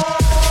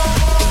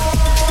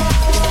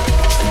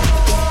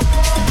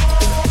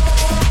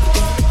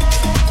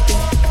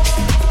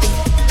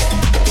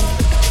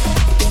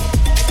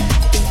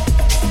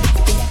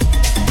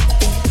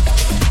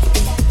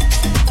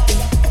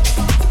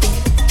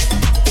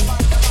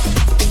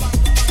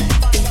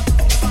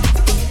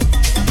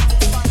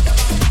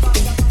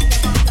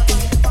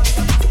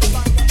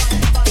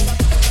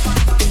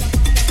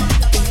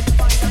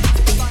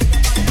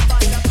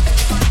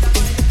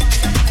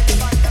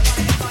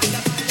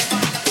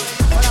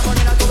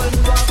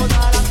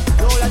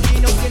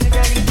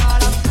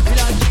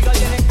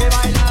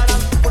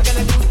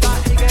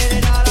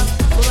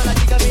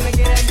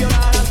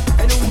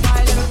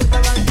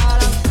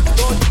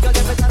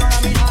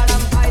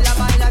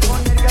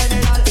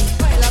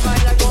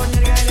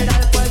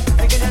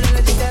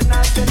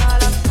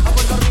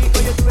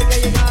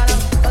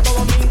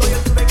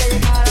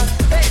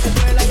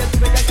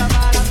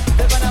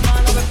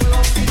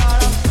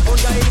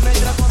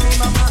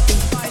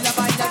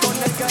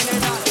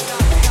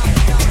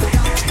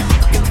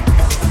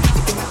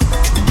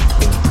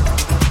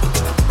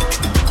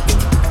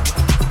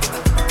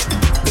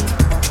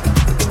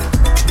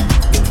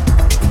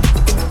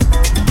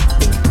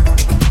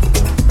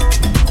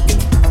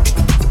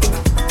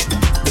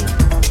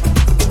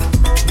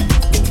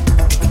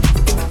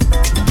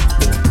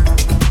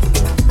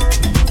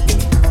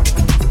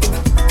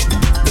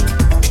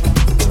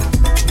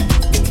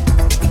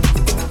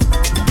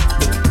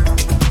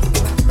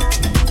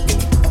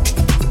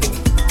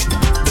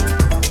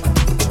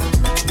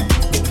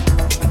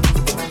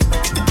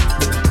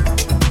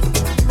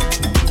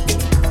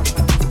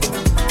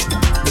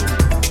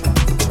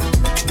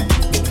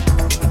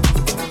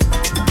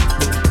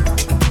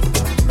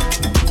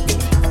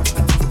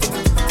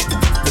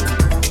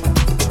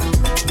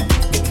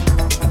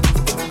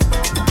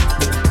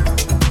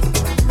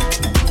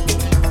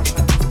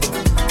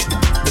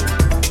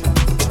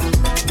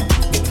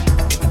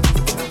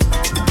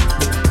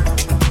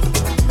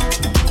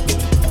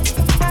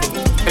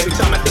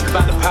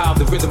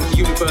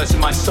 universe, in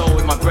my soul,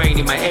 in my brain,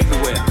 in my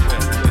everywhere.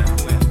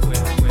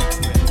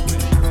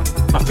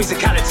 My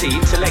physicality,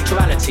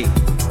 intellectuality,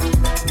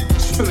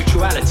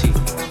 spirituality,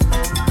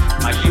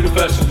 my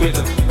universal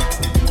rhythm.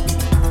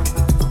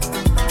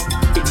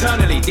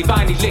 Eternally,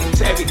 divinely linked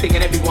to everything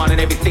and everyone and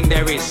everything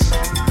there is.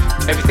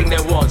 Everything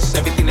there was,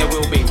 everything there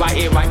will be, right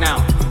here, right now.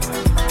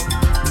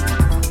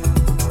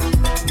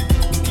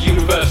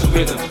 Universal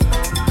rhythm.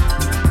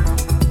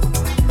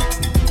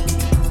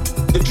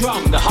 The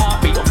drum, the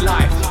heartbeat of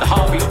life, the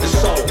heartbeat of the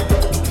soul.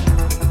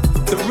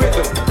 The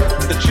rhythm,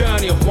 the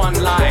journey of one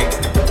line.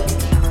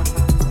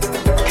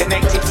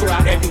 Connected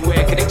throughout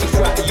everywhere, connected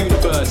throughout the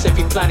universe,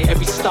 every planet,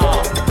 every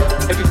star,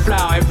 every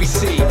flower, every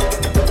seed.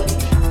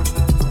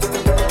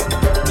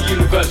 The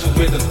universal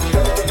rhythm.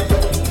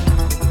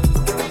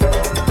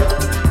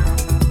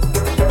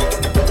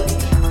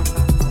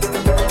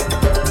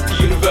 The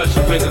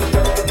universal rhythm.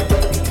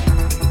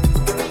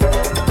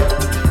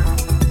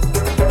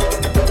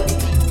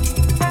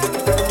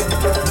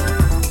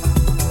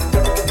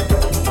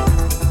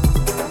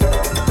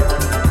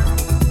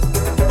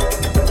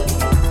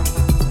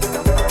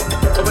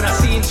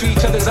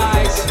 Each other's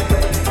eyes.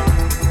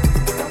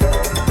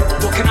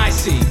 What can I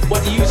see?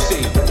 What do you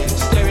see?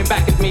 Staring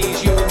back at me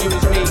is you and you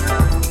is me.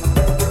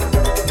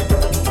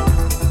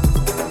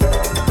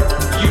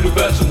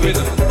 Universal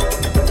rhythm.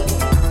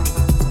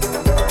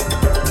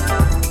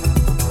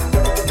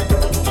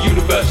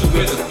 Universal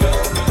rhythm.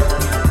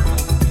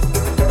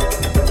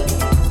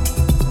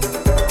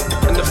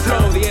 And the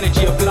flow, the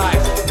energy of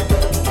life.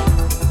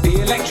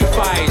 The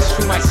electrifies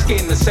through my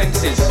skin, the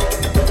senses.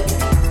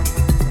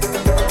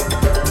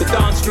 The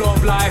dance floor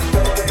of life,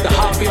 the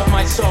heartbeat of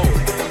my soul,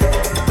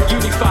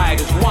 unified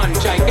as one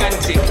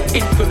gigantic,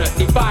 infinite,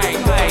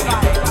 divine,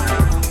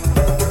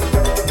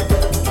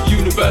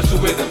 universal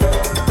rhythm.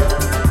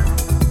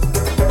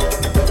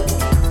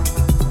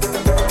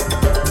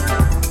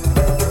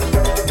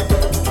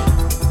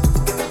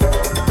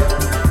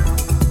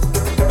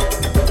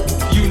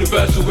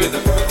 Universal rhythm.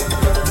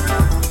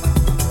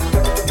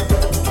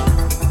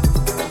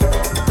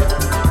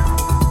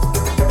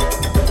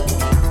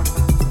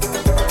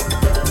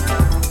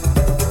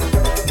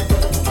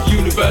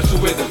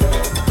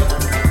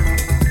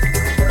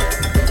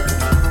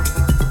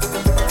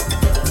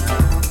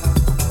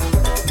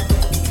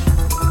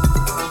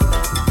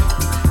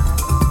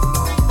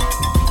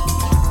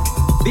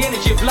 The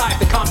energy of life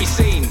that can't be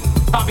seen,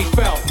 can't be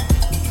felt,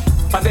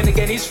 but then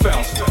again is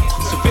felt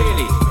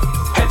severely,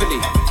 heavily,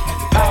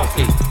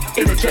 powerfully,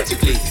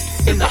 energetically,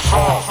 in the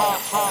heart.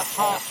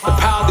 The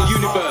power of the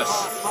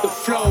universe that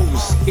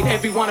flows in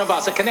every one of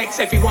us, that connects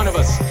every one of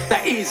us,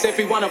 that is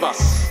every one of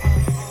us.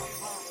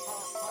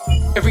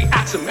 Every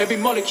atom, every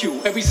molecule,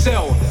 every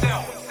cell.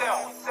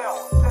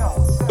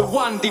 The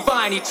one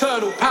divine,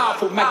 eternal,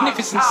 powerful,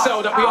 magnificent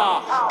cell that we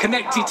are,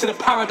 connected to the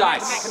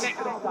paradise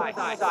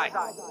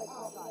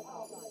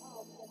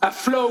that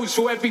flows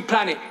through every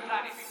planet.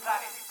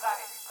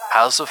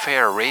 House of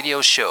Air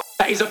radio show.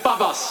 That is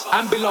above us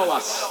and below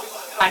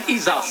us and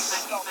is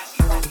us.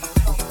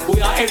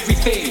 We are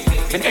everything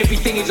and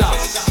everything is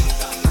us.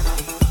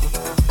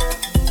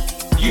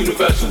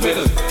 Universal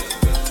rhythm.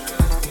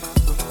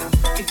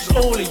 It's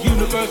all a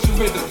universal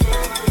rhythm.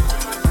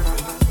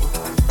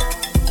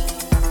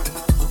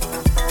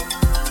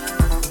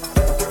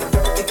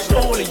 It's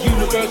all a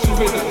universal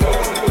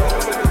rhythm.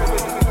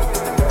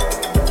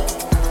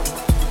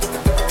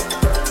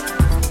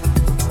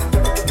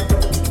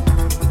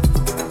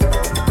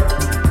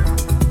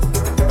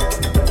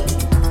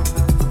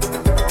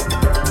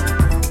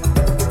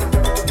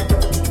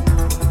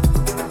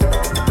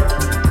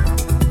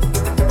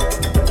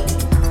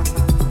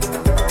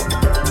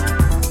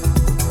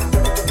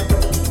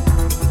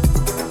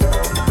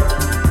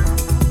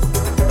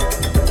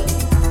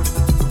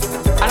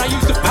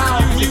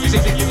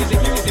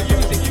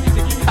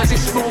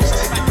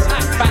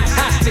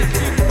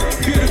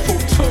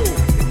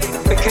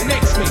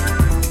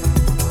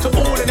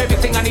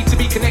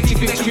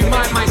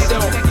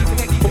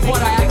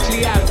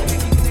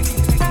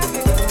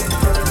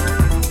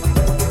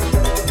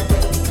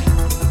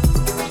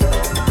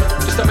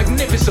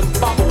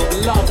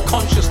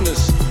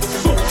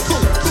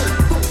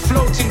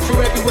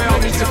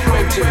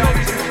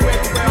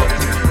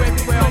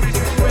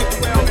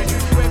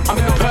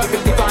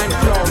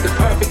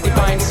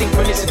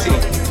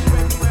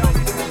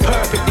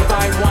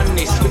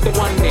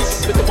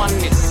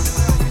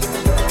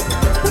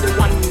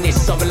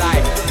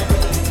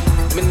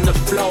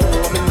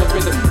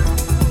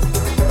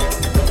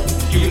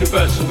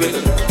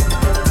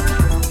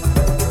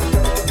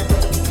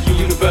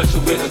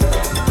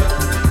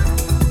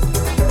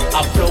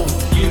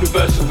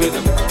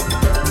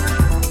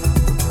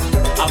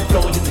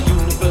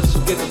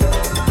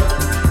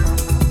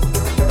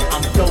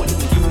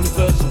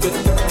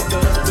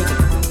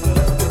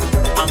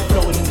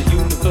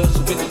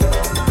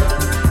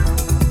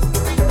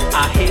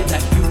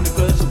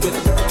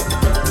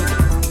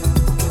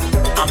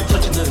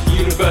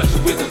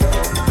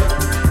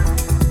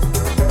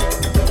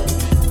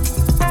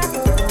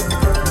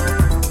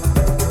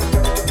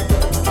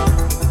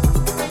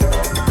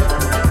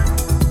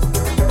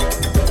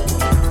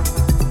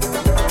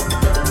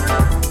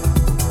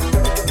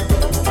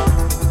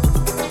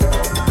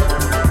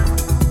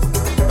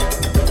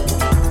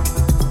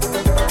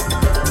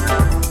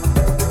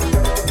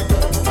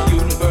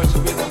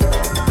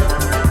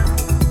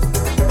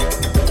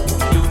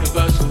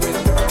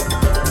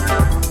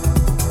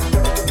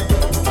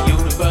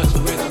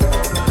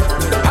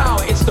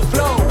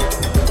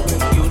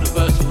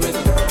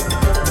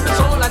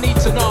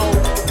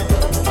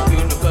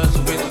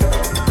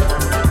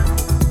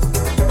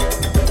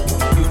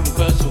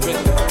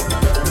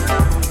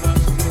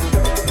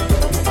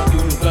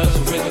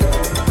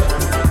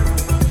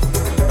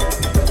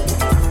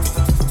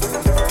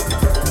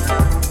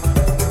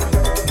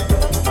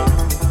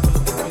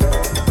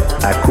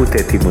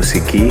 Ακούτε τη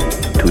μουσική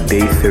του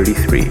Day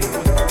 33.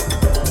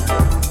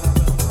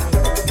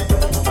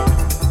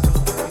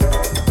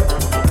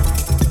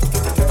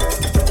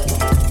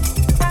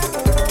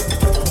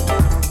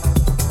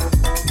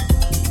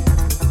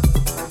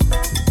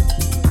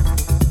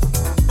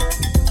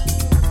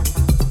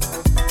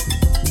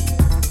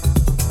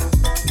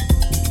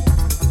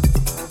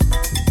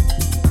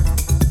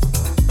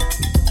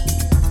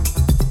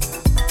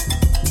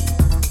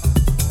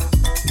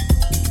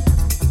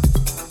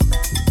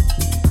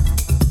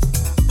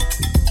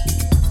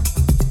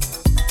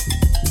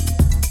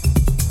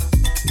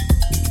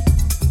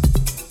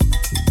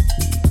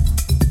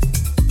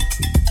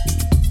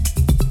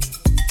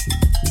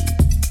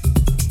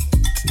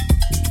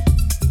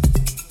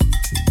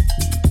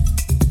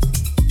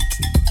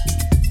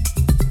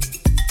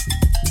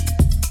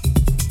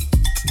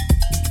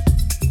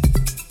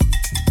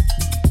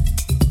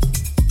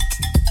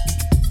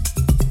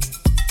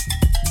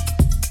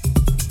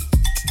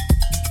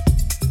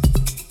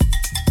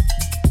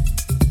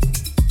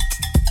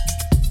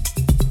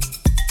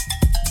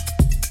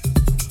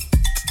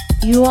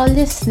 You are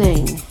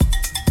listening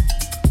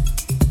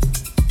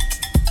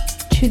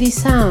to the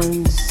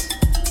sounds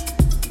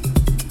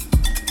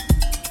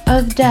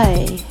of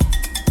Day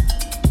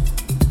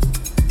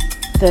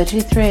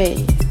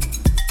 33.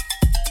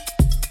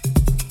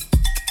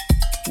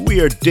 We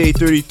are Day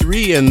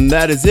 33, and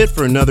that is it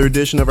for another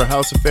edition of our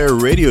House Affair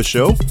radio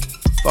show.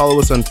 Follow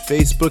us on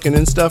Facebook and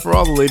Insta for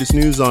all the latest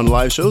news on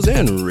live shows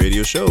and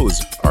radio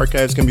shows.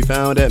 Archives can be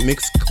found at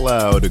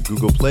Mixcloud,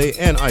 Google Play,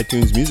 and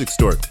iTunes Music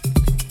Store.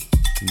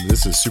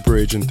 This is Super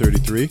Agent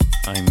 33.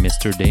 I'm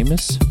Mr.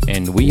 Damus,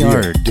 and we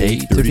are Day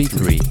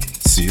 33.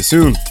 See you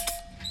soon.